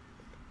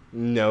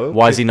 No.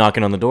 Why is he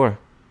knocking on the door?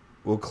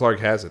 Well, Clark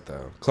has it,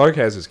 though. Clark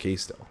has his key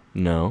still.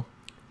 No.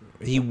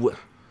 I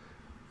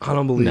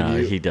don't believe you. No,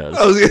 he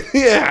does.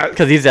 Yeah.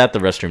 Because he's at the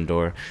restroom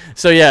door.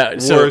 So, yeah.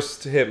 So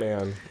Worst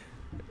hitman.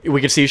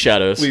 we could see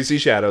shadows. We see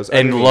shadows.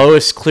 And underneath.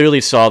 Lois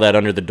clearly saw that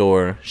under the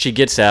door. She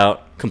gets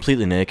out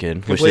completely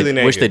naked. Completely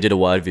naked. Wish they did a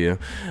wide view.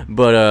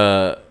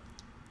 But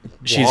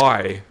she's...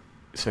 Why?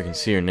 So I can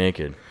see her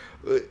naked.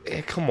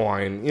 Come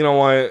on. You know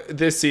what?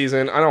 This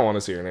season, I don't want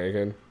to see her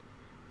naked.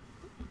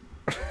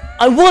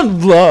 I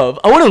want love.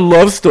 I want a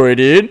love story,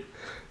 dude.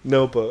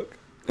 Notebook.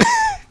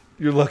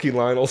 You're lucky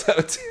Lionel's out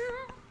of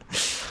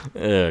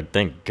town.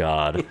 Thank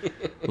God.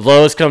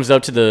 Lois comes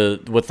up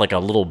with like a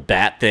little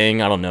bat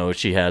thing. I don't know what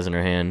she has in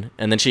her hand.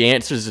 And then she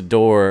answers the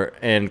door,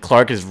 and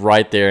Clark is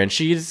right there, and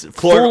she's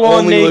Clark full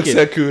on only naked. looks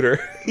at Cooter.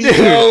 He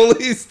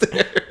only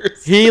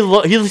stares.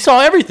 He saw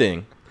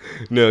everything.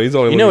 No, he's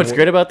only. You know looking what's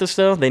great about this,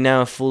 though? They now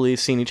have fully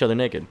seen each other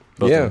naked.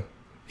 Both of Yeah. them.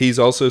 He's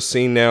also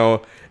seen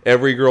now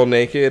every girl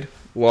naked.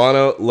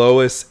 Lana,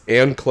 Lois,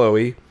 and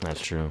Chloe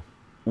That's true.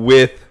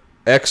 with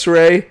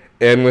X-ray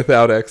and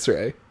without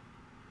X-ray.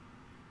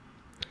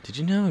 Did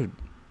you know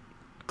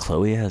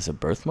Chloe has a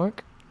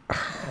birthmark?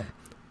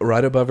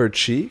 Right above her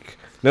cheek?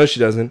 No, she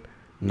doesn't.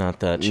 Not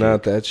that cheap.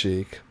 Not that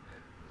cheek.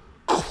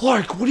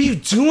 Clark, what are you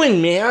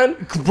doing, man?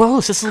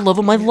 Gross. That's the love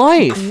of my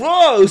life.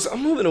 Gross.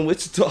 I'm moving to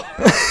Wichita.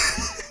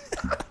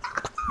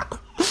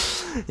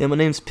 Yeah, my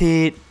name's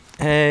Pete.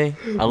 Hey,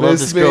 I love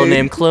Miss this girl me.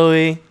 named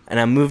Chloe, and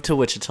I moved to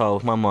Wichita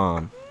with my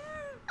mom.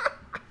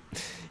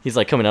 He's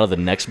like coming out of the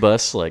Next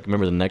bus. Like,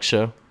 remember the Next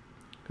show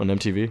on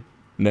MTV?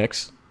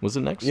 Next? Was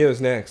it Next? Yeah, it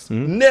was next.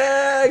 Hmm?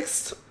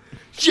 Next!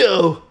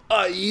 Joe,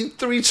 I eat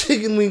 3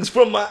 chicken wings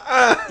from my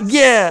eyes.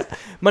 Yeah,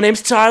 my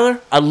name's Tyler.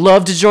 I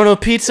love DiGiorno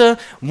pizza.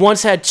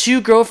 Once had 2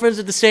 girlfriends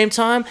at the same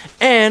time,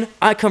 and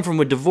I come from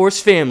a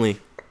divorced family.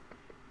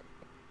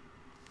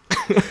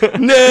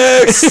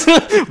 Next!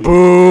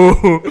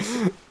 Boo!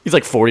 He's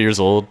like 40 years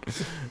old.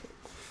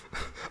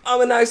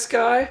 I'm a nice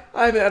guy.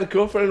 I haven't had a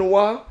girlfriend in a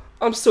while.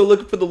 I'm still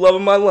looking for the love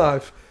of my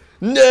life.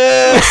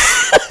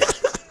 Next!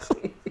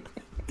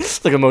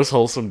 It's like the most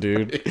wholesome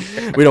dude.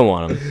 We don't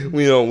want him.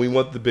 We don't. We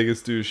want the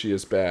biggest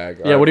douchiest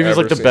bag. Yeah, what if he's I've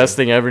like the ever best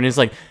seen. thing ever, and he's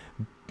like,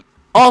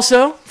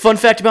 also, fun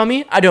fact about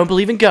me, I don't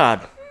believe in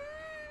God.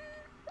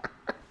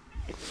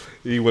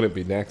 He wouldn't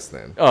be next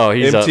then. Oh,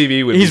 he's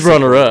MTV would. he's be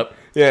runner up.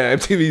 Yeah,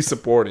 MTV's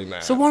supporting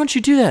that. So why don't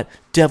you do that?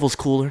 Devil's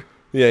cooler.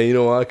 Yeah, you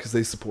know why? Because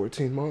they support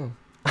Teen Mom.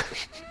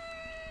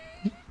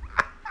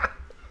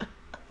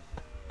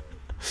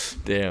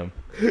 Damn.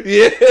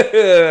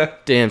 Yeah.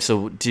 Damn,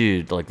 so,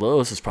 dude, like,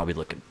 Lois is probably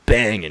looking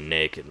banging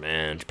naked,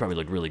 man. She probably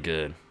looked really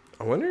good.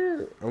 I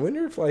wonder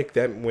if like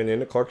that went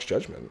into Clark's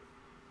judgment.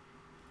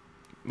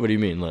 What do you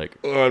mean? Like,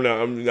 Oh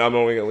no, I'm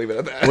only gonna leave it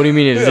at that. what do you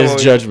mean it's I'm his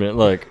only- judgment?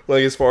 Like,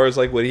 Like as far as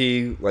like what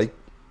he like,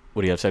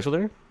 would he have sex with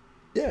her?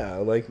 yeah,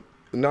 like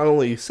not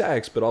only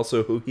sex but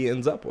also who he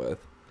ends up with.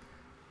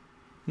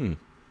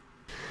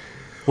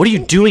 What are you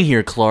doing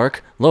here,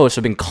 Clark? Lois,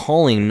 I've been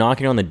calling,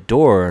 knocking on the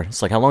door.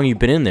 It's like, how long have you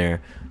been in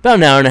there? About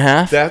an hour and a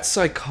half. That's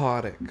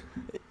psychotic.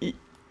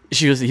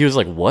 He was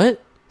like,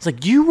 what? It's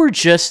like, you were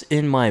just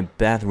in my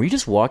bathroom. Were you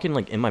just walking,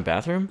 like, in my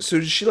bathroom? So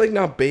did she like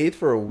not bathe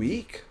for a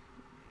week?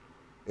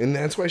 And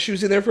that's why she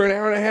was in there for an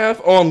hour and a half?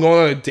 Oh, I'm going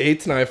on a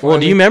date tonight. Well,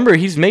 do you remember?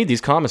 He's made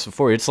these comments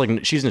before. It's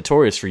like, she's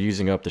notorious for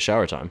using up the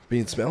shower time.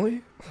 Being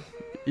smelly?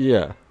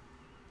 Yeah.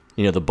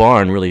 You know, the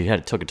barn really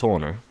took a toll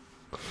on her.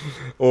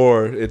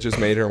 Or it just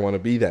made her want to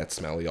be that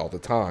smelly all the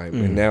time.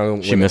 And now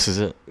She when misses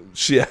it.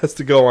 she has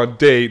to go on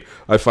date,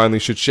 I finally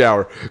should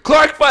shower.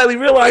 Clark finally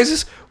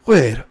realizes,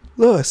 wait,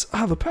 Lois, I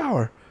have a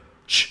power.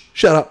 Shh,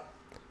 shut up.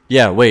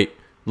 Yeah, wait.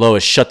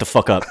 Lois, shut the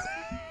fuck up.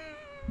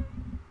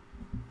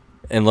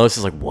 And Lois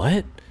is like,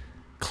 what?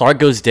 Clark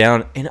goes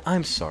down, and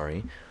I'm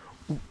sorry.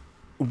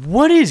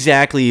 What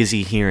exactly is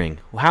he hearing?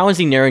 How is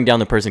he narrowing down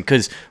the person?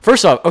 Because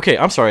first off, okay,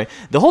 I'm sorry.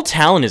 The whole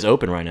talent is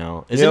open right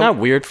now. Is it not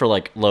weird for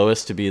like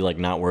Lois to be like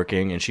not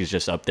working and she's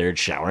just up there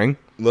showering?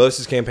 Lois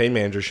is campaign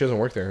manager. She doesn't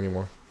work there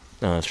anymore.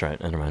 Oh, that's right.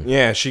 Never mind.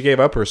 Yeah, she gave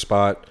up her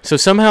spot. So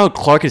somehow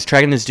Clark is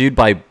tracking this dude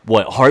by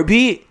what?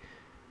 Heartbeat?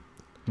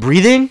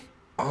 Breathing?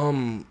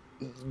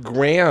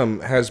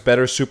 Graham has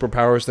better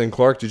superpowers than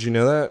Clark. Did you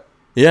know that?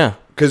 Yeah.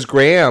 Because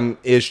Graham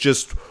is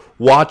just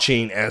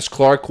watching as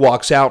Clark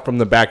walks out from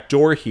the back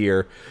door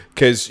here.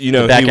 Because, you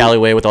know, the back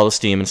alleyway with all the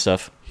steam and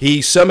stuff.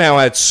 He somehow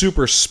had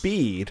super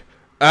speed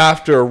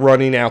after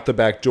running out the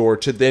back door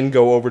to then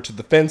go over to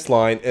the fence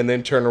line and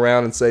then turn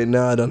around and say,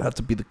 no, I don't have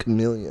to be the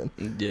chameleon.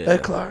 Yeah. Hey,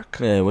 Clark.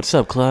 Hey, what's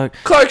up, Clark?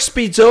 Clark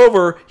speeds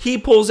over. He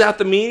pulls out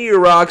the meteor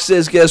rock,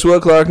 says, guess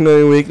what, Clark? No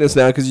your weakness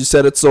now because you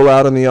said it so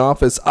loud in the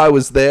office. I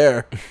was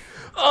there.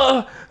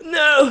 Oh,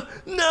 no.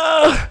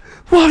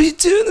 Why are you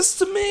doing this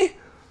to me?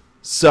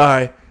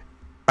 Sorry.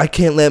 I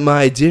can't let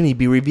my identity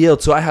be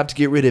revealed, so I have to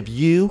get rid of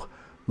you,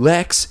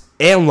 Lex,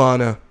 and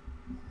Lana.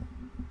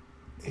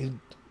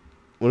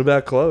 What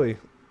about Chloe?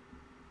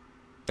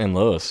 And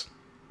Lois.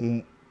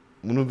 What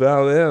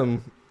about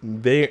them?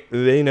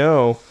 They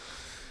know.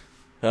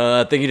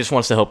 I think he just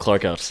wants to help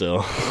Clark out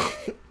still.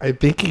 I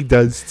think he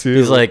does too.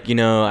 He's like, you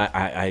know,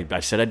 I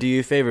said I'd do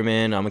you a favor,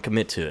 man. I'm going to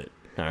commit to it.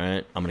 All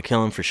right? I'm going to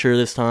kill him for sure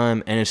this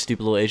time and his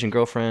stupid little Asian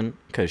girlfriend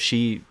because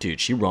she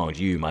wronged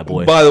you, my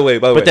boy. By the way.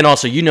 But then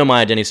also, you know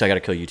my identity, so I got to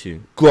kill you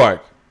too.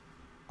 Clark,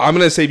 I'm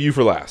going to save you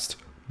for last.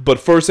 But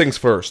first things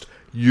first,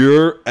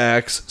 your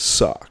ex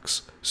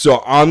sucks.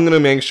 So I'm going to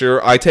make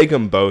sure I take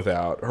them both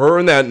out. Her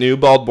and that new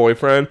bald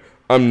boyfriend,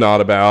 I'm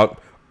not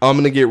about. I'm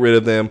going to get rid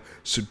of them.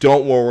 So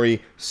don't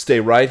worry.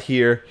 Stay right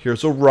here.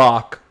 Here's a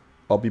rock.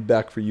 I'll be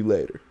back for you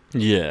later.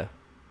 Yeah.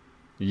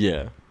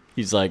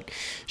 He's like,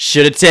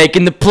 should have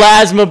taken the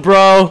plasma,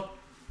 bro.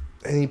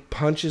 And he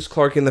punches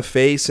Clark in the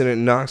face and it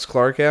knocks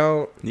Clark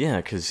out. Yeah,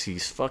 because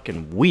he's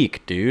fucking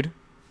weak, dude.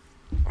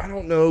 I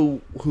don't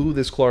know who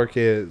this Clark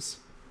is.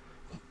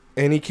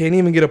 And he can't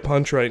even get a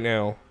punch right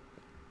now.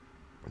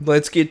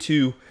 Let's get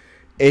to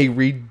a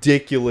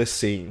ridiculous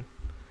scene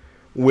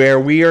where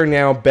we are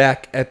now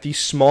back at the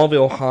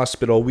Smallville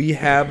hospital. We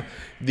have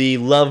the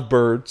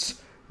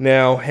lovebirds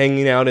now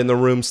hanging out in the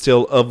room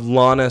still of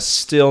Lana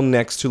still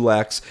next to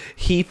Lex.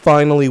 He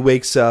finally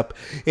wakes up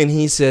and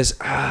he says,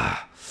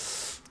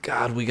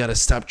 God, we gotta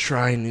stop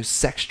trying new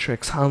sex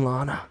tricks, huh,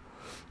 Lana?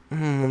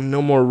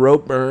 No more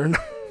rope burn.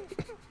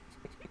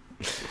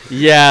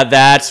 Yeah,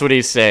 that's what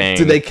he's saying.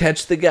 Did they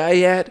catch the guy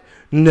yet?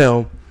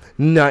 No,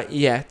 not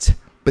yet.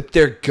 But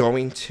they're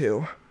going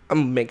to.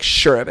 I'm gonna make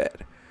sure of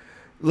it.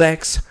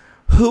 Lex,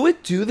 who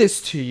would do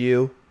this to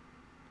you?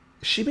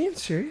 Is she being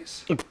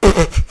serious?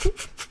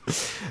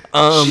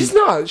 She's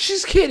not.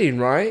 She's kidding,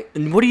 right?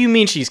 What do you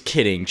mean she's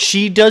kidding?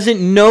 She doesn't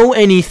know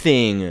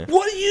anything.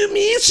 What do you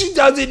mean she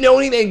doesn't know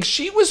anything?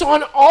 She was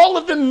on all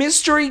of the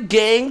mystery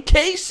gang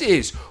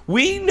cases.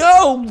 We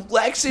know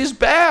Lex is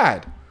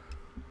bad.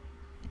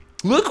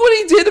 Look what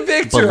he did to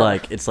Victor. But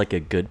like, it's like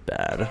a good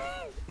bad.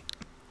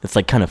 It's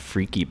like kind of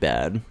freaky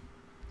bad.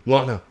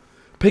 Lana,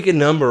 pick a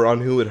number on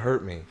who would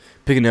hurt me.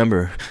 Pick a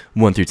number,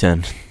 1 through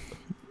 10.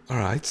 All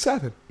right,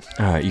 7.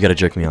 All right, you gotta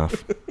jerk me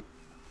off.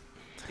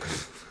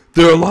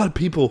 There are a lot of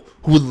people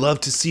who would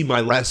love to see my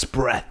last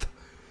breath.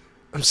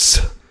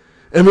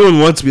 Everyone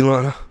wants me,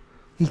 Lana.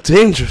 I'm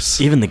dangerous.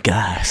 Even the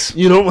guys.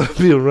 You don't want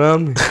to be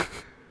around me.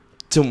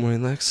 Don't worry,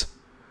 Lex.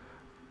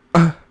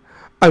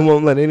 I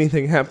won't let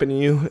anything happen to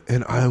you,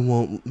 and I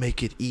won't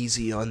make it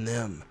easy on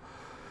them.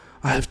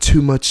 I have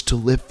too much to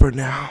live for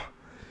now.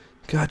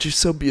 God, you're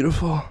so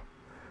beautiful.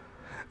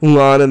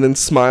 Lana then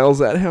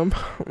smiles at him.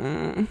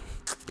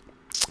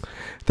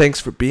 Thanks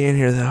for being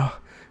here, though.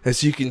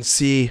 As you can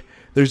see,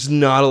 there's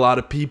not a lot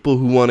of people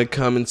who want to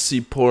come and see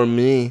poor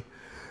me.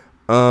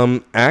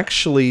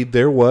 Actually,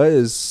 there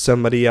was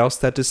somebody else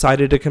that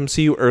decided to come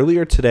see you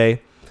earlier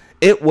today.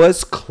 It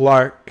was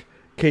Clark.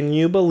 Can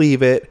you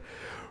believe it?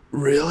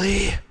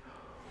 Really?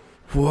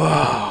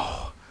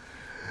 Whoa.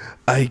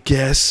 I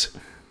guess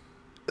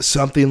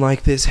something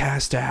like this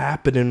has to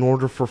happen in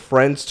order for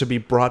friends to be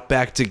brought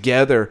back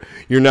together.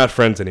 You're not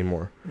friends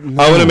anymore.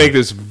 No. I want to make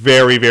this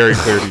very, very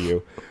clear to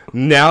you.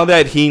 Now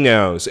that he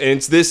knows, and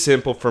it's this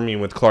simple for me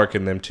with Clark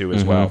and them too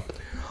as well.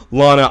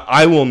 Lana,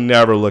 I will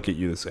never look at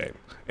you the same.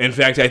 In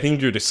fact, I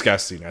think you're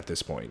disgusting at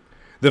this point.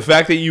 The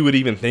fact that you would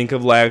even think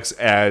of Lex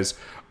as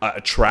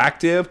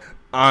attractive,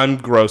 I'm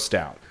grossed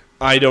out.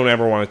 I don't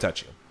ever want to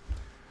touch you.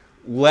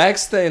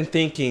 Lex then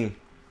thinking,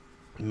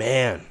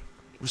 man,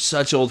 we're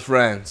such old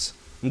friends.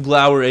 I'm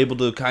glad we're able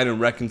to kind of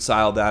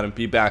reconcile that and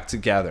be back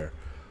together.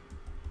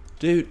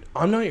 Dude,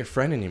 I'm not your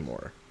friend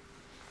anymore.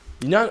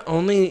 Not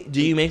only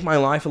do you make my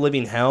life a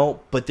living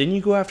hell, but then you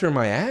go after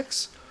my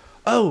ex?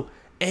 Oh,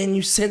 and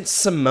you sent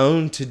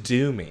Simone to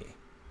do me.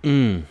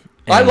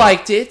 I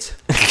liked it,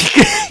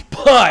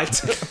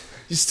 but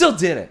you still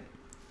didn't.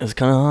 It was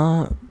kind of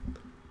hot.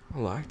 I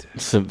liked it.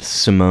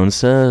 Simone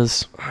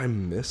says. I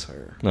miss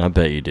her. I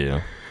bet you do.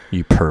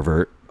 You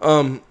pervert.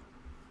 And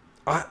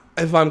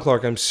If I'm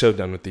Clark, I'm so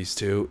done with these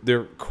two.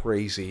 They're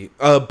crazy.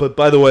 But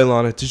by the way,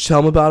 Lana, did you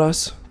tell them about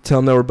us? Tell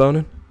them that we're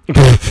boning?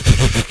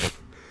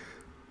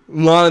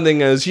 Lana then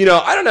goes, I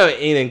don't know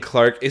anything,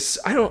 Clark.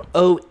 I don't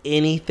owe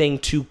anything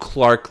to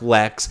Clark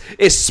Lex,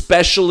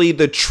 especially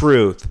the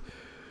truth.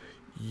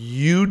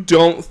 You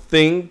don't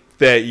think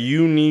that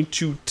you need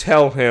to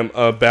tell him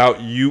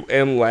about you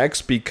and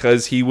Lex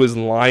because he was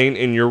lying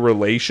in your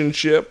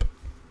relationship?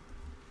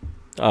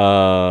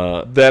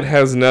 That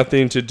has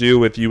nothing to do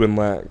with you and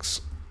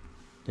Lex.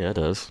 Yeah, it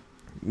does.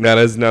 That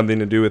has nothing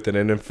to do with it.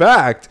 And in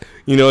fact,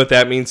 you know what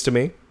that means to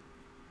me?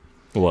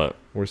 What?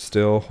 We're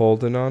still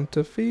holding on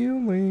to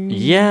feelings.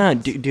 Yeah,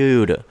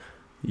 dude.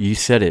 You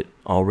said it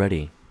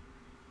already.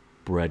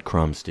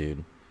 Breadcrumbs,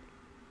 dude.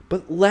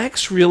 But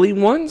Lex really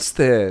wants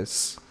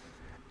this.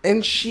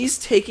 And she's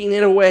taking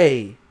it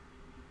away.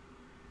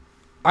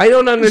 I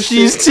don't understand.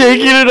 She's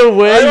taking it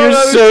away? You're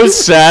so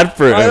sad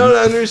for him. I don't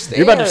understand.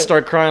 You're about to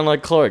start crying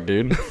like Clark,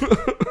 dude.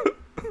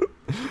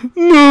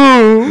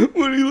 No.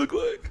 What do you look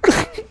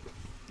like?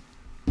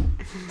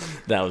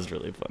 That was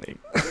really funny.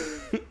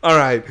 All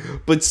right,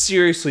 but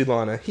seriously,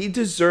 Lana, he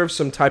deserves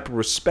some type of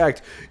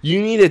respect.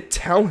 You need to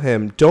tell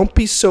him, don't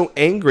be so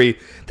angry.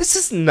 This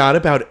is not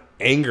about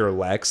anger,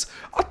 Lex.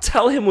 I'll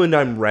tell him when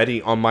I'm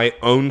ready on my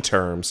own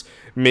terms.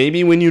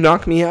 Maybe when you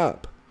knock me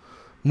up.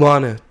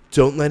 Lana,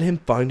 don't let him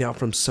find out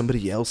from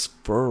somebody else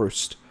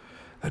first.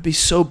 That'd be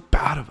so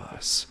bad of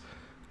us.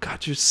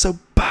 God, you're so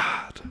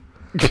bad.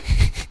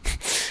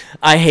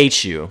 I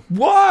hate you.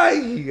 Why?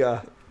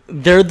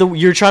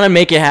 You're trying to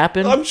make it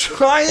happen? I'm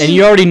trying. And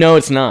you already know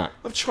it's not.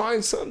 I'm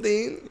trying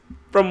something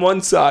from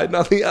one side,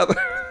 not the other.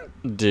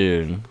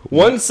 Dude.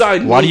 One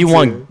side. Why do you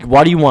want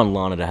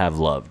Lana to have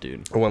love,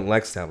 dude? I want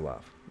Lex to have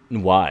love.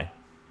 Why?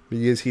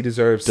 Because he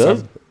deserves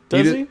Does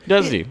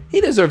he? He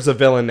deserves a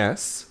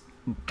villainess.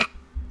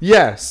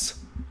 Yes.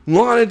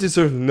 Lana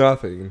deserves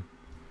nothing.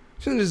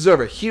 She doesn't deserve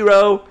a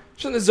hero.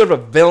 She doesn't deserve a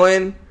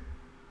villain.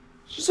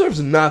 She deserves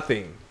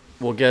nothing.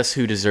 Well, guess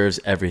who deserves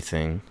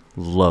everything?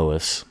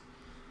 Lois.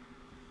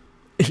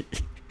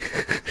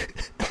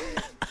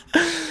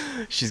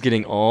 She's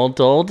getting all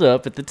dolled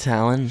up at the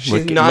Talon.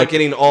 She's not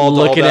getting all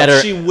dolled looking up. At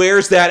her, she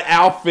wears that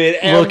outfit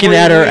every looking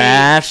at her week.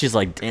 ass. She's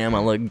like, damn, I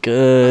look I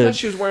good. thought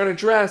she was wearing a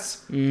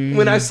dress.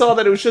 When I saw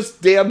that it was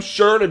just damn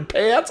shirt and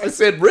pants, I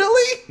said,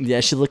 really? Yeah,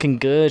 she's looking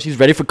good. She's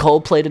ready for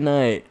Coldplay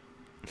tonight.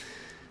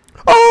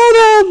 All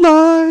that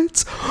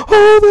lights,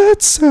 all that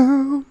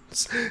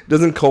sounds.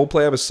 Doesn't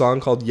Coldplay have a song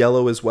called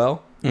Yellow as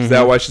well? Is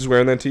that why she's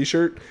wearing that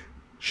t-shirt?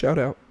 Shout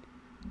out.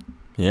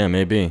 Yeah,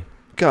 maybe.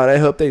 God, I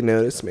hope they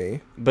notice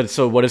me. But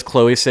so what does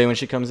Chloe say when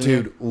she comes in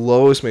here? Dude,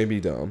 Lois may be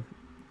dumb.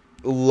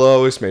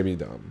 Lois may be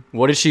dumb.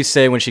 What did she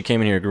say when she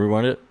came in here?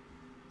 Rewind it?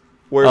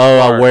 Where's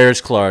Clark?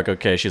 Where's Clark?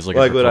 Okay, she's looking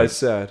Like for what Clark. I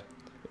said.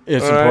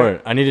 It's All important.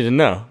 right. I needed to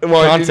know.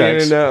 Well, Context. you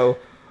need to know.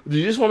 Do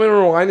you just want me to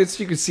rewind it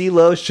so you can see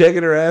Lois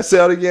checking her ass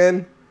out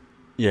again?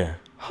 Yeah.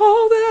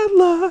 All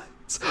that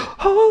lights,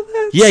 all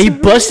that Yeah, he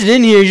sound. busted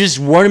in here. He just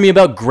warned me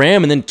about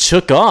Graham and then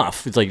took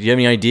off. It's like, do you have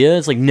any idea?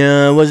 It's like,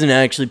 no, I wasn't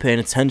actually paying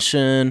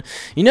attention.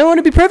 You know,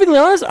 to be perfectly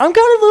honest, I'm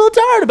kind of a little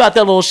tired about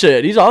that little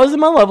shit. He's always in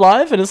my love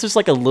life, and it's just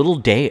like a little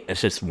date.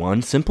 It's just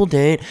one simple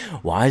date.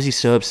 Why is he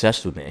so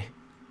obsessed with me?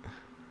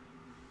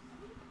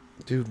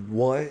 Dude,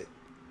 what?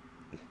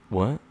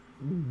 What?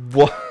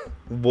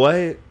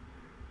 What?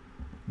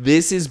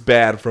 This is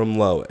bad from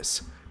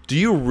Lois. Do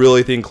you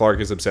really think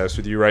Clark is obsessed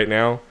with you right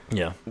now?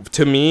 Yeah.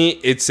 To me,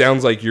 it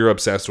sounds like you're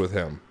obsessed with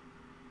him.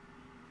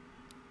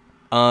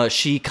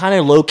 She kind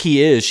of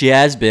low-key is. She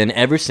has been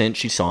ever since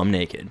she saw him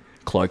naked.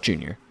 Clark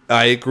Jr.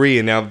 I agree,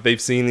 and now that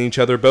they've seen each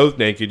other both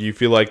naked, you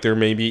feel like there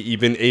may be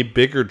even a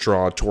bigger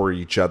draw toward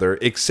each other,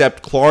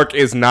 except Clark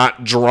is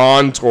not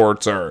drawn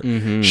towards her.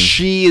 Mm-hmm.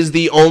 She is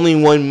the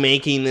only one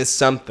making this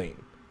something.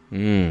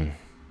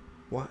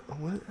 What?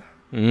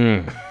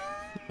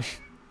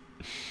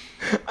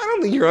 I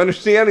don't think you're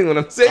understanding what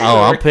I'm saying.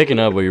 Oh, I'm picking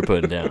up what you're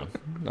putting down.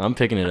 I'm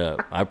picking it up.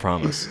 I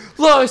promise.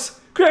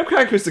 Lois, Graham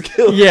Cracker's the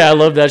killer. Yeah, I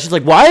love that. She's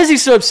like, why is he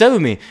so upset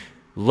with me?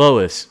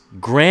 Lois,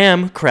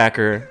 Graham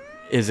Cracker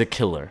is a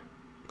killer.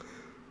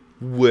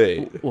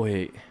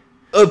 Wait.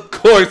 Of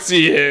course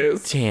he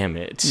is. Damn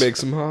it.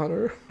 Makes him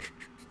hotter.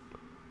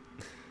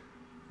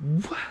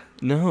 What?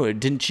 No, she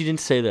didn't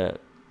say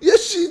that.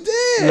 Yes, she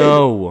did.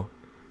 No.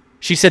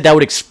 She said that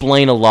would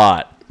explain a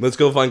lot. Let's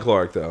go find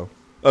Clark, though.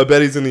 I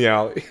bet he's in the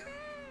alley.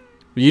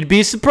 You'd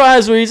be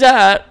surprised where he's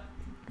at.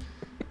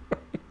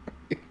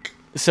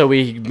 So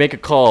we make a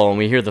call and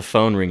we hear the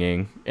phone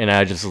ringing, and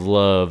I just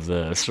love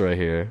this right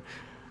here.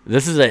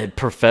 This is a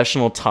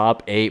professional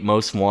top 8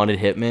 most wanted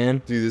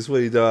hitman. Dude, this is what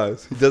he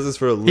does. He does this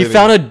for a living. He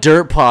found a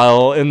dirt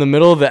pile in the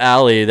middle of the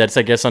alley that's,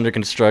 I guess, under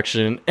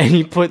construction, and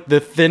he put the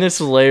thinnest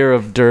layer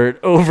of dirt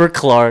over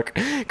Clark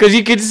because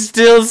you could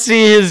still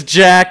see his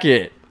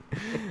jacket.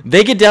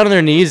 They get down on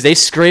their knees. They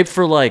scrape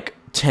for like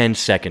 10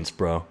 seconds,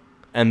 bro.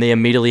 And they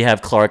immediately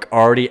have Clark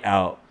already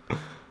out.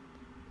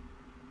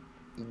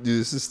 Dude,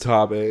 this is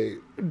top 8.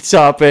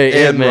 Top 8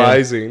 and hitman.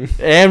 rising.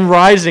 And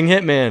rising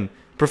hitman.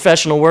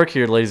 Professional work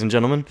here, ladies and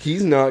gentlemen.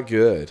 He's not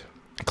good.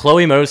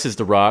 Chloe notices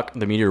the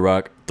meteor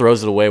rock,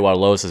 throws it away while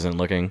Lois isn't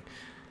looking.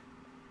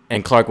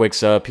 And Clark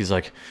wakes up. He's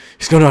like,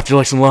 he's going after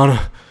Lex and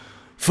Lana.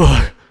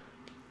 Fuck.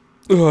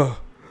 Ugh.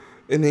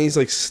 And then he's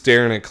like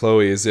staring at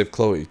Chloe as if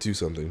Chloe, do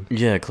something.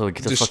 Yeah, Chloe,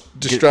 get the fuck,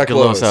 distract get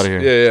Lois out of here.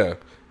 Yeah.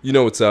 You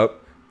know what's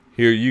up.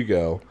 Here you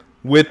go.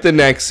 With the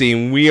next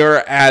scene, we are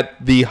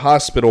at the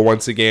hospital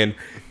once again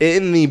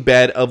in the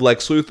bed of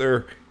Lex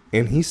Luthor,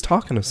 and he's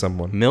talking to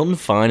someone. Milton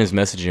Fine is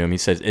messaging him. He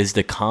says, "Is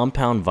the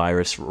compound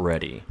virus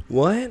ready?"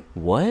 What?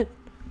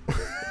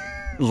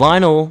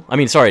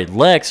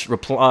 Lex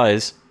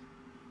replies,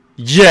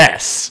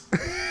 "Yes."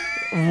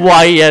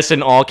 Why yes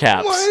in all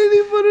caps? Why did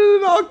he put it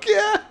in all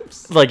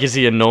caps? Like, is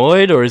he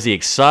annoyed or is he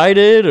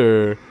excited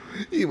or?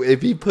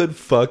 If he put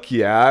 "fuck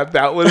yeah,"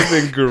 that would have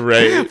been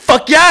great.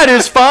 Fuck yeah, it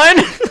is fine.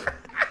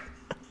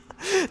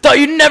 Thought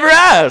you'd never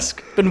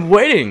ask. Been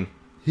waiting.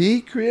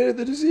 He created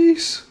the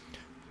disease.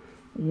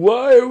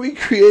 Why are we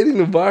creating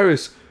the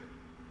virus?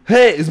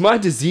 Hey, is my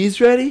disease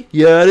ready?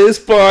 Yeah, it is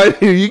fine.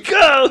 Here you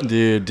go.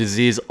 Dude,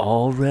 disease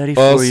all ready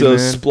for you, Also, man.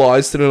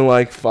 spliced it in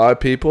like 5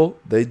 people.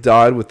 They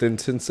died within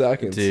 10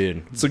 seconds.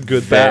 Dude. It's a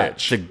good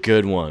batch. It's a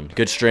good one.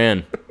 Good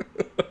strand.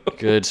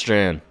 Good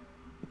strand.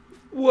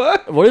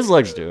 What? What is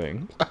Lex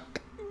doing?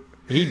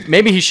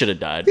 Maybe he should have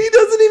died. He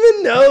doesn't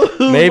even know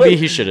who. Maybe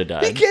he should have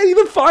died. He can't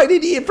even find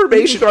any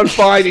information on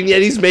Fine, and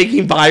yet he's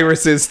making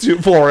viruses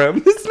for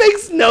him. This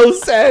makes no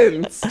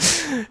sense.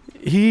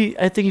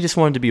 I think he just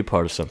wanted to be a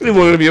part of something. He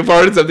wanted to be a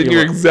part of something.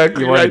 You're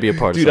exactly right. He wanted to be a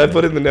part of Dude, something. I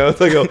put in the notes.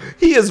 I go,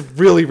 he is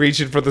really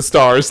reaching for the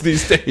stars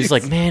these days. He's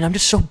like, man, I'm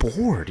just so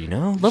bored, you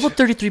know? Level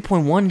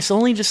 33.1, it's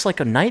only just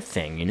like a night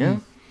thing, you know?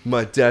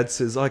 My dad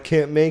says I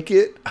can't make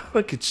it.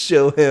 I could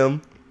show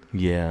him.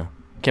 Yeah.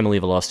 Can't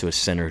believe I lost to a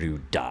sinner who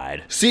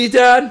died. See,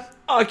 Dad?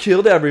 I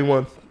killed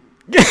everyone.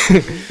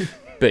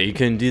 Bet you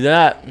couldn't do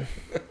that.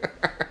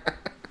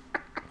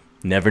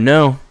 Never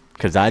know,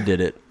 because I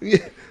did it.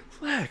 Yeah.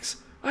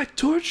 Lex, I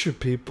torture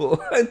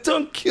people. I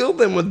don't kill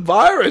them with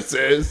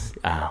viruses.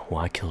 Well,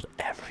 I killed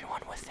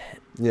everyone with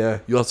it. Yeah,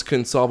 you also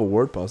couldn't solve a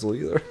word puzzle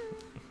either.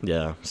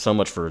 Yeah, so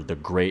much for the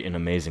great and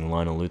amazing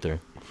Lionel Luthor.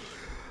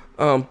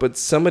 But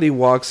somebody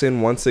walks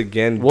in once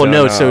again. Well,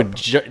 no, so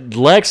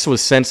Lex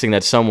was sensing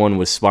that someone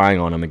was spying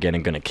on him again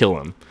and going to kill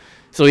him.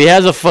 So he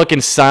has a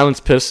fucking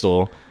silenced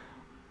pistol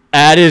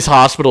at his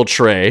hospital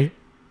tray,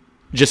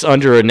 just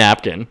under a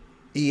napkin.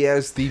 He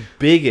has the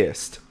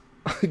biggest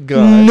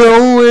gun.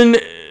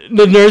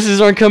 The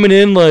nurses aren't coming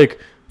in like,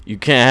 you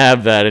can't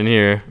have that in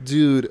here.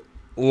 Dude,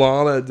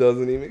 Lana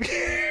doesn't even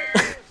care.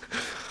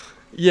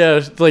 Yeah,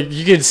 like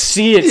you can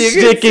see it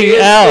sticking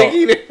out.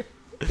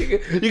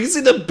 You can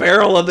see the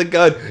barrel of the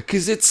gun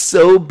because it's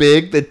so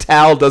big the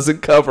towel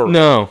doesn't cover.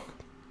 No.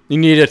 You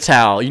need a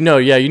towel. You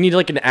need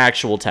like an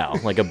actual towel,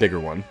 like a bigger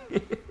one.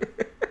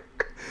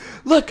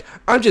 Look,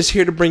 I'm just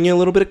here to bring you a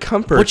little bit of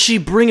comfort. What'd she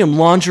bring him?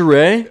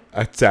 Lingerie?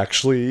 That's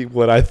actually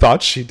what I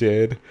thought she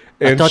did.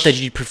 I thought that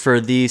you'd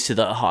prefer these to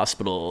the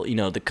hospital,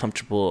 the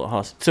comfortable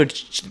hospital.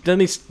 So let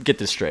me get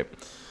this straight.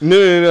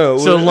 No.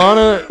 So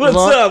Lana... What's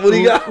up? What do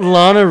you got?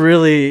 Lana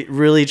really,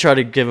 really tried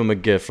to give him a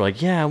gift.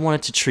 Like, yeah, I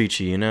wanted to treat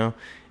you,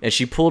 And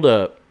she pulled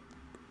up,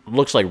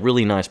 looks like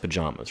really nice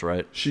pajamas,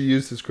 right? She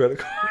used his credit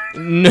card.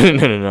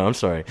 No, I'm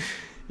sorry.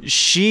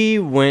 She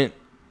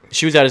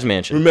was at his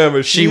mansion.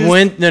 Remember, she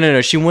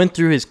went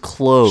through his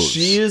clothes.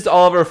 She used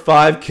all of her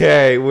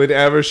 $5,000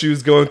 whenever she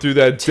was going through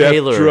that death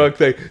drug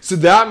thing. So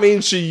that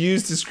means she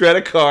used his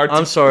credit card.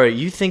 I'm sorry.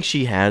 You think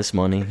she has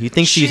money? You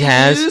think she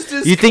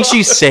think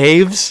she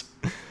saves?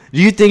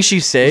 Do you think she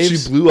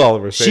saves? She blew all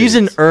of her savings. She's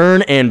an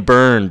earn and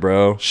burn,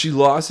 bro. She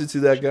lost it to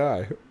that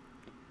guy.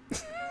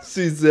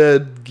 She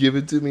said, give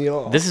it to me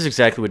all. This is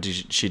exactly what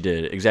she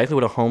did. Exactly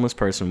what a homeless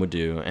person would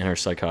do and her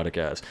psychotic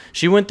ass.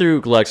 She went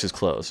through Lex's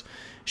clothes.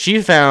 She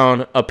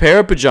found a pair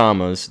of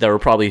pajamas that were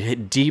probably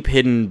deep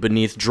hidden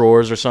beneath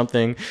drawers or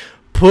something.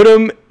 Put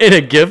them in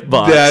a gift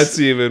box. That's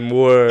even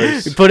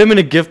worse. You put him in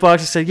a gift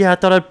box and said, yeah, I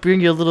thought I'd bring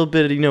you a little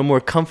bit,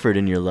 more comfort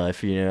in your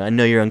life. I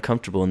know you're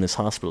uncomfortable in this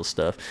hospital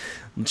stuff.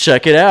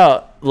 Check it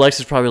out. Lex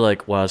is probably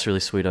like, wow, it's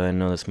really sweet. I didn't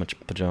know this much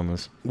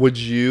pajamas. Would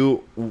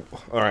you...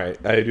 All right,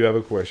 I do have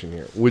a question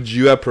here. Would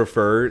you have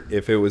preferred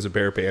if it was a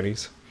pair of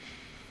panties?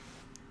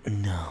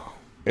 No.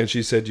 And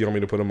she said, do you want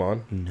me to put them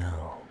on?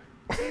 No.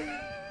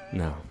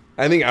 No.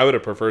 I think I would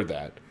have preferred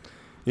that.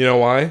 You know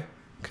why?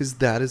 Because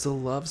that is a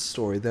love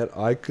story that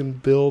I can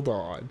build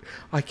on.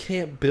 I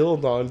can't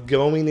build on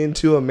going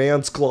into a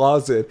man's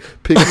closet,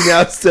 picking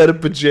out a set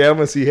of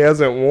pajamas he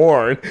hasn't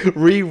worn,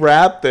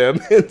 rewrap them,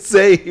 and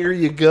say, here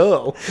you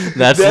go.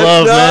 That's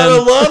love, man. That's not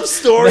a love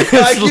story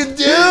I can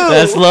do.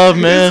 That's love,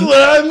 man. That's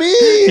what I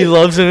mean. He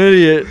loves an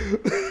idiot.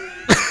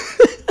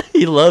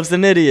 He loves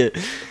an idiot.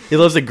 He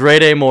loves a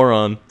grade A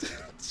moron.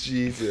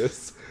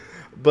 Jesus.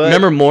 But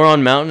remember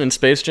Moron Mountain in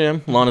Space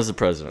Jam? Lana's the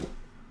president.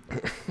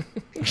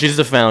 She's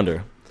the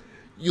founder.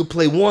 You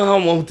play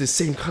one-on-one with the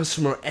same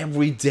customer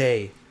every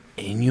day.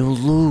 And you'll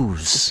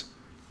lose.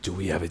 Do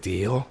we have a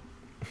deal?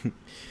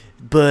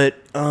 But,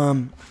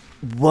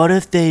 what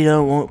if they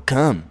won't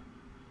come?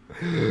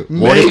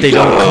 What if they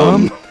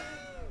don't come?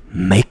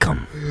 make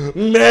them.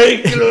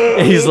 Make them!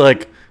 And he's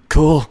like,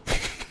 cool.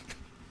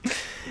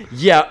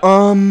 Yeah,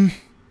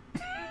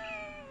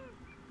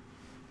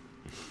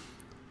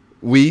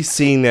 We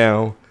see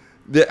now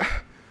that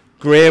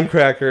Graham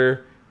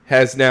Cracker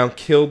has now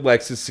killed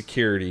Lex's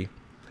security.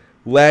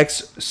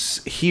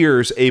 Lex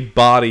hears a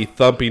body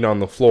thumping on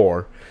the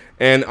floor.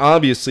 And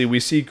obviously we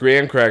see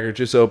Graham Cracker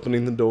just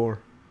opening the door.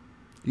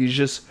 He's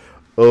just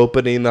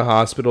opening the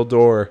hospital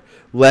door.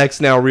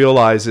 Lex now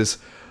realizes,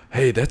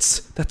 hey,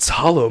 that's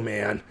Hollow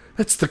Man.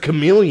 That's the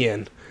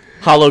chameleon.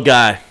 Hollow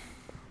guy.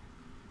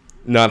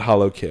 Not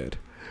Hollow Kid.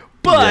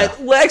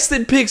 But Lex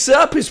then picks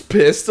up his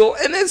pistol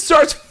and then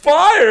starts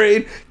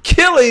firing,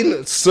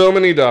 killing so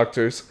many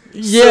doctors,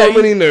 so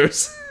many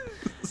nurses.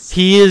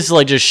 He is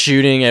like just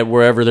shooting at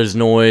wherever there's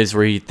noise,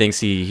 where he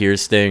thinks he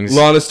hears things.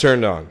 Lana's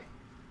turned on.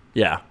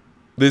 Yeah.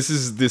 This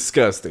is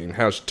disgusting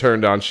how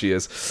turned on she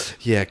is.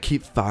 Yeah,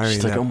 keep firing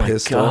She's that like,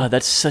 pistol. Oh my god,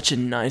 that's such a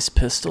nice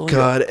pistol.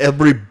 God,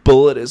 every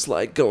bullet is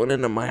like going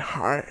into my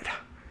heart.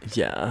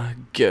 Yeah,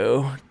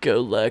 go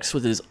Lex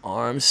with his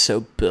arms so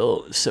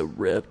built, so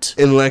ripped.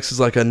 And Lex is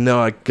like, I know,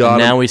 I got him.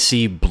 Now we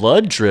see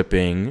blood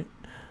dripping,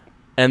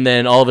 and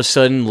then all of a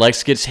sudden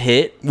Lex gets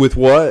hit. With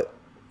what?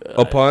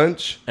 A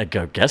punch? I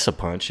guess a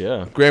punch,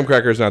 yeah. Graham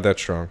Cracker's not that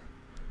strong.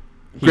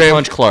 He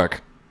punched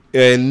Clark.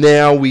 And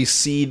now we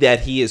see that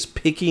he is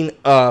picking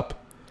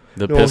up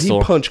the pistol.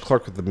 He punched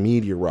Clark with the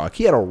meteor rock.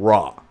 He had a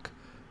rock.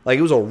 Like,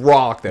 it was a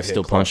rock that hit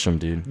Still Clark. punched him,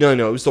 dude. No,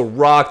 it was the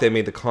rock that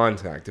made the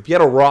contact. If you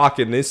had a rock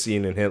in this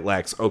scene and hit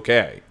Lex,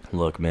 okay.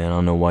 Look, man, I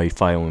don't know why you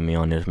fighting with me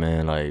on this,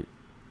 man. Like,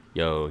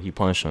 yo, he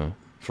punched him.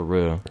 For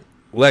real.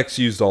 Lex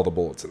used all the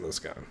bullets in this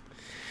gun.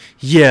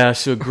 Yeah,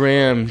 so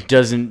Graham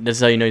doesn't...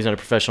 That's how you know he's not a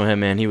professional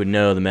hitman. He would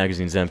know the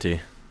magazine's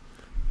empty.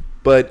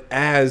 But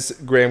as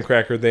Graham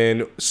Cracker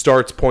then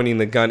starts pointing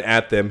the gun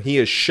at them, he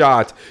is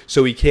shot,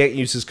 so he can't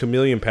use his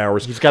chameleon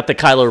powers. He's got the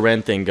Kylo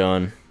Ren thing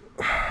going.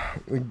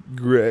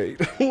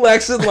 Great.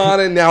 Lex and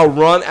Lana now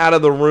run out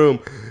of the room.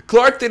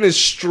 Clark then is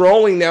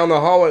strolling down the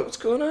hallway. What's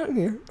going on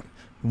here?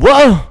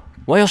 Whoa!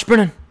 Why y'all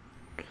sprinting?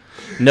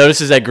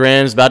 Notices that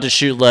Graham's about to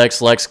shoot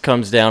Lex. Lex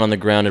comes down on the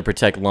ground to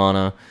protect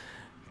Lana.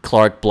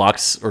 Clark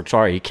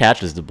he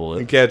catches the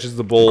bullet. He catches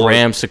the bullet.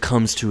 Graham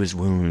succumbs to his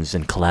wounds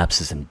and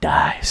collapses and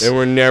dies. And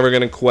we're never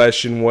going to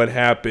question what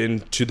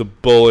happened to the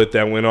bullet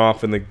that went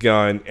off in the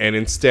gun. And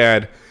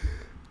instead,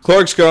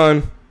 Clark's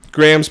gone.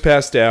 Graham's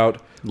passed out.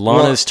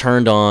 Lana's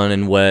turned on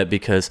and wet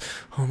because,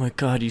 oh my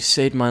god, you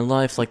saved my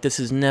life. Like, this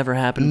has never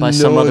happened by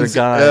some other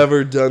guy. No one's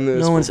ever done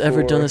this. No one's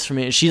ever done this for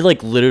me. She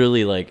like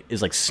literally like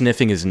is like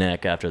sniffing his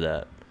neck after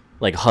that,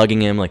 like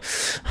hugging him, like.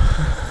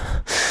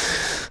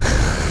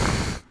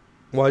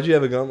 Why'd you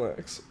have a gun,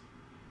 Lex?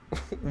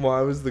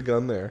 Why was the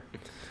gun there?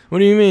 What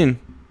do you mean?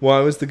 Why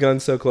was the gun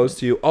so close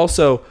to you?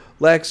 Also,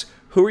 Lex,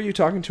 who are you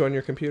talking to on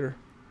your computer?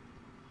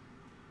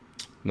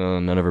 No,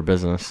 none of her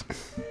business.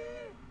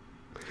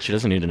 She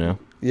doesn't need to know.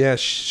 Yeah,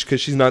 because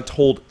she's not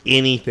told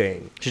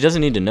anything. She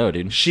doesn't need to know,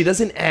 dude. She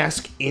doesn't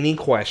ask any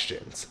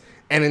questions.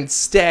 And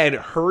instead,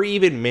 her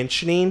even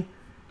mentioning,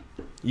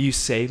 you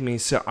saved me,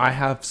 so I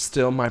have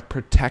still my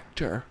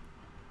protector.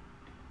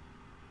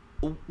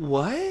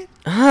 What?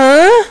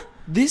 Huh?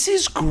 This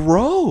is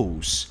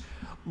gross.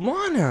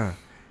 Lana,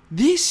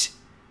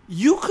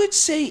 you could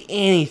say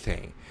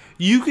anything.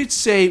 You could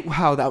say,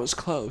 wow, that was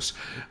close.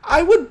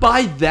 I would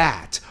buy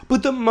that.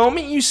 But the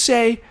moment you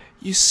say,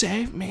 you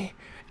saved me,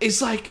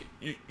 it's like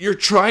you're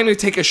trying to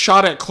take a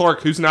shot at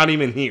Clark, who's not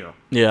even here.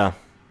 Yeah.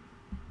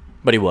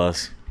 But he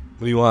was.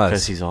 He was.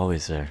 Because he's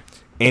always there.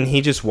 And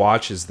he just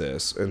watches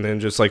this and then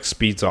just like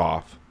speeds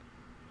off.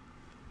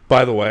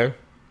 By the way,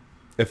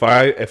 if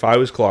I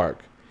was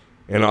Clark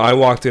and I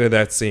walked into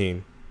that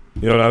scene,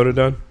 you know what I would have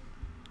done?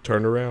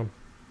 Turned around.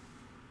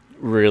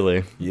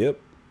 Really? Yep.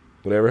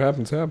 Whatever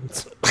happens,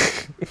 happens.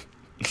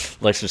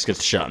 Lex just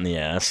gets shot in the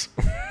ass.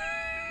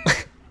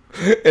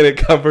 And it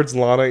comforts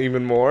Lana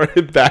even more.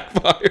 It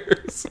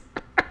backfires.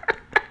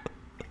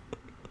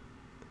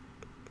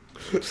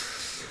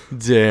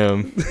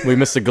 Damn. We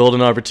missed a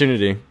golden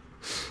opportunity.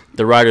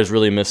 The writers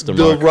really missed their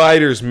mark. The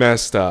writers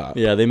messed up.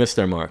 Yeah, they missed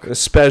their mark.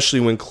 Especially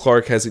when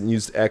Clark hasn't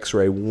used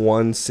X-ray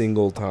one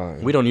single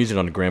time. We don't use it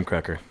on a graham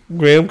cracker.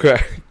 Graham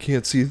cracker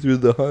can't see through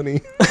the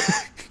honey.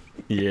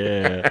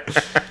 Yeah.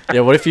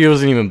 Yeah, what if he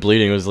wasn't even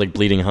bleeding? It was like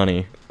bleeding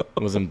honey.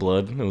 It wasn't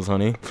blood. It was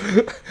honey.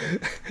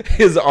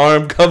 His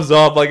arm comes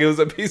off like it was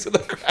a piece of the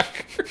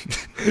cracker.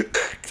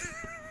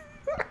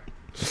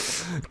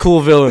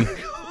 Cool villain.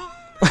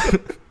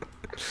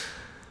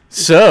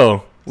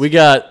 So, we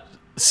got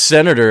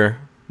Senator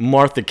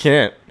Martha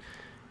Kent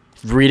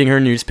reading her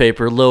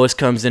newspaper. Lois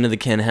comes into the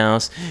Kent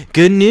house.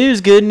 Good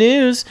news, good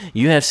news.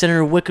 You have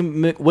Senator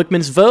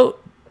Wickman's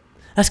vote.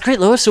 That's great,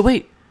 Lois. So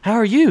wait, how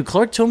are you?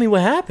 Clark told me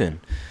what happened.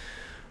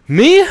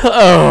 Me?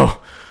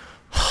 Oh,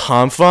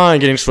 I'm fine.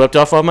 Getting swept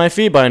off my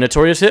feet by a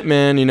notorious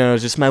hitman. You know,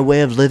 it's just my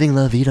way of living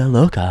la vida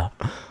loca.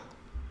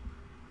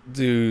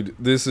 Dude,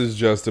 this is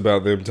just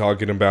about them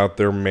talking about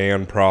their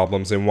man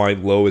problems and why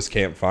Lois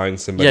can't find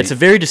somebody. Yeah, it's a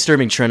very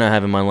disturbing trend I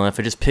have in my life.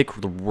 I just pick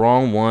the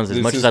wrong ones. As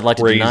much as I'd like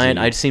to deny it,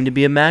 I seem to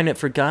be a magnet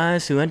for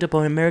guys who end up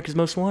on America's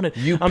Most Wanted.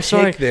 I'm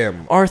sorry,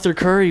 them. Arthur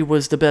Curry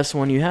was the best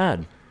one you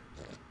had.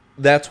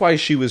 That's why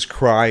she was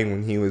crying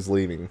when he was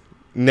leaving.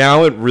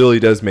 Now it really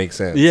does make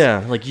sense.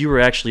 Yeah, like you were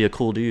actually a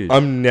cool dude.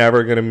 I'm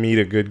never going to meet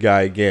a good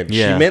guy again.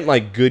 Yeah. She meant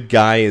like good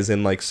guy as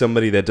in like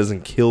somebody that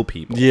doesn't kill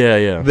people. Yeah,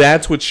 yeah.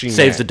 That's what she Saves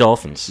meant. the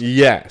dolphins.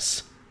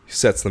 Yes.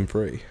 Sets them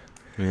free.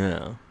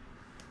 Yeah.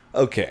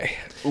 Okay.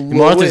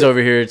 Martha's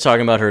over here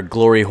talking about her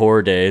glory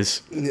horror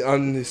days.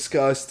 I'm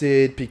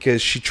disgusted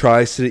because she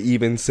tries to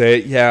even say,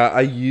 yeah,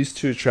 I used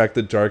to attract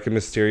the dark and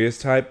mysterious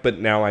type, but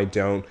now I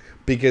don't.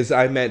 Because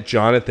I met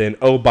Jonathan.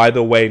 Oh, by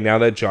the way, now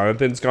that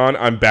Jonathan's gone,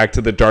 I'm back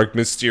to the dark,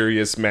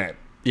 mysterious men.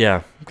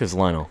 Yeah, because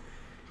Lionel.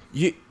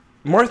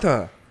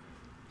 Martha,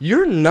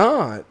 you're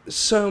not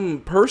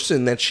some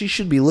person that she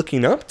should be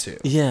looking up to.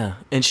 Yeah,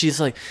 and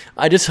she's like,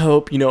 I just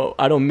hope,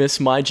 I don't miss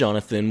my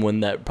Jonathan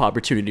when that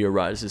opportunity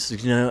arises.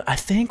 I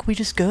think we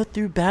just go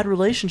through bad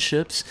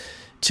relationships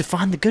to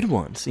find the good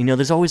ones.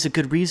 There's always a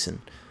good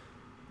reason.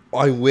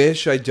 I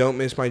wish I don't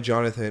miss my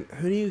Jonathan.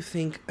 Who do you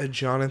think a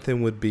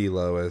Jonathan would be,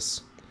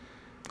 Lois?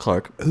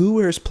 Clark. Who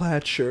wears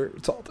plaid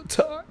shirts all the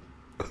time?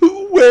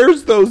 Who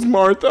wears those,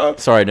 Martha?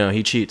 Sorry, no,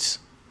 he cheats.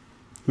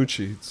 Who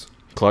cheats?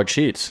 Clark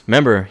cheats.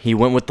 Remember, he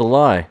went with the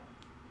lie,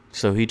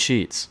 so he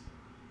cheats.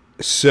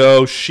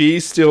 So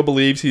she still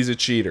believes he's a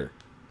cheater.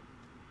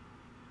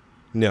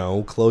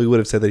 No, Chloe would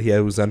have said that he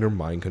was under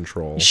mind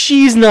control.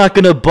 She's not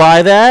going to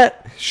buy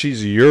that.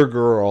 She's your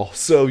girl,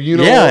 so you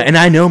know. Yeah, and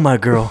I know my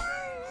girl.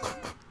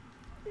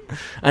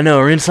 I know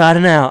her inside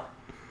and out.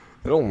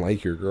 I don't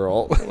like your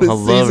girl. I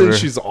love her.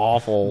 She's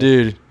awful.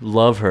 Dude,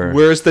 love her.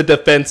 Where's the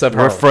defense of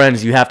her? We're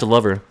friends. You have to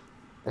love her.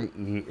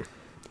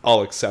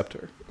 I'll accept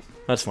her.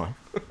 That's fine.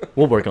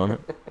 We'll work on it.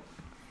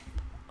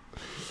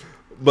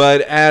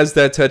 But as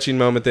that touching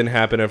moment then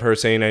happened of her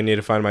saying, I need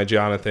to find my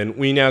Jonathan,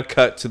 we now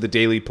cut to the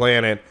Daily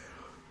Planet.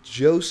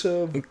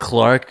 Joseph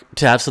Clark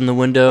taps on the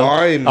window.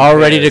 I'm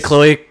already pissed. to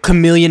Chloe.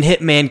 Chameleon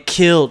hitman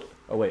killed.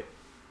 Oh, wait.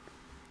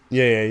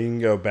 Yeah, you can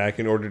go back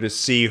in order to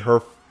see her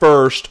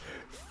first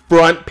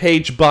front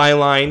page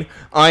byline.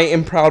 I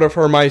am proud of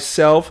her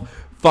myself.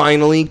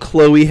 Finally,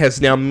 Chloe has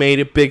now made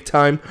it big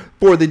time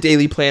for the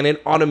Daily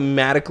Planet,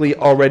 automatically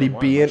already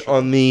being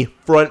on the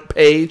front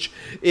page.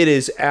 It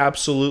is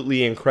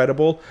absolutely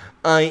incredible.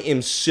 I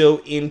am so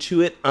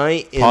into it.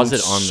 I am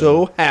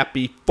so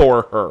happy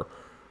for her.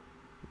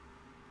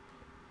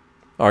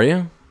 Are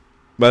you?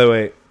 By the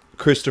way,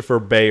 Christopher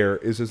Bayer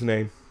is his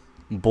name.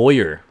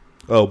 Boyer.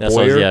 Oh, that's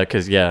Boyer?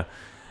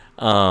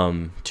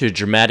 To a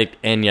dramatic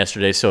end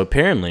yesterday. So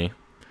apparently,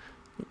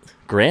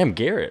 Graham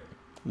Garrett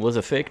was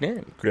a fake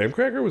name. Graham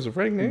Cracker was a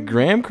fake name?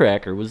 Graham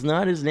Cracker was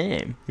not his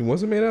name. He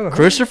wasn't made out of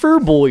Christopher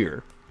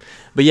Boyer.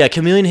 But yeah,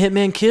 Chameleon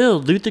Hitman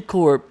killed. Luthor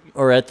Corp,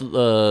 or at the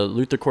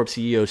Luthor Corp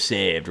CEO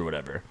saved, or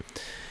whatever.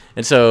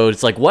 And so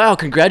it's like, wow,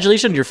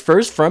 congratulations on your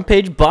first front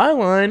page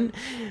byline.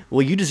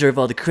 Well, you deserve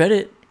all the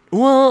credit.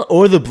 Well,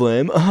 or the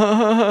blame.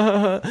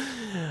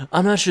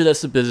 I'm not sure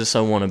that's the business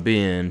I want to be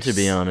in, to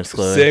be honest,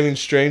 Chloe. Saving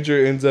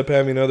stranger ends up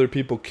having other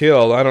people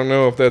killed. I don't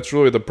know if that's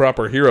really the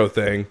proper hero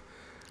thing.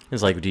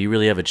 It's like, do you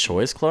really have a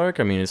choice, Clark?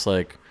 I mean, it's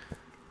like,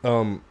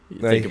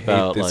 think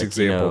about this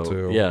example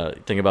too. Yeah,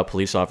 think about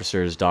police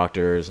officers,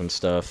 doctors, and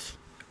stuff.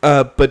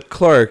 But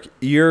Clark,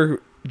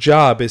 your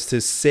job is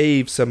to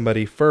save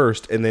somebody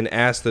first and then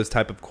ask those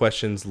type of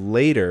questions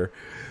later.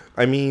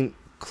 I mean,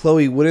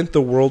 Chloe, wouldn't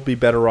the world be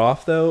better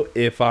off though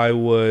if I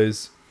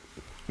was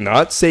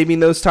not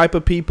saving those type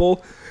of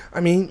people? I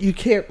mean, you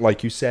can't,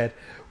 like you said,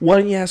 why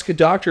don't you ask a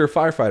doctor or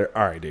firefighter?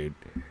 All right, dude,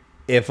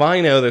 if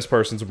I know this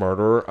person's a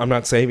murderer, I'm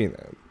not saving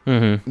them.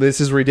 Mm-hmm.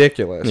 This is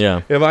ridiculous.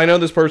 Yeah. If I know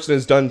this person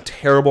has done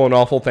terrible and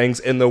awful things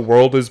and the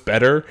world is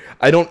better,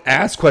 I don't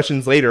ask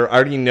questions later. I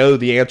already know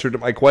the answer to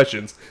my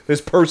questions.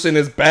 This person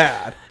is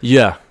bad.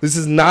 Yeah. This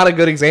is not a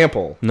good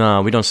example.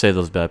 No, we don't save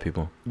those bad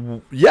people.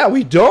 Yeah,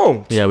 we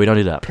don't. Yeah, we don't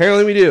do that.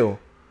 Apparently we do.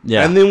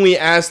 Yeah. And then we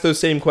ask those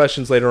same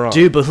questions later on.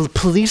 Dude, but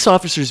police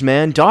officers,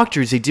 man,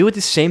 doctors, they do it the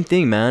same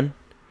thing, man.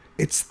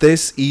 It's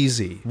this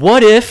easy.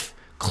 What if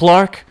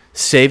Clark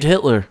saved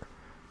Hitler?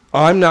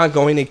 I'm not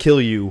going to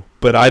kill you,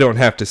 but I don't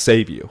have to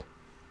save you.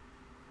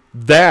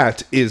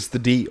 That is the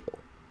deal.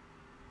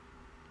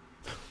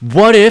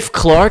 What if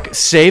Clark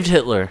saved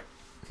Hitler?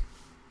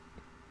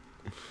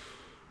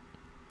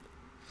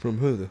 From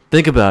who?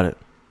 Think about it.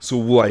 So,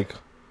 like...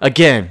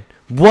 Again,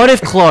 what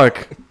if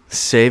Clark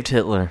saved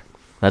Hitler?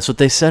 That's what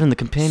they said in the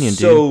companion, dude.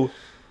 So,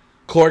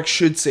 Clark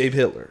should save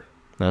Hitler.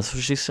 That's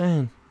what she's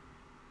saying.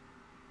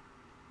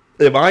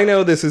 If I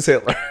know this is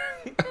Hitler,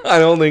 I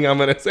don't think I'm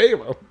going to save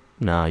him.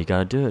 Nah, you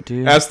gotta do it,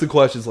 dude. Ask the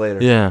questions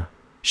later. Yeah.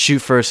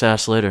 Shoot first,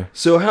 ask later.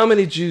 So how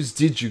many Jews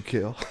did you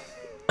kill?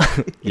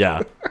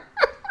 Yeah.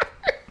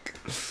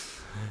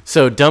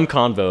 So, dumb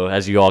convo,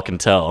 as you all can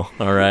tell,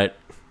 all right?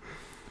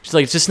 She's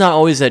like, it's just not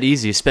always that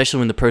easy, especially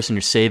when the person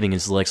you're saving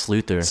is Lex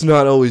Luthor. It's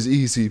not always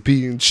easy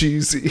being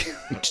cheesy.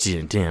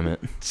 Damn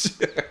it.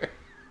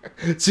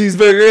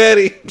 Cheeseburger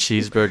Eddie.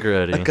 Cheeseburger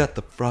Eddie. I got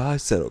the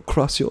fries that'll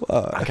cross your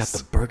eyes. I got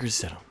the burgers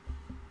that'll...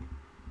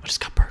 I just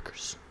got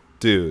burgers.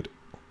 Dude.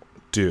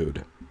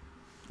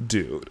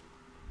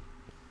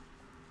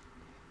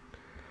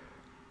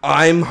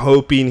 I'm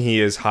hoping he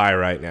is high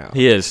right now.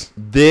 He is.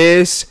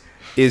 This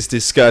is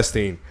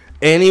disgusting.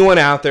 Anyone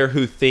out there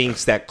who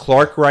thinks that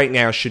Clark right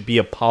now should be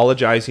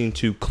apologizing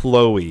to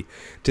Chloe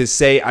to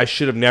say I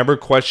should have never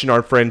questioned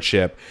our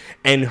friendship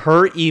and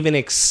her even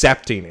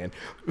accepting it.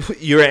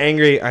 You're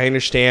angry. I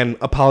understand.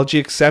 Apology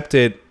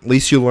accepted. At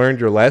least you learned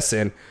your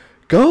lesson.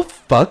 Go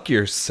fuck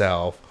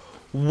yourself.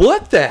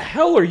 What the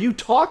hell are you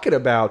talking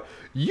about?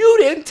 You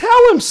didn't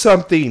tell him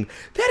something.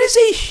 That is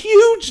a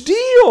huge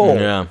deal.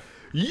 Yeah.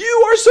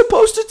 You are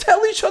supposed to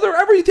tell each other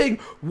everything.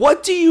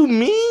 What do you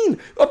mean?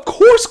 Of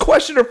course,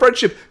 question her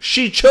friendship.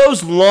 She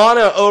chose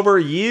Lana over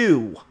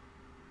you.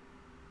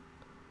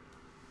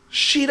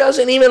 She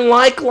doesn't even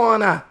like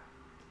Lana.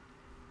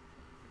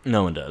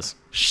 No one does.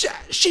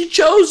 She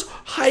chose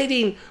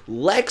hiding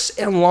Lex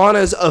and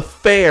Lana's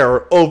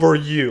affair over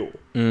you.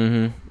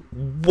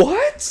 Mm-hmm.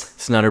 What?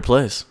 It's not her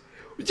place.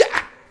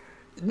 Yeah,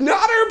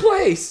 not her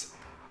place.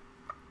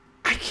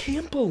 I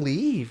can't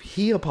believe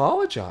he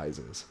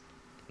apologizes.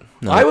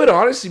 No. I would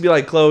honestly be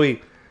like,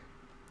 Chloe,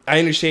 I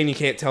understand you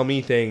can't tell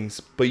me things,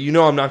 but you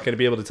know I'm not going to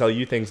be able to tell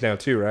you things now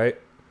too, right?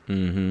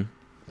 Mm-hmm.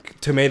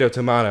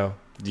 Tomato.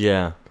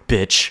 Yeah,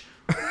 bitch.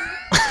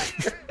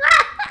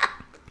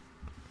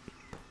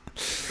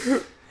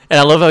 And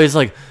I love how he's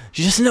like,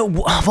 you just know,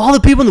 of all the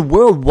people in the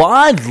world,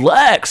 why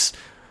Lex?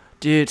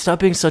 Dude, stop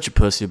being such a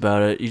pussy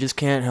about it. You just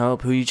can't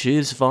help who you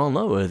choose to fall in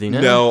love with, you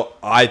know? No,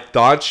 I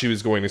thought she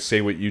was going to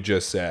say what you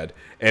just said,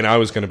 and I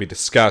was going to be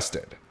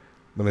disgusted.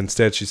 But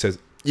instead she says,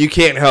 you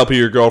can't help who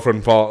your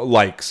girlfriend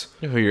likes.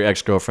 Who your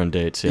ex-girlfriend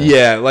dates, yeah.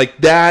 Yeah, like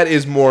that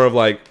is more of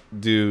like,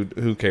 dude,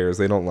 who cares?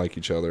 They don't like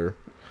each other.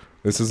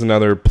 This is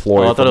another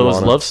ploy. I thought it was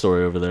a love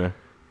story over there.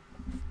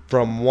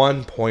 From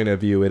one point of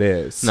view, it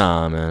is.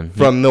 Nah, man.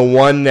 From the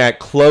one that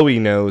Chloe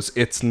knows,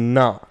 it's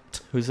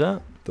not. Who's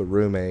that? The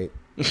roommate.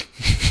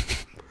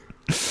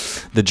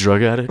 The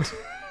drug addict?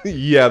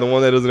 Yeah, the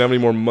one that doesn't have any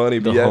more money.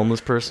 The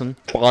homeless person?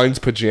 Finds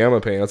pajama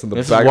pants in the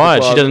back of the closet.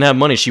 This is why. She doesn't have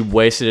money. She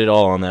wasted it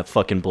all on that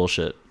fucking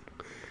bullshit.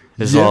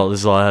 This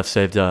is all I have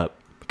saved up.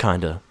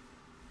 Kinda.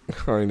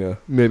 I know.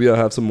 Maybe I'll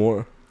have some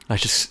more.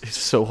 It's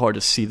so hard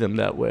to see them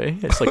that way.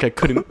 It's like I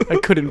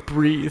couldn't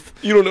breathe.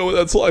 You don't know what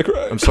that's like,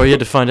 right? I'm sorry you had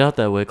to find out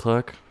that way,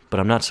 Clark. But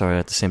I'm not sorry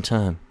at the same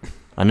time.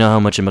 I know how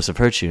much it must have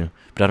hurt you,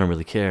 but I don't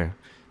really care.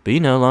 But you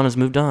know, Lana's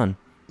moved on.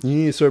 You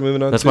need to start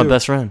moving on. That's my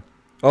best friend.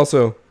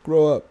 Also,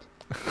 grow up.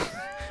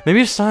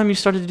 Maybe it's time you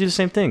started to do the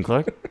same thing,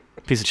 Clark.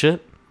 Piece of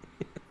shit.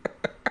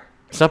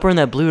 Stop wearing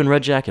that blue and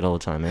red jacket all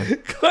the time,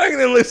 man. Clark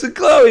then looks at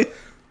Chloe.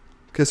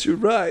 Because you're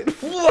right.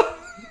 What?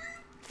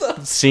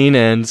 Scene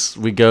ends.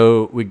 We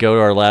go to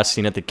our last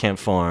scene at the Kemp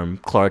farm.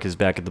 Clark is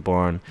back at the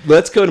barn.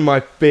 Let's go to my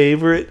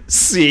favorite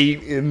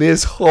scene in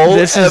this whole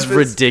This is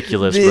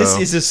ridiculous, bro. This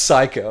is a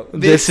psycho.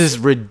 This is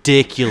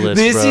ridiculous,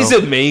 bro. This is bro.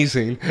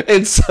 Amazing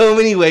in so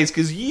many ways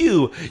because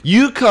you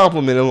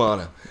complimented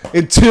Lana.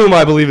 And two,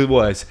 I believe it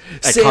was.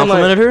 I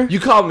complimented her?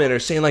 You complimented her,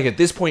 saying like, at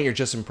this point, you're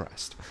just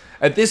impressed.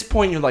 At this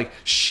point, you're like,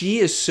 she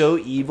is so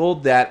evil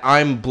that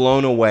I'm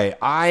blown away.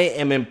 I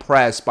am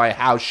impressed by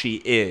how she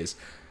is.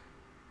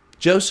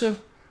 Joseph,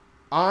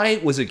 I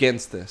was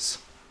against this.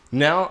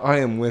 Now I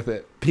am with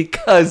it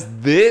because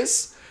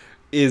this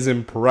is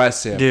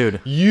impressive.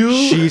 Dude,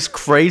 she's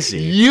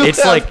crazy.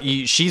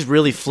 She's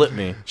really flipped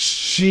me.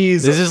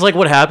 This is like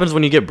what happens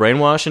when you get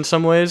brainwashed in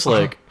some ways.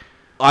 Like,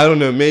 I don't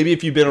know. Maybe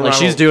if you've been around, like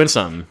she's doing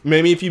something.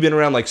 Maybe if you've been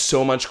around like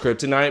so much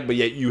kryptonite, but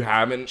yet you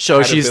haven't.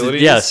 So she's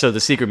so the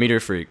secret Meteor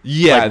Freak.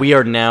 Yeah, like we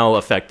are now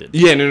affected.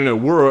 Yeah, no.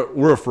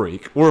 We're a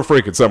freak. We're a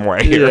freak in some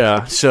way here.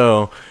 Yeah.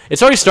 So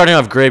it's already starting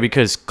off great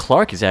because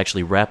Clark is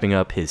actually wrapping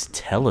up his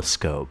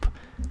telescope.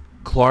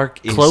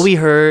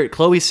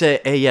 Chloe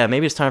said, "Hey, yeah,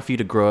 maybe it's time for you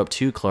to grow up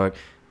too, Clark."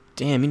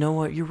 Damn, you know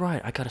what? You're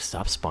right. I gotta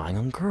stop spying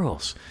on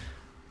girls.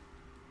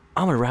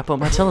 I'm gonna wrap up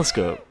my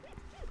telescope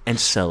and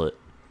sell it.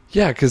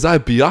 Yeah, because I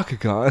have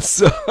Byakugan,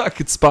 so I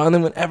could spy on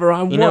them whenever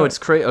I want. You know, it's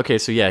crazy. Okay,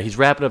 so yeah, he's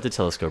wrapping up the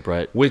telescope,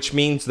 right? Which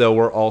means, though,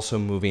 we're also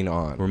moving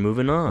on. We're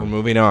moving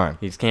on.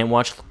 He can't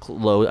watch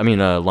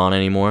Lana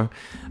anymore.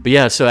 But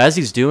yeah, so as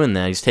he's doing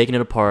that, he's taking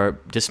it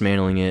apart,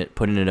 dismantling it,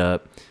 putting it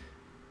up.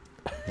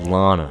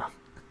 Lana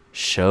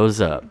shows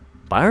up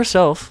by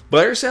herself.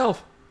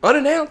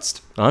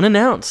 Unannounced.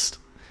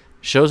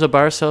 Shows up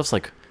by herself. It's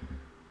like,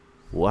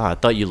 wow, I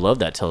thought you loved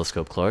that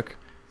telescope, Clark.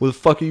 What the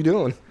fuck are you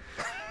doing?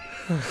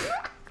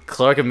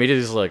 Clark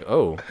immediately is like,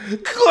 oh.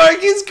 Clark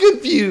is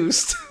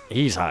confused.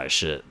 He's high as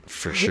shit,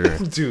 for sure.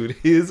 Dude,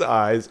 his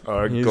eyes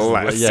are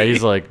glassy. Yeah,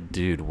 he's like,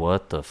 dude,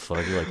 what the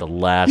fuck? You're like the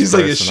last He's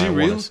person like, is she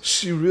real? Is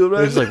she real right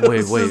now? He's like,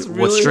 wait,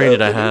 what strain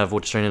did I have?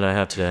 What strain did I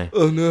have today?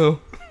 Oh,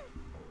 no.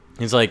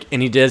 He's like,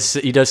 and he does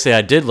say,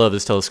 I did love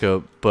this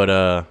telescope,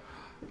 but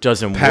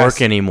doesn't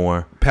work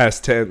anymore.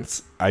 Past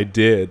tense, I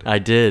did.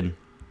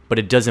 But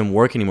it doesn't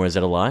work anymore. Is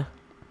that a lie?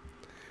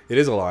 It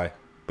is a lie.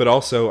 But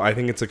also, I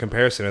think it's a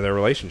comparison of their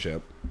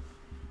relationship.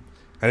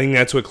 I think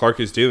that's what Clark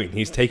is doing.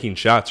 He's taking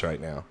shots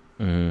right now.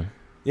 Mm-hmm.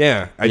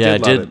 Yeah, I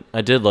did love it.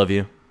 I did love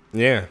you.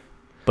 Yeah.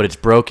 But it's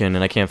broken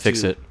and I can't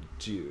fix it.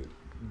 Dude.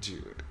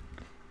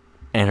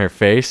 And her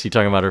face? You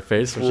talking about her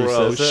face when she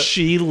says that?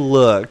 She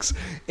looks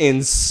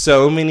in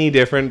so many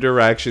different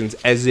directions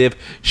as if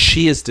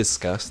she is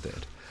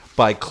disgusted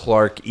by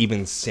Clark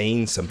even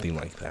saying something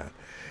like that.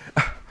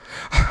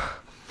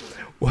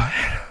 What?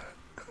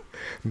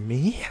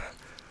 Me?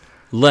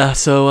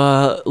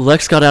 So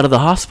Lex got out of the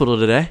hospital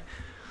today.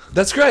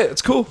 That's great.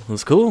 That's cool.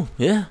 That's cool.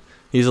 Yeah.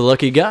 He's a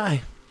lucky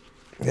guy.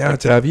 Yeah,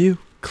 to have you.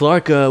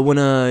 Clark, when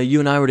you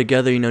and I were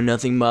together,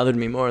 nothing bothered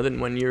me more than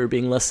when you were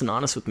being less than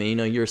honest with me.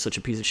 You're such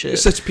a piece of shit. You're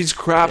such a piece of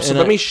crap. So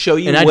let me show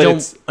you what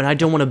it's... And I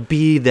don't want to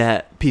be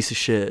that piece of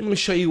shit. Let me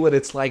show you what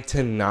it's like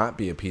to not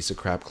be a piece of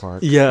crap,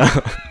 Clark. Yeah.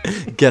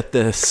 Get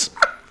this.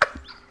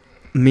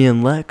 Me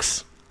and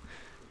Lex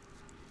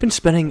been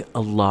spending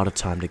a lot of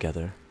time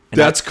together.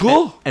 That's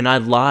cool. And I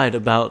lied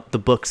about the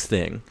books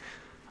thing.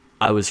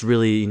 I was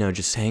really,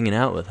 just hanging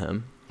out with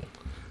him.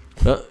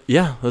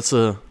 Yeah, that's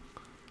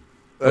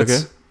okay.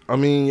 I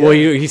mean, yeah. Well,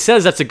 he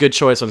says that's a good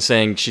choice on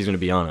saying she's going to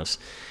be honest.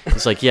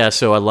 It's like, yeah,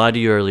 so I lied to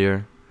you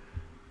earlier.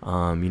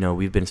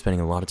 We've been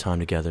spending a lot of time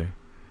together.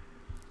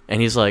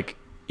 And he's like,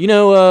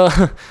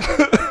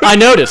 I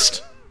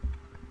noticed.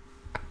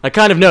 I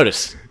kind of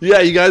noticed. Yeah,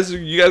 you guys are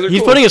He's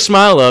cool. putting a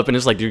smile up, and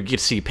it's like, dude, you can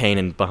see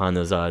pain behind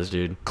those eyes,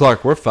 dude.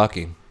 Clark, we're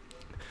fucking.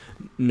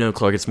 No,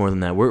 Clark, it's more than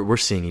that. We're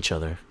seeing each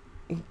other.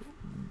 And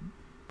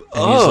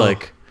he's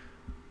like,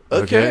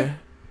 okay.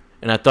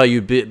 And I thought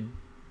you'd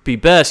be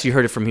best. You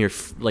heard it from here,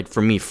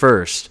 from me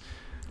first.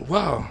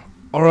 Wow.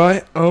 All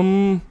right.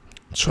 Trying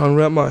to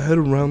wrap my head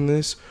around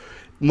this.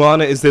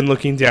 Lana is then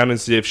looking down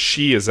as if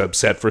she is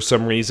upset for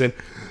some reason.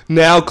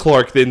 Now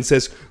Clark then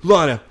says,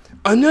 Lana,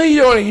 I know you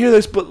don't want to hear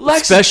this, but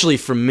Lex... Especially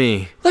from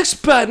me. Lex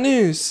bad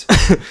news.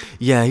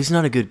 Yeah, he's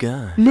not a good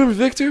guy. Remember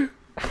Victor?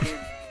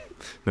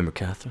 Remember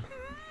Catherine?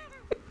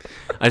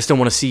 I just don't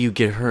want to see you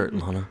get hurt,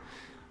 Lana.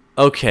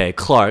 Okay,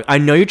 Clark, I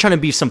know you're trying to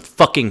be some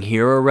fucking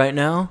hero right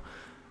now,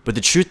 but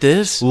the truth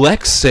is...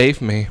 Lex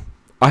saved me.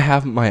 I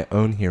have my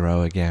own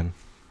hero again.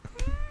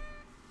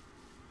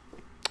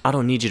 I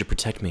don't need you to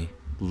protect me.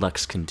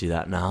 Lex can do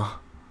that now.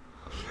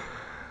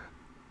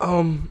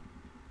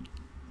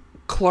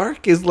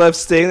 Clark is left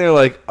staying there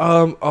like,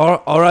 all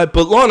right,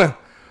 but Lana,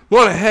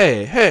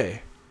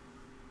 hey.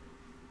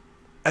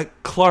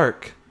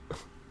 Clark,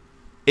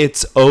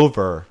 it's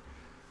over.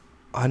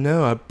 I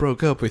know I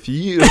broke up with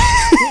you.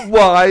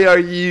 Why are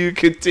you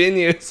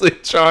continuously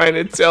trying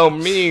to tell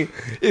me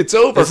it's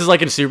over? This is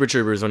like in Super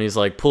Troopers when he's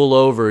like, pull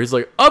over. He's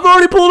like, I've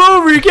already pulled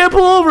over. You can't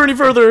pull over any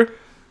further.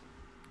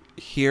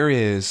 Here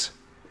is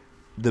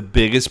the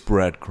biggest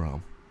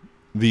breadcrumb.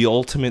 The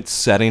ultimate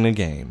setting a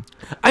game.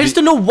 I just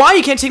don't know why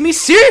you can't take me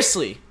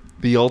seriously.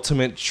 The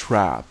ultimate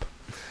trap.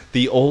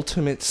 The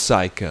ultimate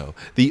psycho.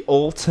 The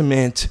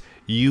ultimate,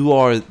 you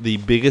are the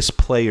biggest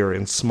player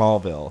in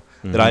Smallville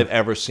that I've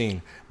ever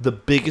seen. The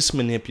biggest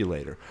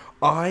manipulator.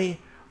 I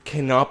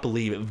cannot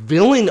believe it.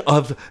 Villain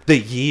of the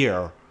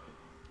year.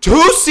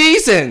 2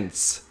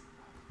 seasons.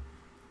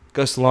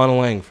 Goes to Lana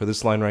Lang for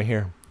this line right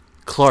here.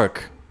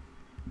 Clark,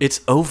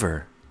 it's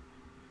over.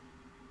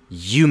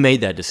 You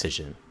made that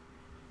decision.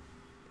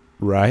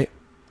 Right?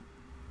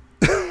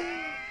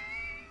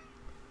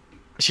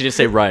 She didn't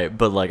say right,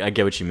 but I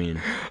get what you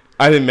mean.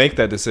 I didn't make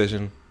that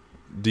decision.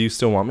 Do you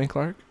still want me,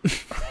 Clark?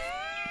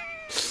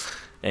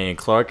 And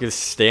Clark is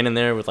standing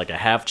there with a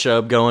half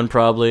chub going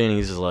probably, and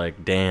he's just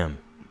like, damn.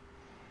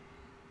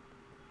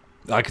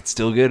 I could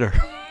still get her.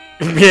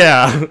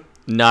 Yeah.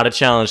 Not a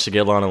challenge to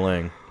get Lana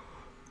Lang.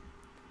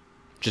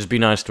 Just be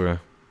nice to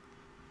her.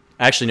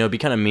 Actually, no, be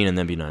kind of mean and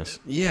then be nice.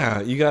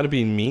 Yeah, you got to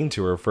be mean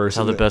to her first.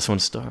 That's how the best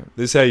ones start.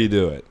 This is how you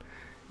do it.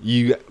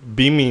 You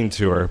be mean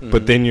to her,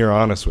 but then you're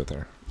honest with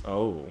her.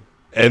 Oh.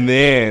 And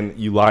then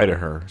you lie to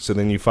her, so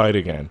then you fight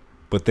again.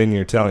 But then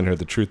you're telling her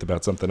the truth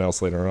about something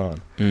else later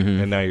on.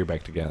 And now you're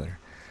back together.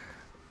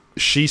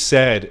 She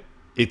said,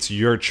 it's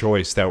your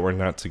choice that we're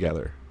not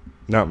together,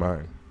 not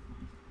mine.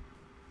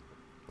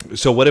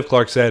 So what if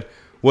Clark said,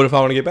 what if I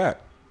want to get back?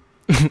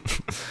 Are you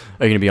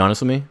going to be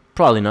honest with me?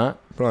 Probably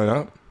not. Probably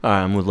not. All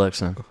right, I'm with Lex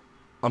then.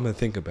 I'm going to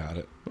think about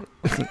it.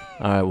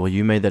 All right, well,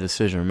 you made that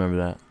decision. Remember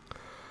that.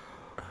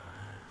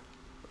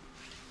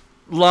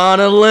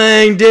 Lana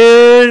Lang,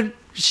 dude.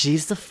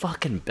 She's the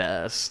fucking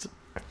best.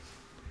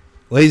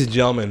 Ladies and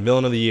gentlemen,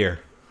 villain of the year.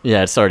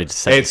 Yeah, it's already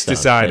decided. It's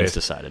decided.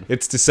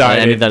 It's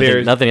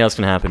decided. Nothing else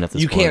can happen at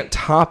this point. You can't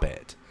top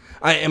it.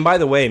 And by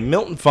the way,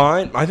 Milton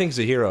Fine, I think, is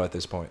a hero at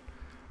this point.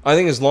 I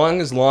think as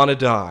long as Lana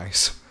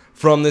dies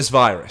from this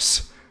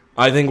virus,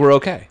 I think we're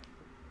okay.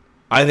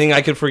 I think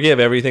I could forgive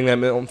everything that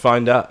Milton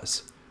Fine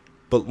does.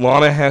 But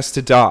Lana has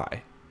to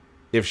die.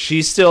 If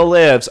she still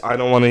lives, I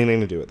don't want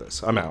anything to do with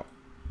this. I'm out.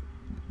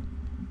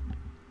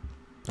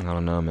 I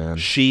don't know, man.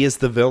 She is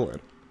the villain.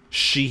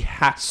 She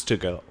has to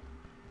go.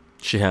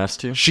 She has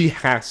to? She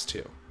has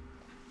to.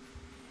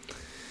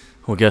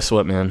 Well, guess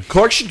what, man?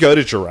 Clark should go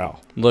to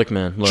Jarrell. Look,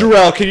 man. Look.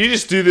 Jarrell, can you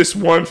just do this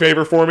one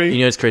favor for me? You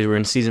know, it's crazy. We're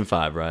in season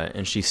 5, right?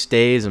 And she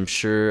stays,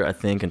 I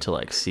think, until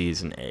like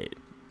season 8.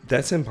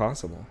 That's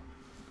impossible.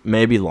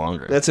 Maybe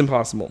longer. That's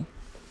impossible.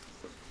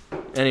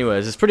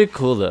 Anyways, it's pretty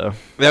cool though.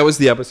 That was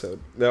the episode.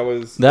 That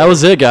was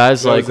it,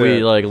 guys. That was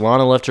it.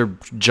 Lana left her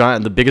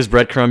the biggest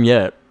breadcrumb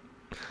yet.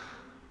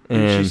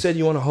 And she said,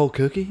 "You want a whole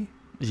cookie?"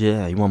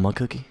 Yeah, you want my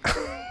cookie?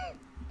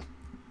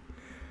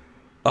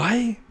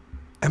 I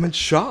am in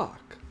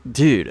shock,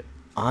 dude.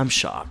 I'm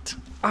shocked.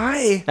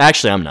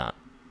 Actually, I'm not.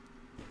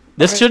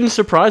 This shouldn't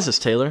surprise us,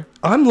 Taylor.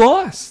 I'm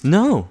lost.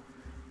 No,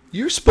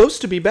 you're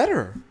supposed to be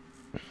better.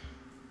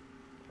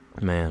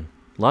 Man,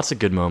 lots of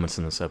good moments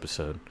in this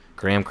episode.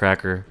 Graham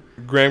Cracker,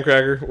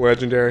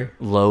 legendary.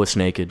 Lois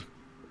naked.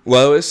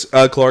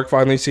 Clark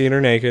finally seeing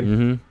her naked.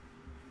 Mm-hmm.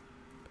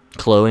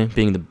 Chloe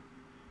being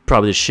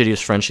probably the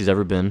shittiest friend she's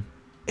ever been.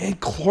 And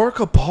Clark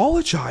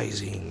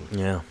apologizing.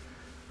 Yeah.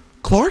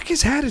 Clark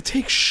has had to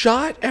take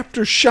shot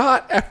after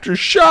shot after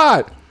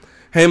shot.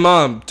 Hey,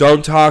 Mom,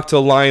 don't talk to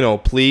Lionel,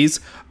 please.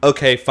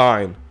 Okay,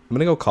 fine. I'm going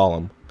to go call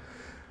him.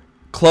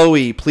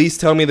 Chloe, please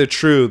tell me the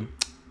truth.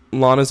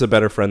 Lana's a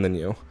better friend than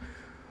you.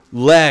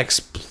 Lex,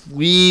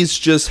 please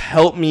just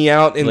help me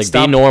out and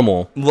be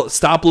normal.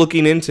 Stop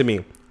looking into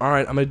me. All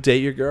right, I'm going to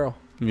date your girl.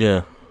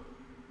 Yeah.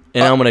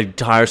 And I'm going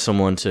to hire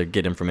someone to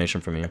get information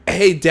from you.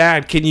 Hey,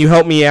 Dad, can you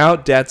help me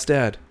out? Dad's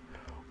dead.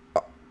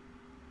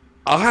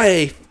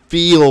 I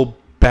feel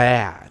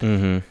bad.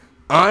 Mm-hmm.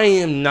 I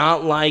am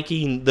not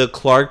liking the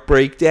Clark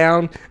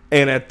breakdown.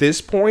 And at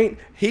this point,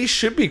 he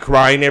should be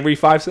crying every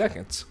 5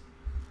 seconds.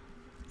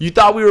 You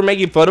thought we were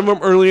making fun of him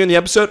earlier in the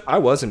episode? I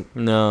wasn't.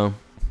 No.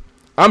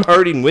 I'm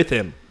hurting with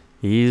him.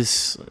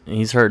 He's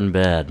hurting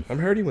bad. I'm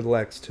hurting with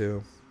Lex,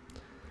 too.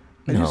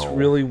 I just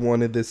really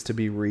wanted this to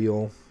be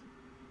real.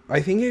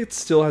 I think it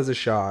still has a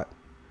shot.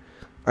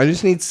 I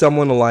just need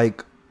someone to,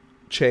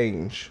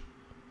 change.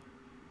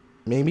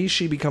 Maybe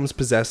she becomes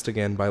possessed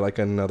again by,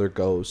 another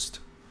ghost.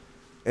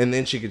 And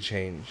then she could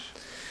change.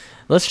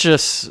 Let's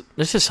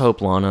just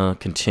hope Lana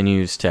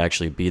continues to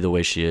actually be the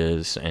way she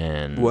is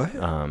and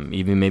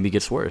even maybe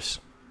gets worse.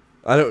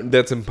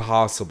 That's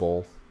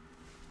impossible.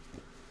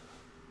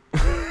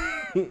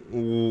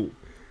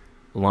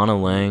 Lana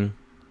Lang.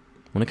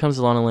 When it comes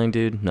to Lana Lang,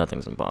 dude,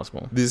 nothing's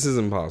impossible. This is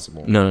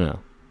impossible. No.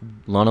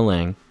 Lana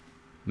Lang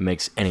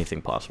makes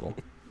anything possible.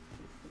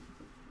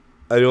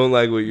 I don't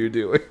like what you're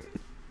doing.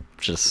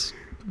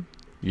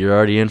 You're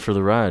already in for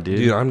the ride, dude.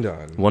 Dude, I'm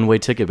done. One-way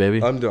ticket,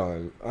 baby. I'm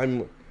done.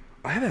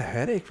 I have a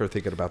headache for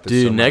thinking about this.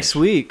 Dude, next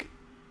week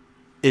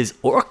is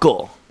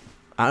Oracle.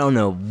 I don't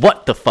know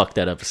what the fuck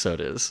that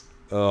episode is.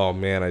 Oh,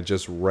 man, I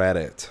just read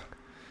it.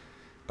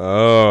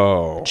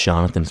 Oh.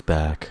 Jonathan's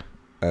back.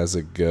 As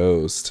a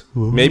ghost.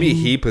 Ooh. Maybe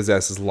he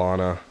possesses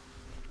Lana.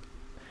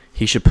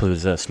 He should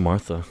possess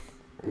Martha.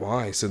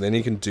 Why? So then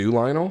he can do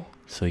Lionel?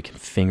 So he can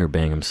finger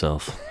bang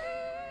himself.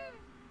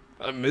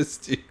 I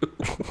missed you.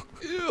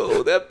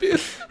 Ew, that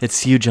bitch.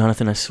 It's you,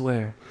 Jonathan, I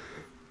swear.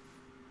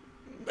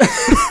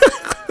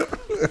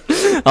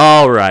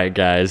 All right,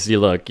 guys.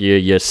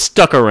 You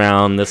stuck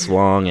around this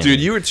long.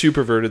 Dude, you were too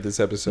perverted this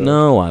episode.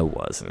 No, I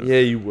wasn't. Yeah,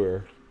 you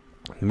were.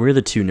 We're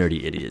the two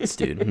nerdy idiots,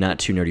 dude. Not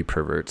two nerdy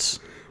perverts.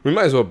 We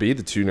might as well be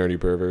the two nerdy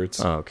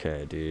perverts.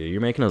 Okay, dude. You're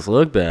making us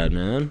look bad,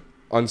 man.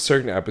 On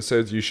certain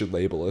episodes, you should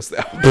label us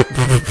that.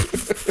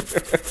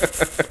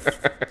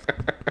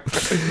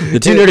 The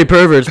two nerdy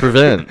perverts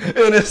prevent.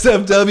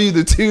 NSFW,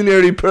 the two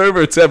nerdy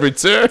perverts have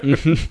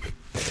returned.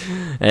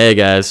 Hey,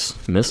 guys.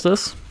 Missed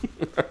us?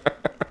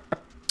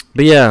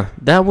 But yeah,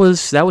 that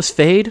was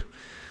Fade.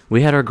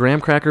 We had our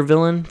Graham Cracker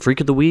villain,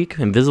 Freak of the Week,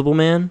 Invisible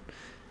Man.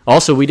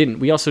 Also,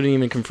 we also didn't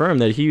even confirm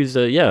that he was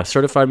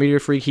certified Meteor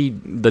Freak.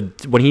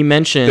 When he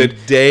mentioned the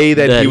day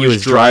that he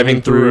was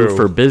driving through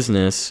for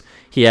business,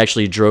 he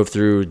actually drove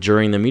through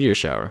during the meteor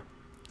shower.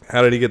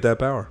 How did he get that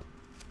power?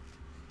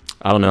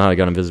 I don't know how he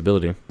got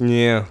invisibility.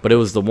 Yeah. But it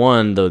was the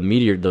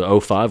meteor,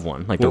 the 05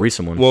 one, the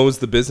recent one. What was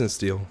the business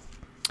deal?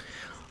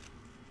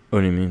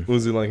 What do you mean?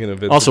 Was he like an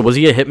invincible? Also, was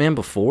he a hitman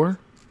before?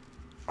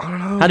 I don't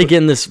know. How'd he get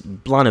in this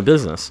line of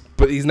business?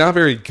 But he's not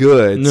very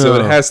good, so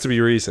it has to be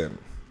recent.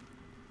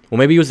 Well,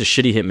 maybe he was a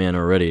shitty hitman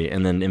already,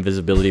 and then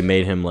invisibility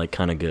made him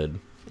kind of good.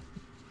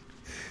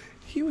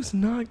 He was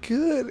not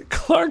good.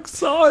 Clark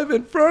saw him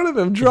in front of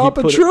him drop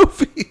a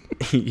trophy.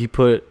 He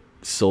put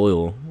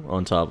soil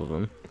on top of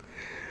him.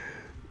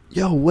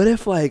 Yo, what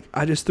if I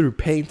just threw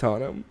paint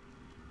on him?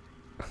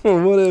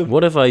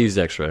 What if I used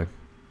X-ray?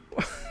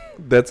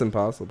 That's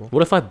impossible.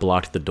 What if I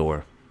blocked the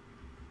door?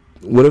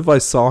 What if I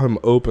saw him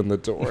open the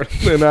door?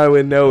 Then I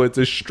would know it's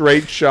a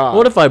straight shot.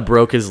 What if I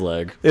broke his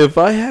leg? If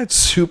I had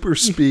super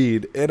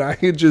speed and I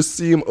could just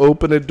see him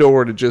open a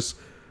door to just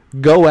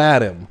go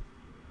at him,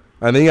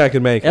 I think I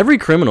could make it. Every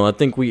criminal, I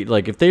think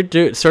if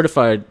they're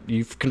certified,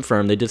 you've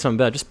confirmed they did something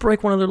bad, just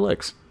break one of their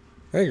legs.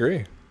 I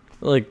agree.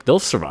 They'll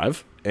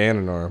survive. And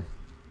an arm.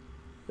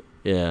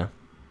 Yeah.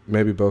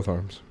 Maybe both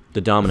arms.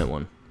 The dominant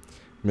one.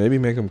 Maybe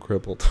make them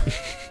crippled.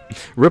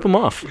 Rip them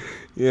off.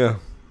 Yeah.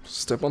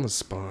 Step on the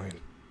spine.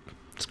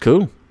 It's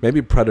cool.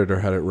 Maybe Predator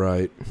had it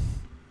right.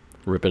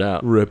 Rip it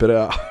out. Rip it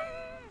out.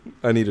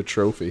 I need a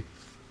trophy.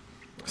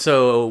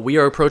 So we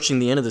are approaching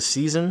the end of the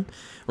season.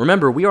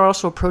 Remember, we are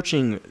also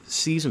approaching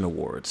season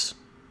awards.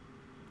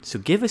 So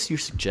give us your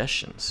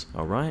suggestions,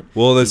 all right?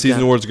 Well, the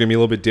season awards are going to be a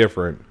little bit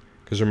different.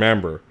 Because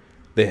remember,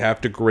 they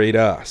have to grade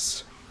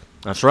us.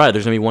 That's right.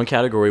 There's going to be one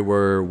category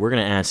where we're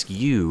going to ask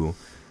you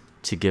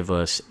to give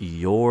us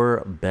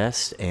your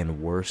best and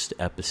worst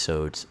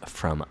episodes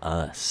from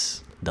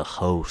us, the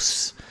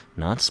hosts.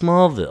 Not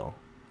Smallville.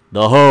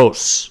 The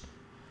hosts.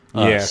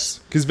 Us. Yes.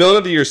 Because Villain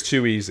of the Year is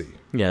too easy.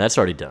 Yeah, that's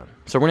already done.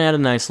 So we're going to add a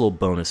nice little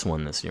bonus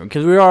one this year.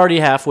 Because we're already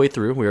halfway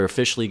through. We're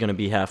officially going to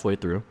be halfway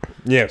through.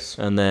 Yes.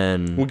 And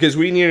then... Because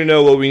we need to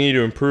know what we need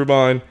to improve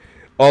on.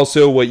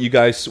 Also, what you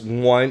guys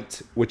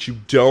want, what you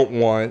don't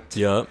want.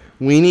 Yep.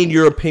 We need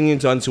your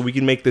opinions on so we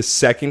can make the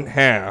second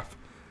half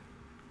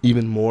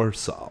even more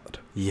solid.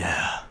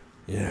 Yeah.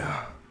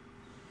 Yeah.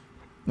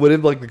 What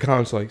if, like, the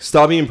comments like,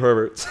 stop being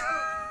perverts?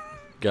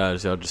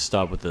 Guys, y'all just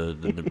stop with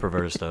the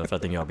perverted stuff. I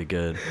think y'all be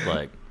good.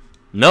 Like,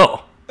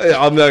 no.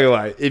 I'm not gonna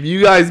lie. If you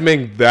guys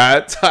make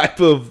that type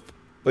of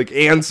like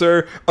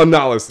answer, I'm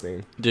not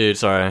listening. Dude,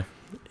 sorry.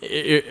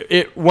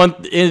 In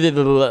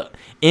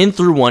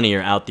through one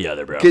ear, out the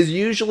other, bro. Because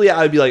usually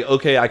I'd be like,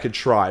 okay, I could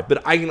try.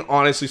 But I can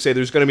honestly say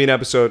there's gonna be an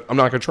episode I'm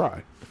not gonna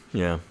try.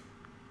 Yeah.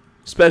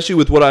 Especially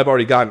with what I've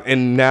already gotten.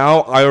 And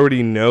now I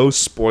already know,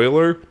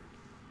 spoiler,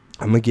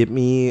 I'm gonna get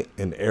me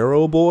an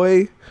Arrow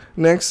Boy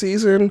next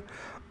season.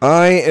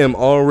 I am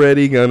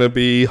already gonna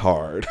be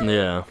hard.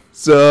 Yeah.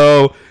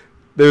 So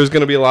there's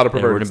gonna be a lot of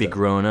perverted we're gonna be stuff.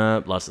 growing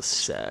up, lots of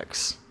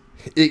sex.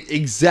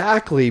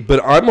 Exactly,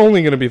 but I'm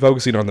only gonna be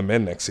focusing on the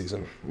men next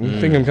season. I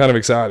think I'm kind of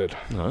excited.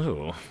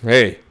 Oh.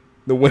 Hey,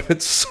 the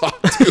women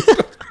suck,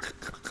 dude.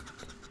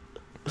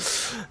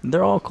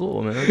 They're all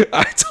cool, man.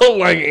 I don't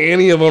like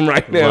any of them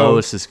right now.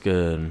 Lois is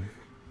good.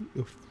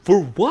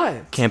 For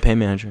what? Campaign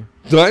manager.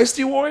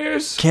 Dynasty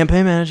Warriors?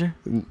 Campaign manager.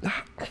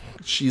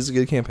 She's a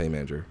good campaign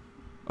manager.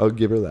 I'll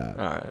give her that.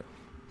 All right.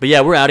 But yeah,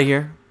 we're out of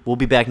here. We'll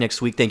be back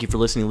next week. Thank you for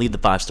listening. Leave the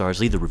 5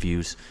 stars. Leave the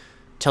reviews.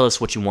 Tell us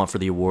what you want for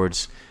the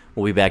awards.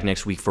 We'll be back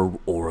next week for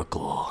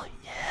Oracle.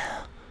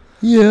 Yeah.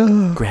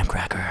 Yeah. Graham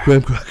Cracker.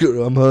 Graham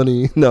Cracker, I'm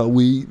honey, not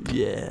weed.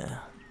 Yeah.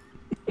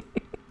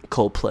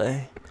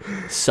 Coldplay.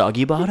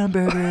 Soggy bottom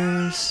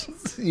burgers.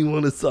 You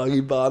want a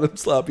soggy bottom,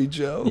 Sloppy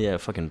Joe? Yeah,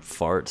 fucking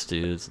farts,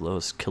 dude. It's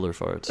Lois killer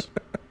farts.